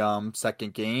the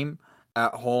second game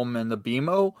at home in the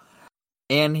BMO.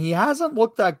 And he hasn't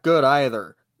looked that good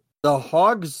either. The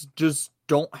Hogs just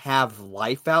don't have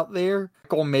life out there.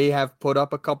 Michael may have put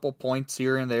up a couple points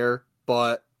here and there,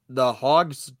 but the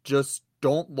Hogs just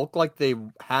don't look like they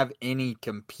have any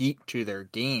compete to their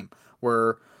game.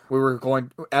 Where we were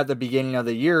going at the beginning of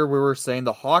the year, we were saying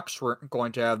the Hawks weren't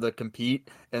going to have the compete,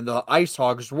 and the Ice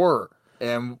Hogs were.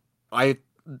 And I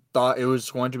thought it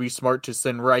was going to be smart to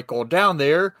send Reichel down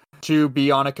there to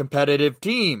be on a competitive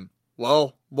team.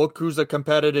 Well, look who's a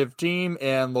competitive team,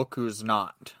 and look who's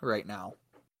not right now.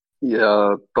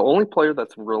 Yeah, the only player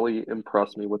that's really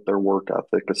impressed me with their work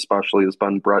ethic, especially, has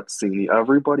been Brett Seney.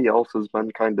 Everybody else has been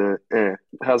kind of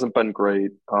hasn't been great.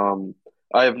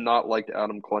 I have not liked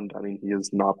Adam Clendenning. He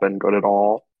has not been good at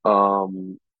all.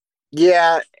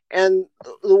 Yeah, and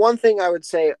the one thing I would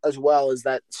say as well is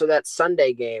that that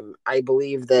Sunday game, I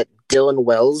believe that Dylan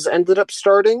Wells ended up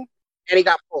starting, and he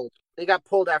got pulled. He got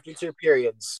pulled after 2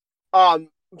 periods.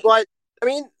 But I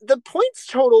mean, the points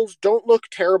totals don't look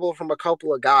terrible from a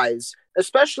couple of guys,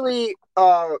 especially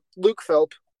Luke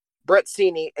Philp, Brett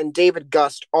Seney, and David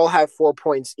Gust all have 4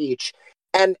 points each.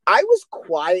 And I was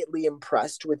quietly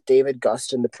impressed with David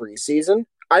Gust in the preseason.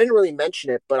 I didn't really mention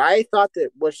it, but I thought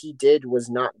that what he did was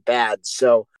not bad.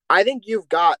 So I think you've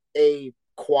got a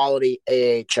quality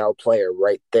AHL player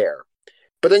right there.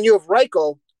 But then you have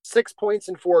Reichel, 6 points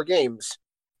in 4 games.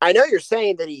 I know you're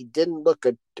saying that he didn't look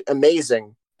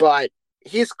amazing, but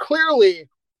he's clearly,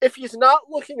 if he's not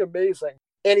looking amazing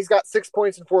and he's got 6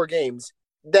 points in 4 games,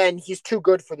 then he's too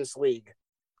good for this league.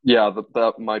 Yeah,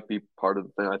 that might be part of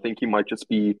the thing. I think he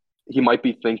might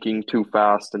be thinking too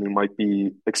fast, and he might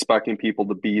be expecting people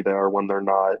to be there when they're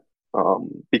not.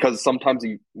 Because sometimes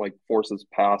he like forces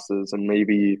passes, and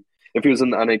maybe if he was in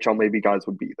the NHL, maybe guys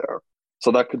would be there.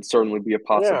 So that could certainly be a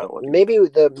possibility. Yeah, maybe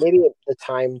the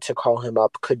time to call him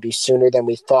up could be sooner than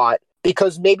we thought,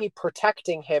 because maybe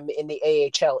protecting him in the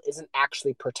AHL isn't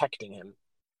actually protecting him.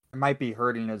 It might be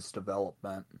hurting his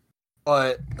development.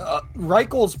 But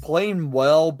Reichel's playing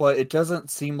well, but it doesn't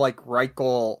seem like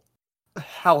Reichel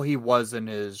how he was in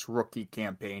his rookie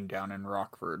campaign down in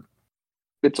Rockford.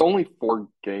 It's only 4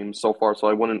 games so far, so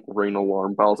I wouldn't ring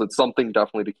alarm bells. It's something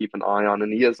definitely to keep an eye on,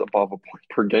 and he is above a point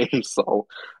per game, so,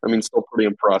 I mean, still pretty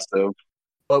impressive.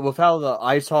 But with how the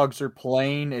Ice Hogs are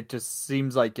playing, it just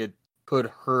seems like it could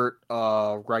hurt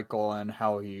Reichel and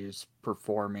how he's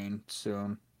performing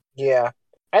soon. Yeah.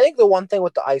 I think the one thing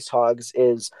with the Ice Hogs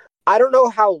is I don't know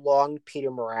how long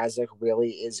Peter Mrazek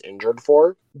really is injured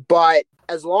for, but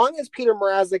as long as Peter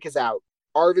Mrazek is out,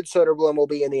 Arvid Soderblom will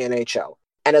be in the NHL.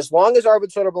 And as long as Arvid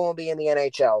Soderblom will be in the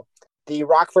NHL, the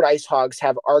Rockford Ice Hogs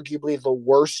have arguably the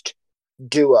worst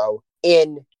duo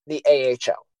in the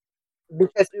AHL.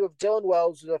 Because you have Dylan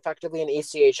Wells, who's effectively an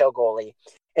ECHL goalie,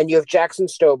 and you have Jackson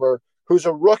Stober, who's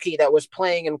a rookie that was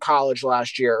playing in college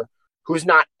last year, who's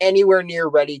not anywhere near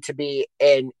ready to be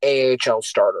an AHL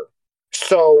starter.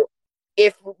 So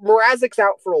if Mrazek's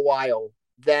out for a while,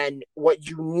 then what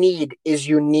you need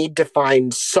to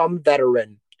find some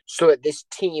veteran so that this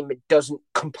team doesn't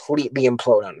completely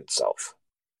implode on itself.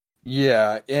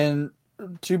 Yeah, and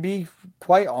to be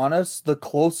quite honest, the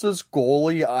closest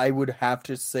goalie I would have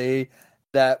to say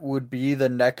that would be the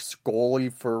next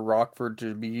goalie for Rockford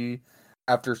to be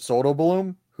after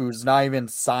Soderblom, who's not even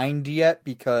signed yet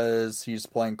because he's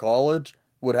playing college,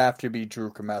 would have to be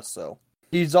Drew Comesso.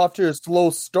 He's off to a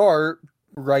slow start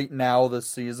right now this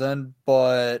season,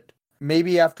 but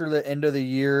maybe after the end of the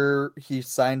year, he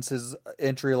signs his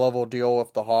entry-level deal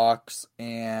with the Hawks,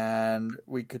 and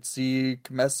we could see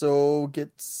Comesso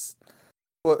gets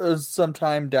some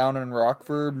time down in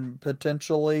Rockford,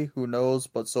 potentially. Who knows?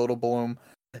 But Soderblom,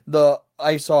 the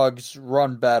Ice Hogs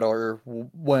run better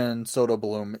when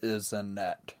Soderblom is in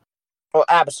net. Well,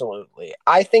 absolutely.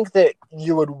 I think that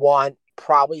you would want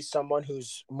probably someone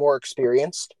who's more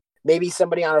experienced. Maybe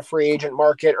somebody on a free agent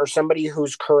market or somebody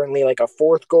who's currently like a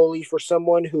fourth goalie for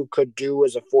someone who could do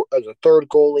as a third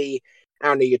goalie. I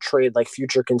don't know, you trade like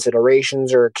future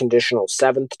considerations or a conditional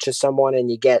seventh to someone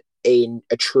and you get a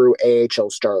true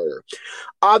AHL starter.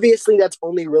 Obviously, that's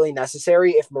only really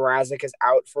necessary if Mrazek is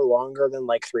out for longer than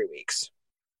like 3 weeks.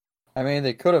 I mean,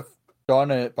 they could have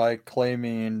done it by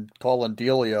claiming Colin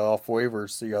Delia off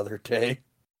waivers the other day.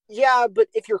 Yeah, but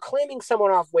if you're claiming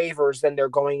someone off waivers, then they're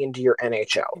going into your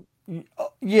NHL.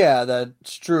 Yeah,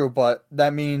 that's true, but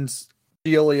that means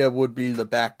Delia would be the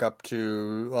backup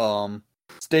to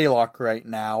Stalock right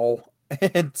now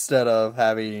instead of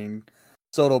having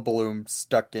Soderblom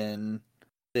stuck in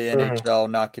the NHL,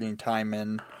 not getting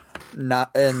time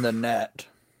not in the net.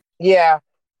 Yeah,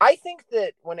 I think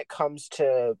that when it comes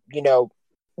to,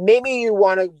 maybe you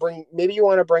want to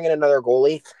bring in another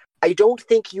goalie. I don't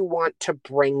think you want to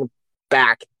bring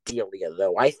back Delia,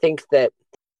 though. I think that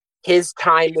his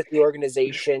time with the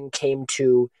organization came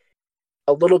to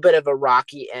a little bit of a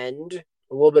rocky end,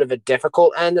 a little bit of a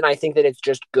difficult end, and I think that it's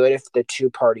just good if the two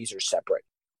parties are separate.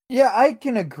 Yeah, I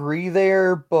can agree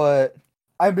there, but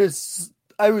I was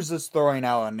just throwing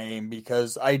out a name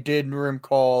because I did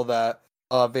recall that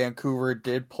Vancouver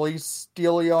did place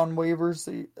Delia on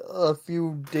waivers a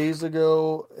few days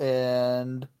ago,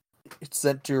 and it's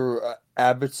sent to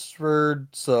Abbotsford,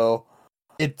 so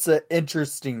it's an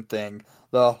interesting thing.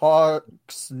 The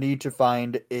Hawks need to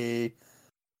find a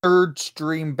third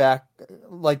stream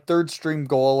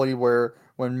goalie where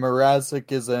when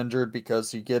Mrazek is injured,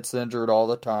 because he gets injured all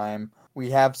the time,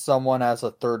 we have someone as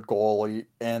a third goalie,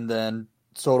 and then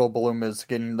Soderblom is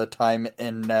getting the time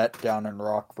in net down in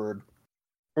Rockford.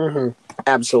 Mm-hmm.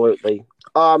 Absolutely.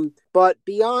 But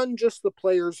beyond just the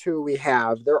players who we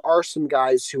have, there are some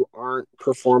guys who aren't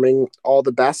performing all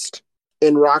the best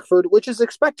in Rockford, which is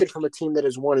expected from a team that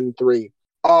is 1-3.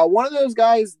 One of those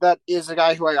guys that is a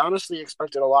guy who I honestly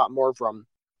expected a lot more from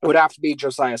would have to be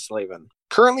Josiah Slavin.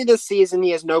 Currently this season,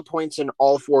 he has no points in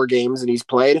all 4 games that he's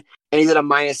played, and he's at a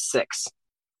 -6.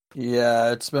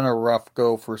 Yeah, it's been a rough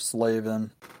go for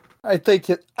Slavin. I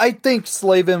think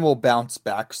Slavin will bounce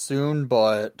back soon,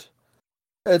 but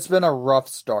it's been a rough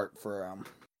start for him.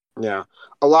 Yeah,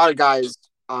 a lot of guys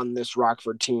on this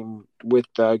Rockford team with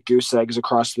goose eggs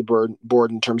across the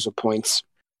board in terms of points.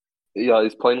 Yeah,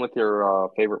 he's playing with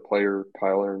your favorite player,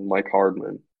 Tyler, and Mike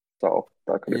Hardman. So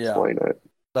that could explain it.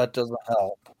 That doesn't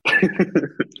help.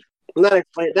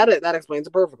 That explains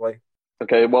it perfectly.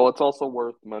 Okay, well, it's also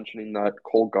worth mentioning that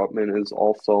Cole Gutman is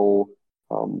also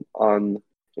on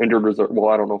injured reserve. Well,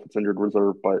 I don't know if it's injured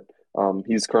reserve, but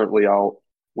he's currently out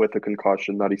with a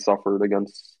concussion that he suffered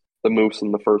against the Moose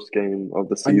in the first game of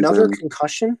the season. Another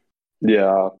concussion?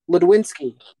 Yeah.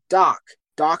 Ludwinski, Doc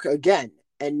again,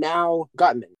 and now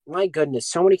Gutman. My goodness,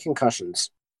 so many concussions.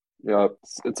 Yeah,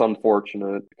 it's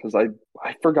unfortunate because I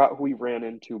forgot who he ran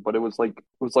into, but it was like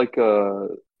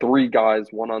 3 guys,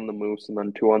 one on the Moose and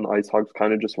then 2 on the Ice Hogs,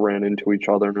 kind of just ran into each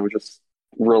other, and it was just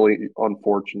really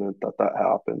unfortunate that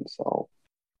happened. So,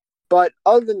 but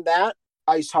other than that,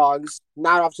 Ice Hogs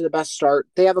not off to the best start.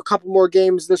 They have a couple more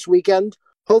games this weekend.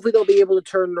 hopefully they'll be able to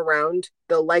turn it around.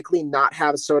 They'll likely not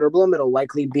have Soderblom. It'll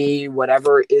likely be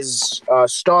whatever is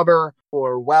Stauber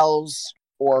or Wells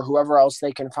or whoever else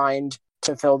they can find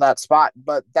to fill that spot.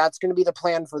 But that's going to be the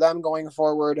plan for them going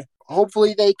forward.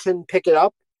 Hopefully they can pick it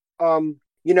up.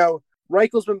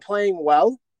 Reichel's been playing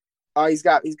well. He's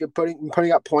good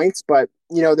putting up points, but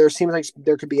there seems like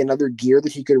there could be another gear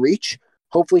that he could reach.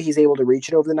 Hopefully he's able to reach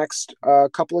it over the next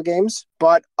couple of games.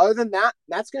 But other than that,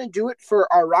 that's going to do it for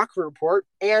our Rockford report.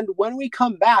 And when we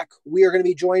come back, we are going to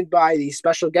be joined by the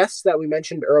special guest that we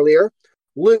mentioned earlier,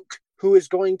 Luke, who is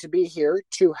going to be here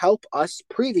to help us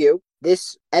preview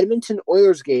this Edmonton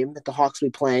Oilers game that the Hawks will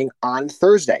be playing on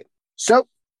Thursday. So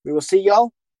we will see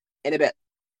y'all in a bit.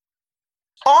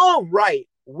 All right,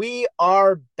 we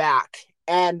are back.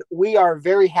 And we are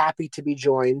very happy to be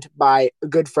joined by a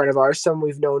good friend of ours, someone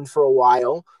we've known for a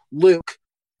while, Luke,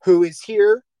 who is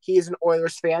here. He is an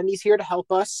Oilers fan. He's here to help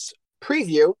us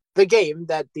preview the game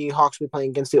that the Hawks will be playing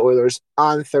against the Oilers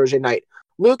on Thursday night.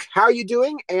 Luke, how are you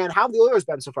doing, and how have the Oilers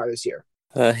been so far this year?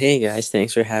 Hey guys,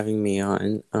 thanks for having me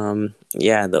on.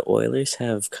 The Oilers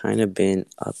have kind of been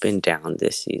up and down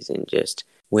this season. Just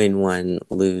win one,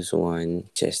 lose one.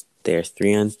 Just they're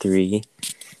 3-3,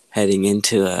 heading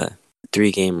into a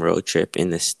 3-game road trip in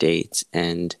the States.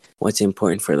 And what's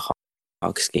important for the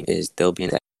Hawks game is they'll be in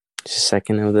that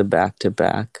second of the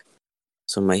back-to-back,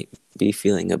 so might be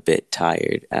feeling a bit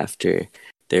tired after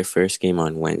their first game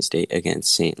on Wednesday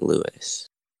against St. Louis.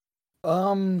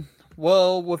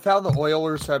 Well, with how the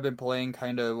Oilers have been playing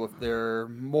kind of with their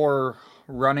more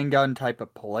running gun type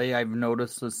of play, I've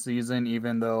noticed this season,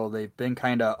 even though they've been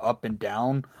kind of up and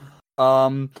down.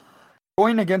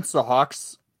 Going against the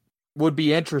Hawks would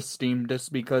be interesting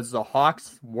just because the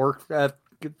Hawks' work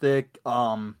ethic,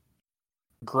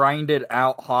 grinded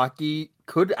out hockey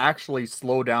could actually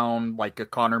slow down like a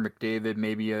Connor McDavid,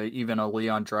 maybe even a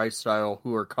Leon Draisaitl,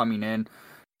 who are coming in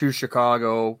to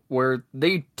Chicago, where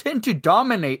they tend to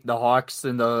dominate the Hawks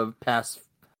in the past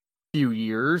few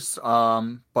years.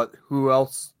 But who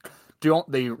else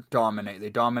don't they dominate? They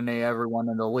dominate everyone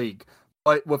in the league.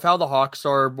 But with how the Hawks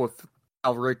are, with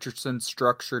how Richardson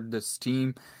structured this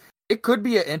team, it could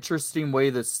be an interesting way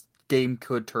this game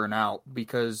could turn out,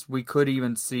 because we could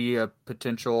even see a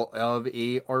potential of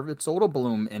a Arvid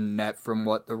Soderblom in net from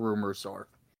what the rumors are.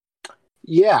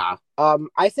 Yeah,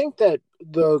 I think that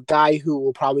the guy who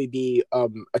will probably be a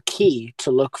key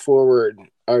to look forward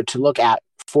or to look at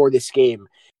for this game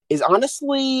is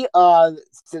honestly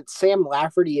the Sam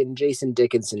Lafferty and Jason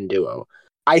Dickinson duo.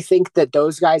 I think that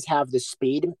those guys have the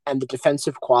speed and the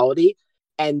defensive quality,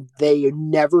 and they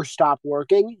never stop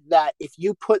working, that if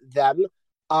you put them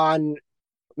on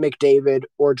McDavid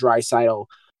or Draisaitl,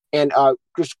 and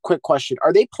just quick question,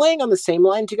 are they playing on the same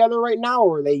line together right now,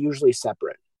 or are they usually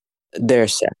separate? They're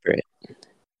separate.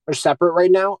 They're separate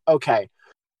right now? Okay.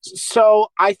 So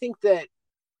I think that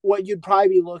what you'd probably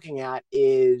be looking at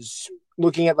is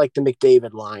looking at like the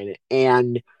McDavid line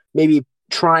and maybe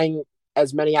trying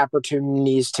as many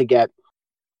opportunities to get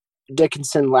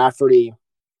Dickinson, Lafferty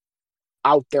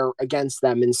out there against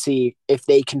them and see if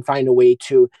they can find a way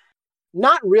to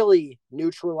not really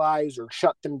neutralize or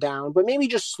shut them down, but maybe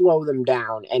just slow them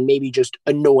down and maybe just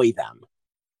annoy them.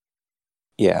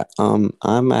 Yeah,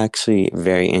 I'm actually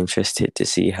very interested to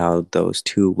see how those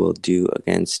two will do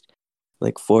against,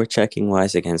 like, forechecking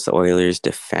wise against the Oilers'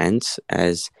 defense,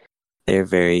 as they're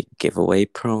very giveaway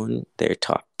prone. Their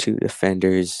top two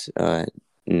defenders,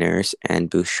 Nurse and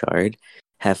Bouchard,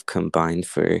 have combined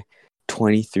for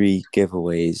 23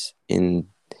 giveaways in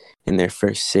their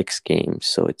first 6 games.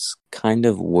 So it's kind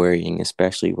of worrying,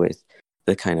 especially with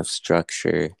the kind of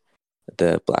structure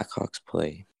the Blackhawks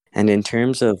play. And in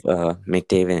terms of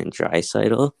McDavid and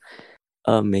Draisaitl,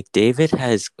 McDavid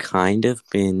has kind of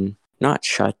been not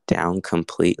shut down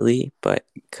completely, but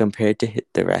compared to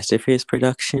the rest of his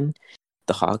production,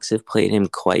 the Hawks have played him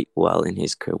quite well in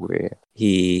his career.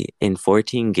 In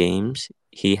 14 games,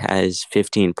 he has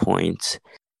 15 points.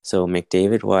 So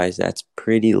McDavid-wise, that's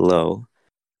pretty low.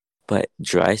 But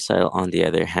Draisaitl, on the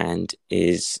other hand,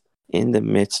 is in the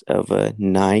midst of a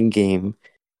 9-game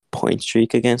point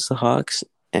streak against the Hawks,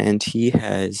 and he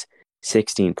has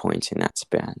 16 points in that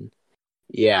span.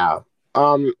 Yeah.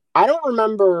 I don't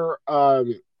remember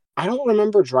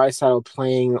Draisaitl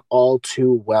playing all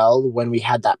too well when we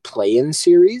had that play-in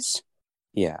series.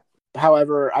 Yeah.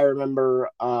 However, I remember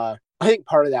I think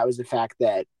part of that was the fact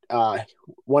that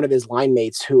one of his line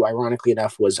mates, who ironically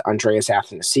enough was Andreas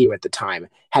Athanasiou at the time,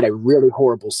 had a really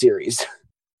horrible series.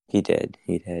 He did.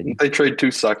 Didn't they trade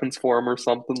 2 seconds for him or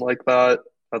something like that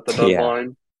at the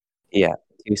deadline? Yeah,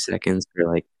 2 seconds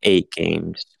for like 8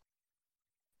 games.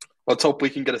 Let's hope we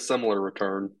can get a similar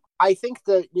return. I think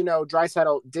that,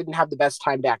 Draisaitl didn't have the best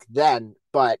time back then,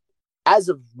 but as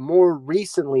of more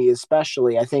recently,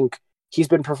 especially, I think he's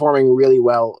been performing really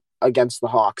well against the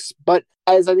Hawks. But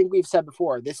as I think we've said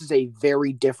before, this is a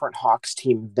very different Hawks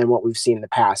team than what we've seen in the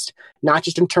past, not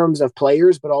just in terms of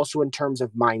players, but also in terms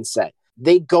of mindset.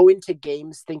 They go into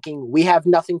games thinking we have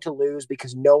nothing to lose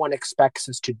because no one expects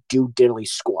us to do diddly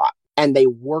squat, and they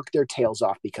work their tails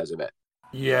off because of it.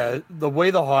 Yeah, the way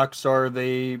the Hawks are,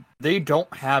 they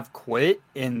don't have quit,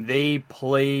 and they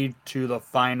play to the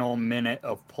final minute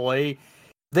of play.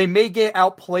 They may get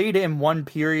outplayed in one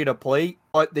period of play,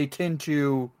 but they tend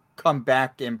to come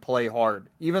back and play hard.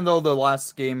 Even though the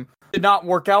last game did not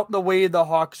work out the way the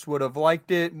Hawks would have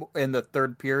liked it in the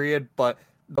third period, but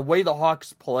the way the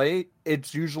Hawks play,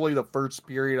 it's usually the first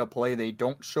period of play they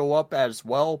don't show up as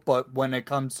well, but when it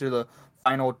comes to the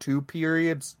final two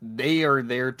periods, they are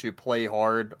there to play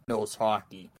hard nose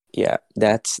hockey. Yeah,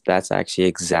 that's actually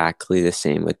exactly the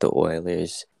same with the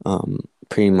Oilers.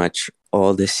 Pretty much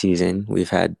all this season,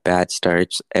 we've had bad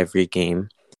starts every game,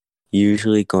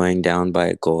 usually going down by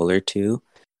a goal or two.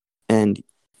 And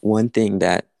one thing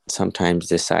that sometimes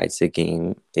decides the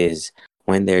game is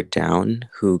when they're down,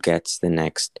 who gets the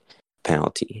next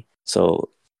penalty. So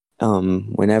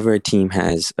whenever a team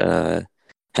has a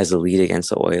lead against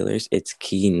the Oilers, it's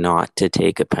key not to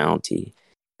take a penalty,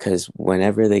 because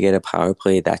whenever they get a power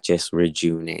play, that just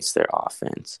rejuvenates their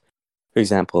offense. For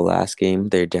example, last game,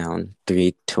 they're down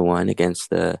 3-1 against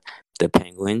the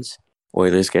Penguins.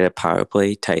 Oilers get a power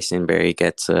play. Tyson Barrie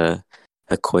gets a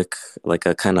quick, like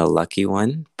a kind of lucky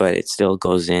one, but it still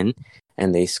goes in,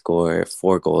 and they score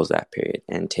 4 goals that period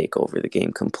and take over the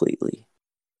game completely.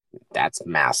 That's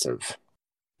massive.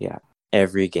 Yeah,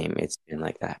 every game it's been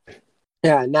like that.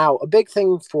 Yeah, now a big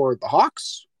thing for the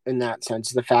Hawks in that sense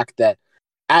is the fact that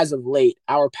as of late,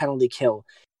 our penalty kill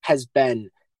has been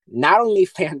not only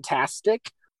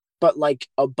fantastic, but like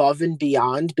above and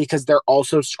beyond, because they're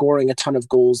also scoring a ton of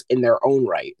goals in their own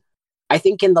right. I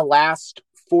think in the last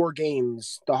 4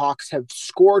 games, the Hawks have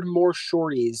scored more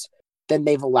shorties than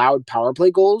they've allowed power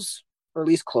play goals, or at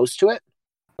least close to it.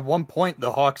 At one point,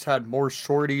 the Hawks had more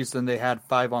shorties than they had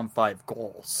 5-on-5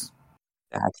 goals.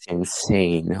 That's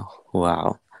insane.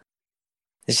 Wow.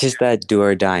 It's just that do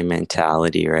or die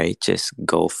mentality, right? Just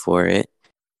go for it.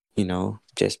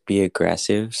 Just be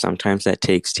aggressive. Sometimes that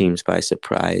takes teams by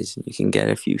surprise. You can get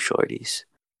a few shorties.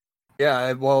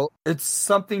 Yeah, well, it's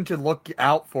something to look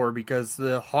out for, because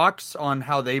the Hawks, on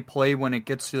how they play when it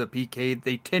gets to the PK,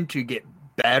 they tend to get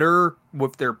better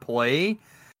with their play.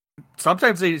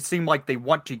 Sometimes they seem like they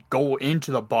want to go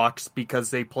into the box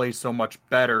because they play so much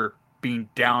better being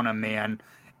down a man,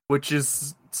 which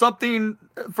is something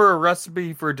for a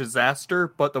recipe for disaster.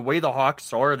 But the way the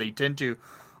Hawks are, they tend to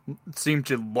seem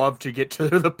to love to get to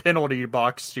the penalty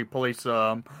box to play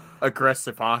some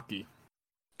aggressive hockey.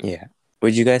 Yeah.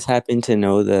 Would you guys happen to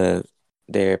know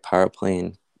their power play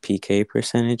and PK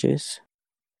percentages?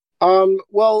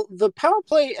 Well, the power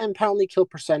play and penalty kill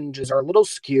percentages are a little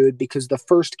skewed because the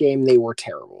first game they were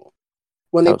terrible.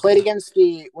 When they played against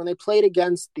the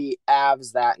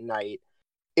Avs that night,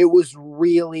 it was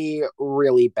really,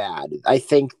 really bad. I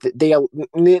think that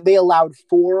they allowed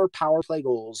 4 power play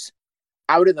goals.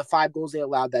 Out of the 5 goals they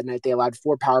allowed that night, they allowed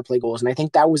 4 power play goals, and I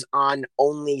think that was on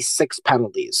only 6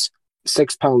 penalties,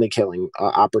 6 penalty killing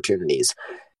opportunities.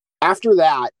 After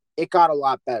that, it got a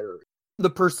lot better. The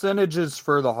percentages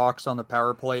for the Hawks on the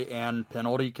power play and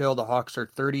penalty kill, the Hawks are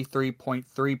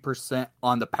 33.3%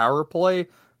 on the power play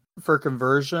for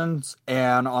conversions,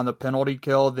 and on the penalty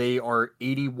kill, they are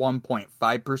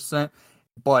 81.5%.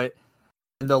 But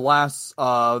in the last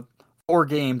 4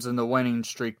 games in the winning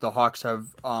streak, the Hawks have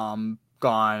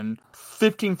gone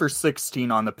 15 for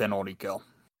 16 on the penalty kill.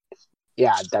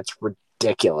 Yeah, that's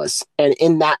ridiculous. And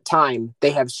in that time,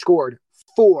 they have scored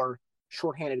 4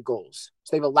 shorthanded goals.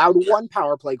 So they've allowed 1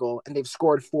 power play goal, and they've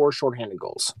scored 4 shorthanded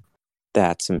goals.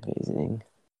 That's amazing.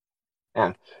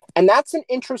 Yeah. And that's an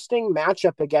interesting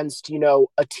matchup against,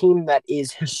 a team that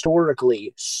is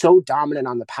historically so dominant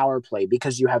on the power play,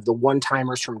 because you have the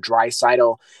one-timers from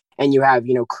Draisaitl, and you have,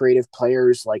 creative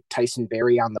players like Tyson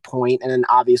Barrie on the point, and then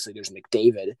obviously there's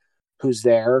McDavid who's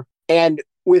there. And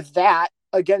with that,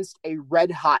 against a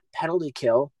red-hot penalty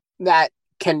kill that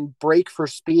can break for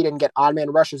speed and get odd-man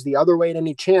rushes the other way at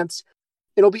any chance,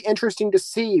 it'll be interesting to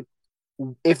see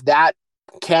if that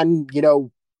can,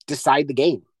 decide the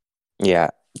game. Yeah,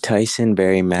 Tyson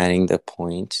Barrie manning the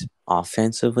point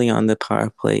offensively on the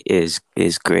power play is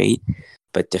great,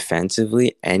 but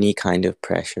defensively, any kind of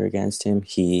pressure against him,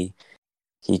 he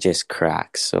just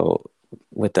cracks. So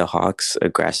with the Hawks'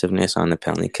 aggressiveness on the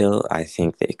penalty kill, I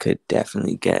think they could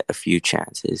definitely get a few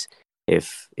chances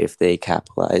if they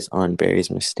capitalize on Barry's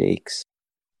mistakes.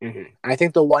 Mm-hmm. I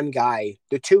think the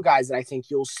two guys that I think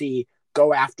you'll see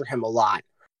go after him a lot,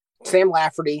 Sam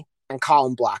Lafferty and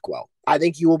Colin Blackwell. I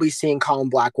think you will be seeing Colin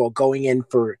Blackwell going in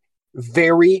for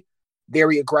very,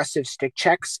 very aggressive stick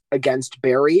checks against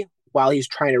Barry while he's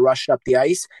trying to rush it up the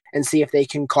ice and see if they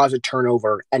can cause a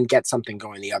turnover and get something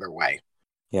going the other way.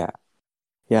 Yeah.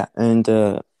 Yeah. And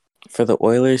for the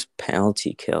Oilers'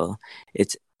 penalty kill,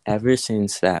 it's ever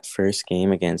since that first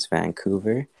game against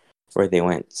Vancouver, where they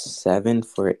went 7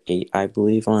 for 8, I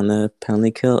believe, on the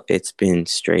penalty kill, it's been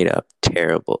straight up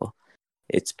terrible.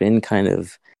 It's been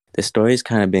the story's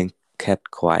kind of been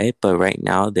kept quiet, but right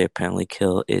now their penalty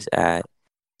kill is at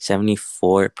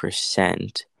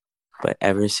 74%. But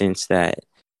ever since that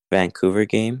Vancouver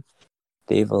game,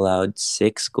 they've allowed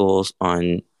 6 goals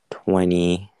on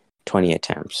 20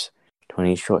 attempts,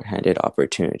 20 shorthanded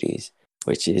opportunities,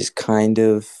 which is kind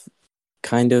of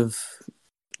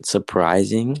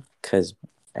surprising because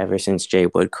ever since Jay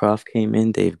Woodcroft came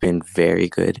in, they've been very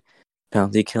good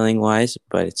penalty killing wise,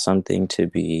 but it's something to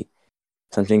be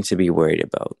worried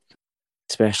about,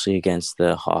 especially against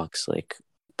the Hawks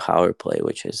power play,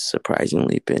 which has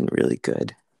surprisingly been really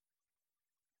good.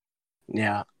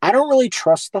 Yeah, I don't really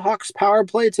trust the Hawks power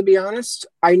play, to be honest.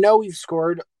 I know we've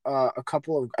scored a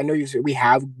couple of. I know we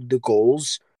have the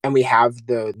goals and we have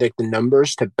the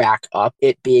numbers to back up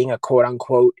it being a quote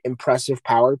unquote impressive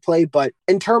power play, but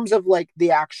in terms of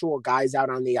the actual guys out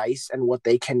on the ice and what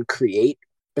they can create,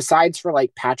 besides for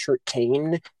Patrick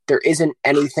Kane, there isn't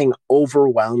anything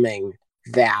overwhelming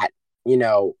that you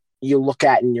look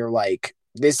at and you're like,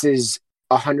 this is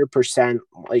 100%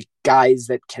 guys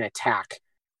that can attack.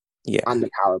 Yeah. On the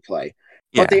power play.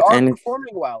 But they are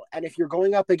performing well. And if you're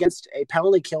going up against a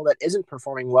penalty kill that isn't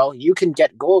performing well, you can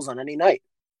get goals on any night.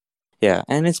 Yeah,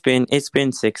 and it's been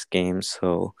 6 games,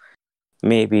 so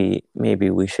maybe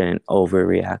we shouldn't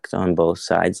overreact on both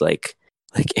sides. Like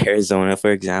Arizona, for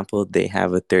example, they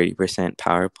have a 30%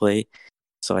 power play.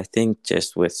 So I think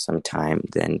just with some time,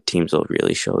 then teams will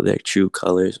really show their true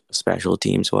colors, special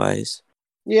teams wise.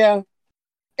 Yeah,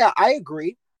 I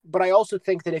agree. But I also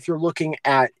think that if you're looking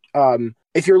at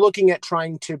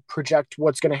trying to project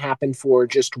what's going to happen for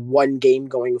just one game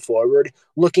going forward,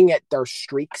 looking at their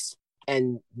streaks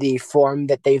and the form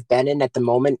that they've been in at the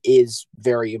moment is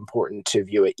very important to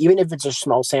view it. Even if it's a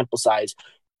small sample size,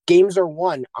 games are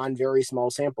won on very small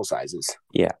sample sizes.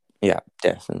 Yeah,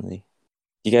 definitely.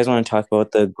 You guys want to talk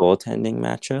about the goaltending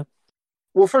matchup?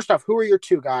 Well, first off, who are your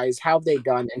two guys? How have they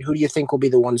done? And who do you think will be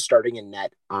the one starting in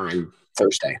net on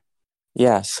Thursday?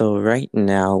 Yeah, so right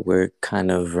now we're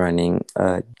kind of running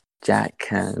a Jack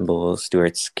Campbell,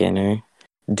 Stuart Skinner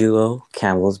duo.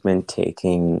 Campbell's been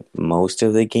taking most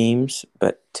of the games,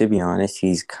 but to be honest,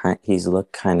 he's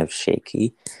looked kind of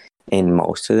shaky in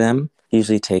most of them.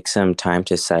 Usually takes some time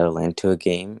to settle into a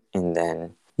game, and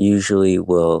then usually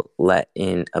will let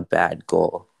in a bad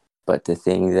goal. But the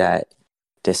thing that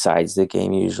decides the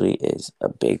game usually is a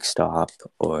big stop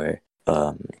or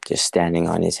just standing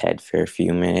on his head for a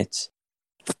few minutes.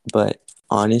 But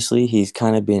honestly, he's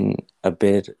kind of been a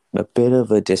bit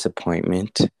of a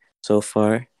disappointment so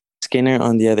far. Skinner,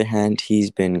 on the other hand,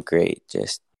 he's been great.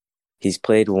 He's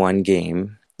played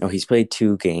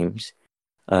 2 games.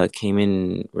 Came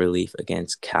in relief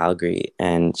against Calgary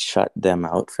and shut them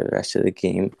out for the rest of the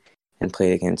game, and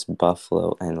played against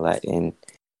Buffalo and let in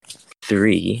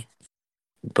 3.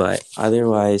 But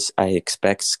otherwise, I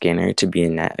expect Skinner to be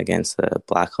in net against the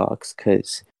Blackhawks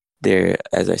because they're,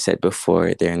 as I said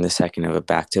before, they're in the second of a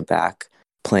back-to-back,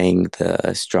 playing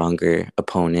the stronger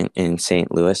opponent in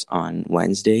St. Louis on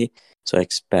Wednesday. So I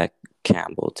expect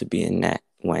Campbell to be in net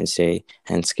Wednesday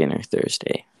and Skinner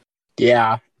Thursday.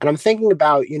 Yeah, and I'm thinking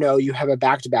about, you have a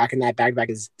back-to-back, and that back-to-back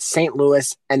is St.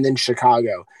 Louis and then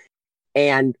Chicago.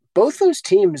 And both those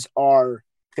teams are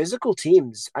physical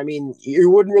teams. I mean,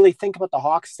 you wouldn't really think about the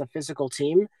Hawks as a physical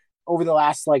team over the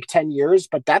last 10 years,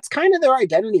 but that's kind of their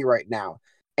identity right now.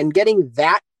 And getting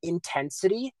that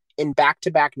intensity in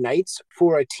back-to-back nights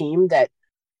for a team that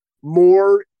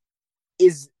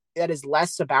is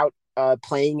less about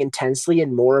playing intensely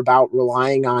and more about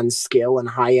relying on skill and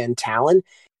high-end talent,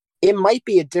 it might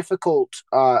be a difficult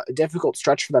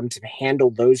stretch for them to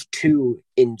handle those 2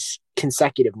 in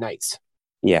consecutive nights.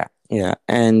 Yeah.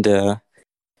 And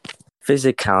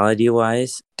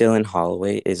physicality-wise, Dylan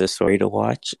Holloway is a story to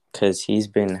watch because he's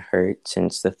been hurt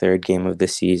since the 3rd game of the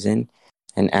season.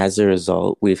 And as a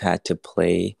result, we've had to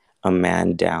play a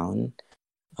man down.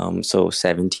 So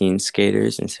 17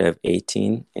 skaters instead of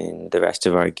 18 in the rest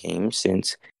of our games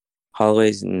since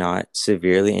Holloway's not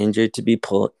severely injured to be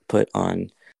put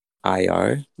on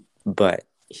IR, but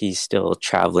he's still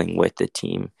traveling with the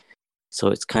team. So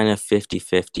it's kind of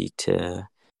 50-50 to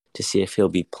see if he'll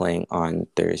be playing on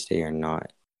Thursday or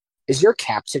not. Is your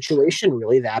cap situation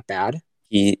really that bad?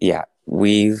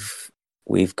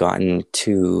 We've gotten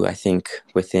to, I think,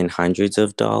 within hundreds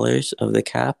of dollars of the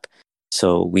cap.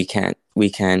 So we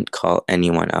can't call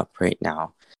anyone up right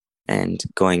now. And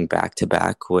going back to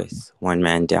back with one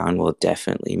man down will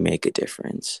definitely make a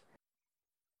difference.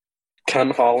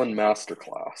 Ken Holland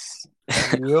masterclass.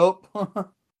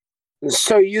 Yup.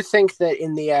 So you think that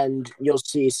in the end you'll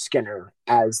see Skinner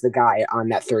as the guy on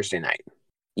that Thursday night?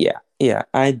 Yeah,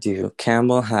 I do.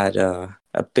 Campbell had a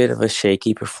bit of a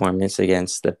shaky performance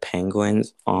against the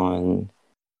Penguins on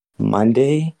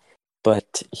Monday,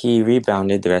 but he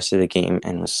rebounded the rest of the game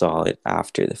and was solid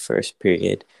after the first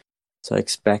period. So I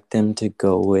expect them to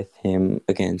go with him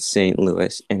against St.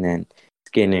 Louis and then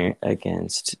Skinner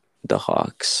against the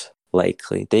Hawks.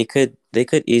 Likely they could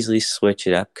easily switch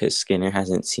it up because Skinner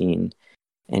hasn't seen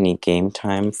any game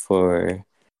time for,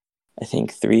 I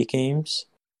think, 3 games.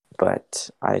 But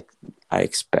I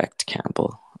expect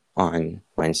Campbell on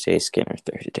Wednesday, Skinner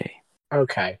Thursday.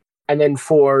 Okay. And then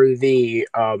for the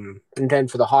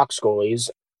Hawks goalies,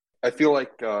 I feel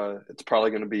like it's probably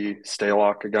going to be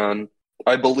Stalock again.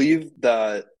 I believe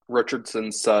that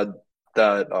Richardson said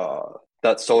that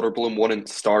that Soderblom wouldn't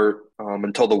start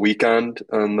until the weekend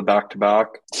in the back-to-back.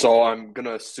 So I'm going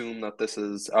to assume that this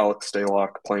is Alex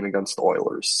Stalock playing against the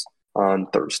Oilers on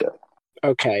Thursday.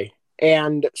 Okay.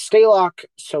 And Stalock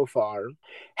so far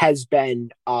has been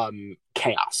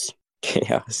chaos.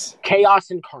 Chaos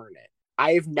incarnate.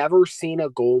 I have never seen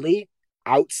a goalie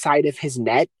outside of his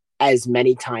net as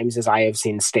many times as I have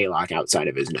seen Stalock outside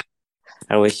of his net.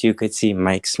 I wish you could see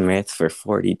Mike Smith for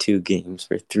 42 games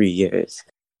for 3 years.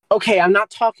 Okay, I'm not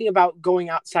talking about going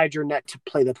outside your net to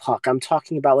play the puck. I'm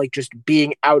talking about like just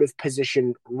being out of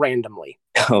position randomly.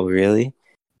 Oh, really?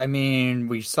 I mean,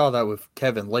 we saw that with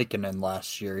Kevin Lankinen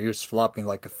last year. He was flopping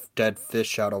like a dead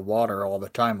fish out of water all the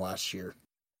time last year.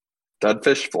 Dead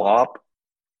fish flop?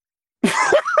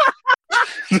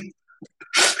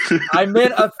 I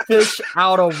meant a fish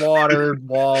out of water,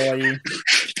 Wally.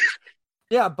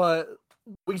 Yeah, but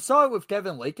we saw it with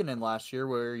Kevin Lankinen last year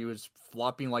where he was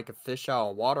flopping like a fish out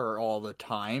of water all the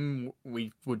time.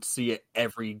 We would see it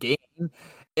every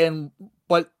game.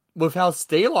 But with how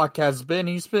Stalock has been,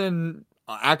 he's been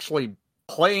actually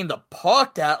playing the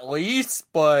puck at least,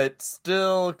 but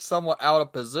still somewhat out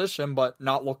of position, but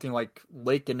not looking like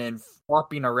Lankinen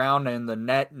flopping around in the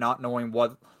net, not knowing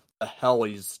what the hell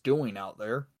he's doing out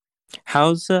there.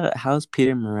 How's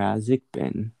Peter Mrazek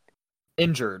been?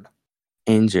 Injured,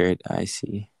 I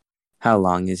see. How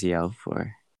long is he out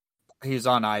for? he's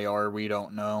on IR. We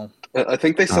don't know. I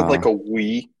think they said like a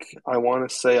week, I want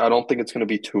to say. I don't think it's going to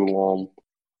be too long.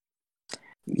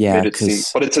 Yeah,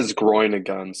 but it's his groin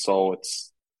again, so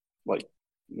it's like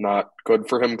not good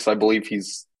for him because I believe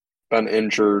he's been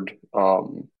injured.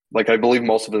 I believe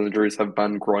most of his injuries have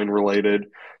been groin related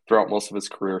throughout most of his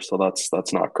career, so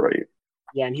that's not great.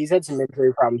 Yeah, and he's had some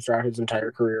injury problems throughout his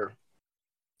entire career.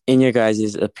 In your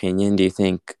guys' opinion, do you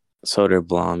think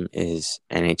Soderblom is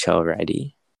NHL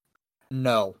ready?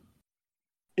 No.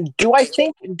 Do I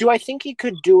think he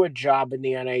could do a job in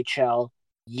the NHL?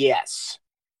 Yes.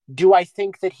 Do I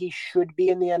think that he should be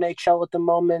in the NHL at the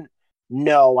moment?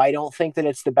 No, I don't think that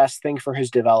it's the best thing for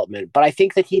his development, but I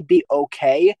think that he'd be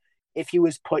okay if he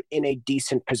was put in a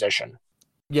decent position.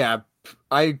 Yeah,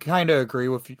 I kind of agree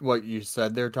with what you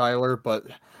said there, Tyler, but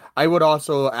I would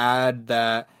also add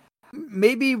that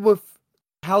maybe with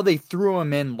how they threw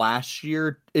him in last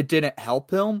year, it didn't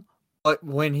help him, but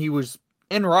when he was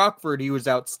in Rockford, he was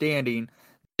outstanding.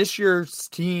 This year's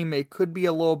team, it could be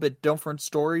a little bit different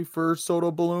story for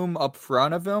Soderblom up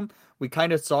front of him. We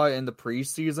kind of saw it in the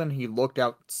preseason. He looked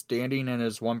outstanding in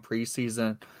his one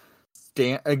preseason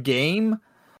game.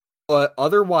 But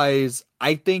otherwise,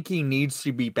 I think he needs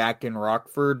to be back in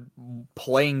Rockford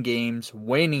playing games,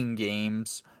 winning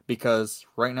games, because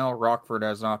right now Rockford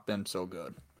has not been so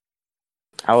good.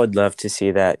 I would love to see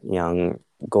that young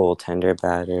goaltender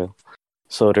battle.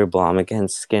 Soderblom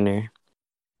against Skinner.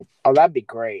 Oh, that'd be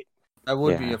great. That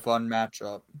would be a fun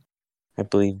matchup. I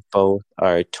believe both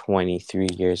are 23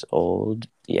 years old.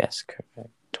 Yes,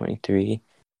 correct. 23.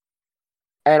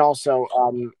 And also,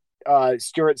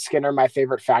 Stuart Skinner, my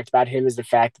favorite fact about him is the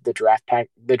fact that the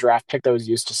draft pick that was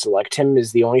used to select him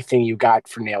is the only thing you got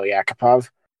for Nail Yakupov.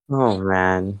 Oh,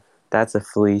 man. That's a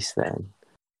fleece then.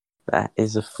 That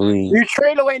is a fleece. You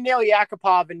trade away Nail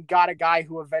Yakupov and got a guy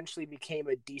who eventually became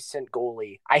a decent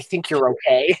goalie. I think you're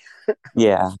okay.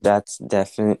 Yeah, that's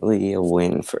definitely a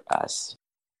win for us.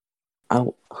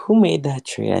 Who made that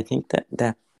trade? I think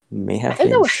that may have I think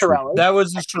that been. was Shirelli. That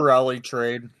was a Shirelli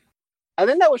trade. I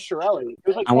think that was Shirelli. It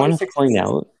was like I want to 2016. point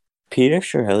out, Peter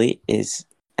Shirelli is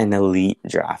an elite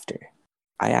drafter.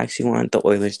 I actually want the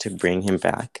Oilers to bring him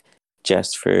back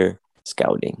just for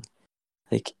scouting.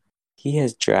 Like, he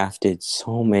has drafted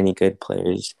so many good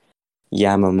players.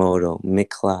 Yamamoto,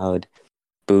 McLeod,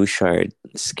 Bouchard,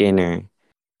 Skinner,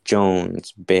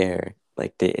 Jones, Bear.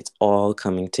 Like, it's all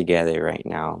coming together right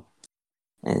now.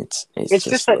 And It's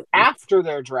just that after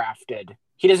they're drafted,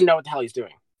 he doesn't know what the hell he's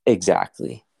doing.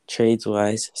 Exactly.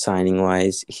 Trades-wise,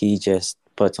 signing-wise, he just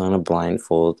puts on a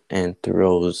blindfold and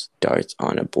throws darts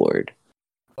on a board.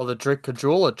 Well, the Drake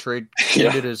Caggiula trade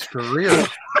ended his career.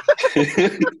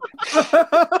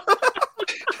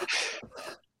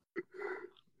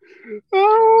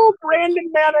 Oh,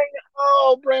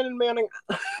 Brandon Manning.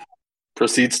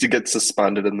 Proceeds to get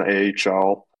suspended in the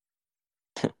AHL.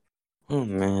 Oh,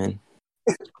 man.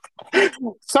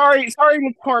 Sorry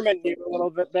to torment you a little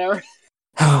bit there.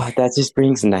 Oh, that just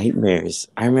brings nightmares.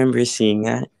 I remember seeing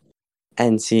that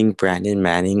and seeing Brandon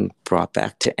Manning brought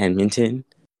back to Edmonton.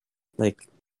 Like,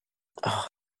 oh,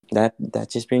 that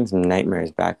just brings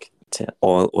nightmares back to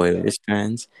all Oilers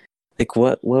fans. Like,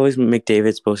 what was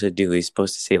McDavid supposed to do? He's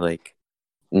supposed to say, like,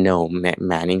 no,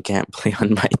 Manning can't play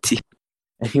on my team.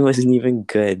 And he wasn't even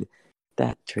good.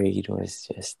 That trade was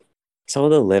just... It's all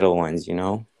the little ones, you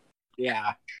know?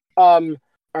 Yeah. All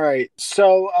right.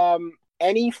 So,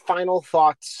 any final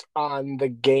thoughts on the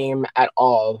game at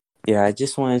all? Yeah, I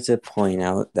just wanted to point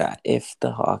out that if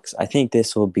the Hawks... I think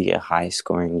this will be a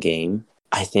high-scoring game.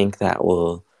 I think that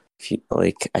will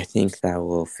favor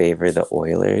the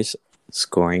Oilers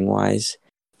scoring-wise.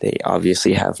 They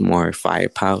obviously have more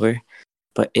firepower.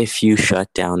 But if you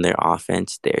shut down their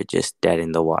offense, they're just dead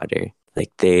in the water.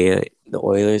 Like, the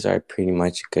Oilers are pretty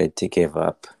much good to give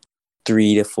up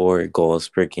 3 to 4 goals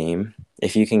per game.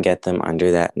 If you can get them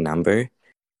under that number,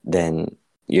 then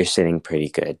you're sitting pretty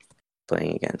good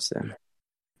playing against them.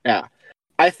 Yeah.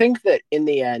 I think that in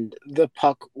the end, the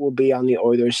puck will be on the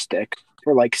Oilers' stick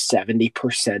for like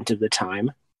 70% of the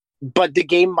time. But the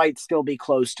game might still be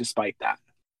close despite that.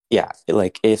 Yeah,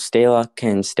 like if Stalock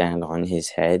can stand on his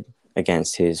head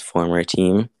against his former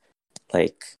team,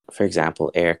 like, for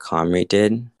example, Eric Comrie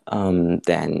did,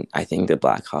 then I think the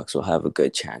Blackhawks will have a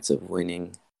good chance of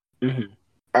winning. Mm-hmm.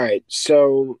 All right,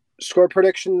 so score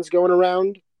predictions going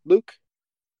around, Luke?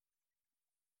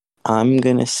 I'm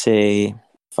going to say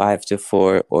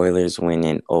 5-4 Oilers win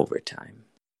in overtime.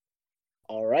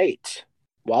 All right.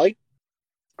 Wally?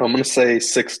 I'm going to say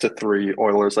 6-3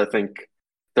 Oilers. I think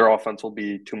their offense will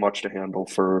be too much to handle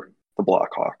for the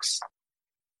Blackhawks.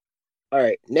 All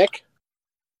right, Nick?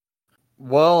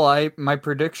 Well, my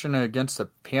prediction against the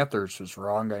Panthers was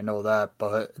wrong. I know that,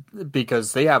 but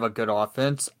because they have a good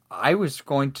offense, I was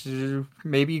going to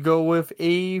maybe go with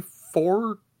a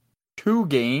 4-2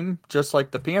 game, just like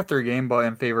the Panther game, but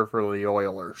in favor for the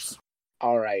Oilers.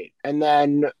 All right. And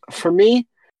then for me,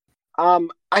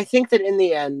 I think that in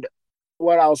the end,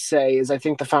 what I'll say is I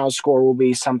think the final score will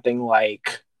be something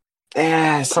like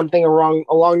something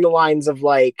along the lines of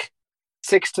like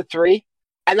 6-3.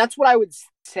 And that's what I would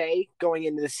say going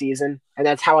into the season. And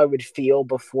that's how I would feel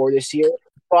before this year.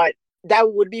 But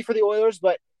that would be for the Oilers.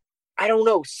 But I don't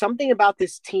know. Something about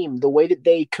this team, the way that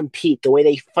they compete, the way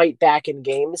they fight back in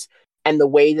games, and the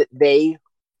way that they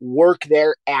work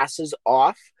their asses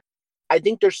off, I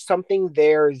think there's something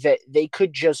there that they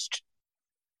could just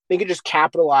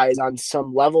capitalize on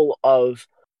some level of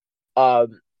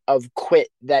quit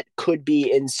that could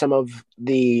be in some of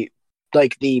the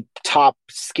top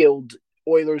skilled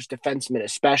Oilers defensemen,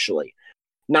 especially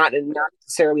not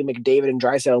necessarily McDavid and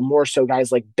Draisaitl, more so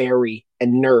guys like Barry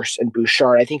and Nurse and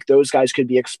Bouchard. I think those guys could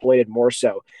be exploited more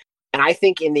so. And I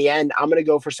think in the end, I'm going to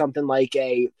go for something like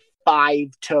a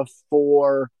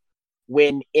 5-4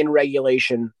 win in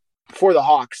regulation for the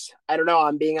Hawks. I don't know.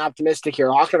 I'm being optimistic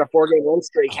here. Hawks on a 4-game win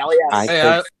streak. Hell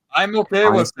yeah. I'm okay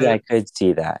with it. I could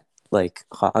see that. Like,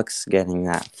 Hawks getting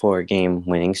that 4-game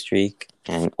winning streak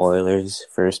and Oilers'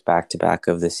 first back-to-back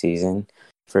of the season,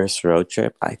 first road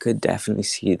trip, I could definitely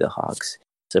see the Hawks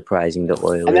surprising the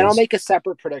Oilers. And then I'll make a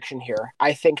separate prediction here.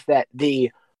 I think that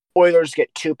the Oilers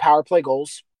get 2 power play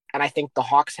goals, and I think the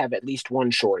Hawks have at least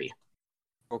 1 shorty.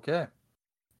 Okay.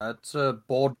 That's a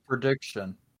bold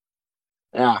prediction.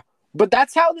 Yeah. But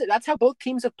that's how both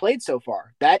teams have played so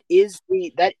far. That is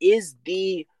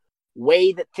the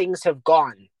way that things have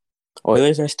gone.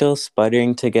 Oilers are still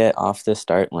sputtering to get off the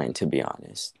start line, to be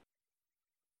honest.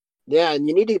 Yeah, and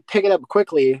you need to pick it up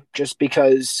quickly just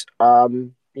because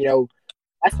Western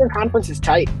Conference is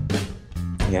tight.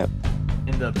 Yep.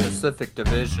 And the Pacific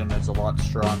Division is a lot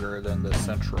stronger than the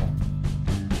Central.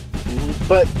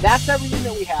 But that's everything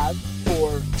that we have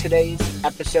for today's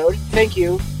episode. Thank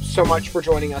you so much for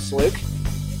joining us, Luke.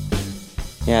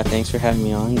 Yeah, thanks for having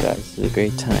me on, guys. It was a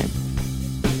great time.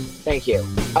 Thank you.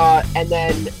 And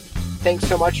then thanks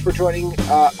so much for joining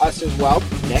us as well,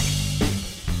 Nick.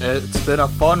 It's been a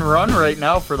fun run right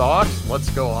now for the Hawks. Let's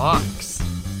go Hawks.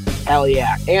 Hell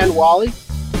yeah. And Wally.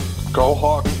 Go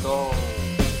Hawks, go.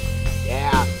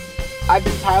 Yeah. I've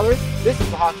been Tyler. This is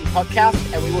the Hockey Podcast,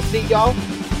 and we will see y'all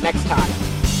next time.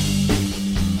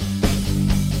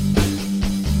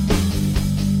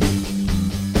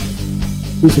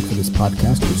 Music for this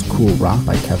podcast was Cool Rock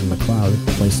by Kevin MacLeod,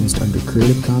 licensed under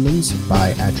Creative Commons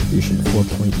by Attribution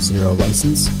 4.0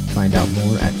 license. Find out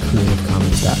more at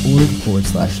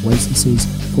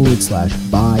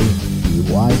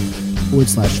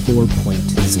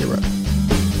creativecommons.org/licenses/by/4.0.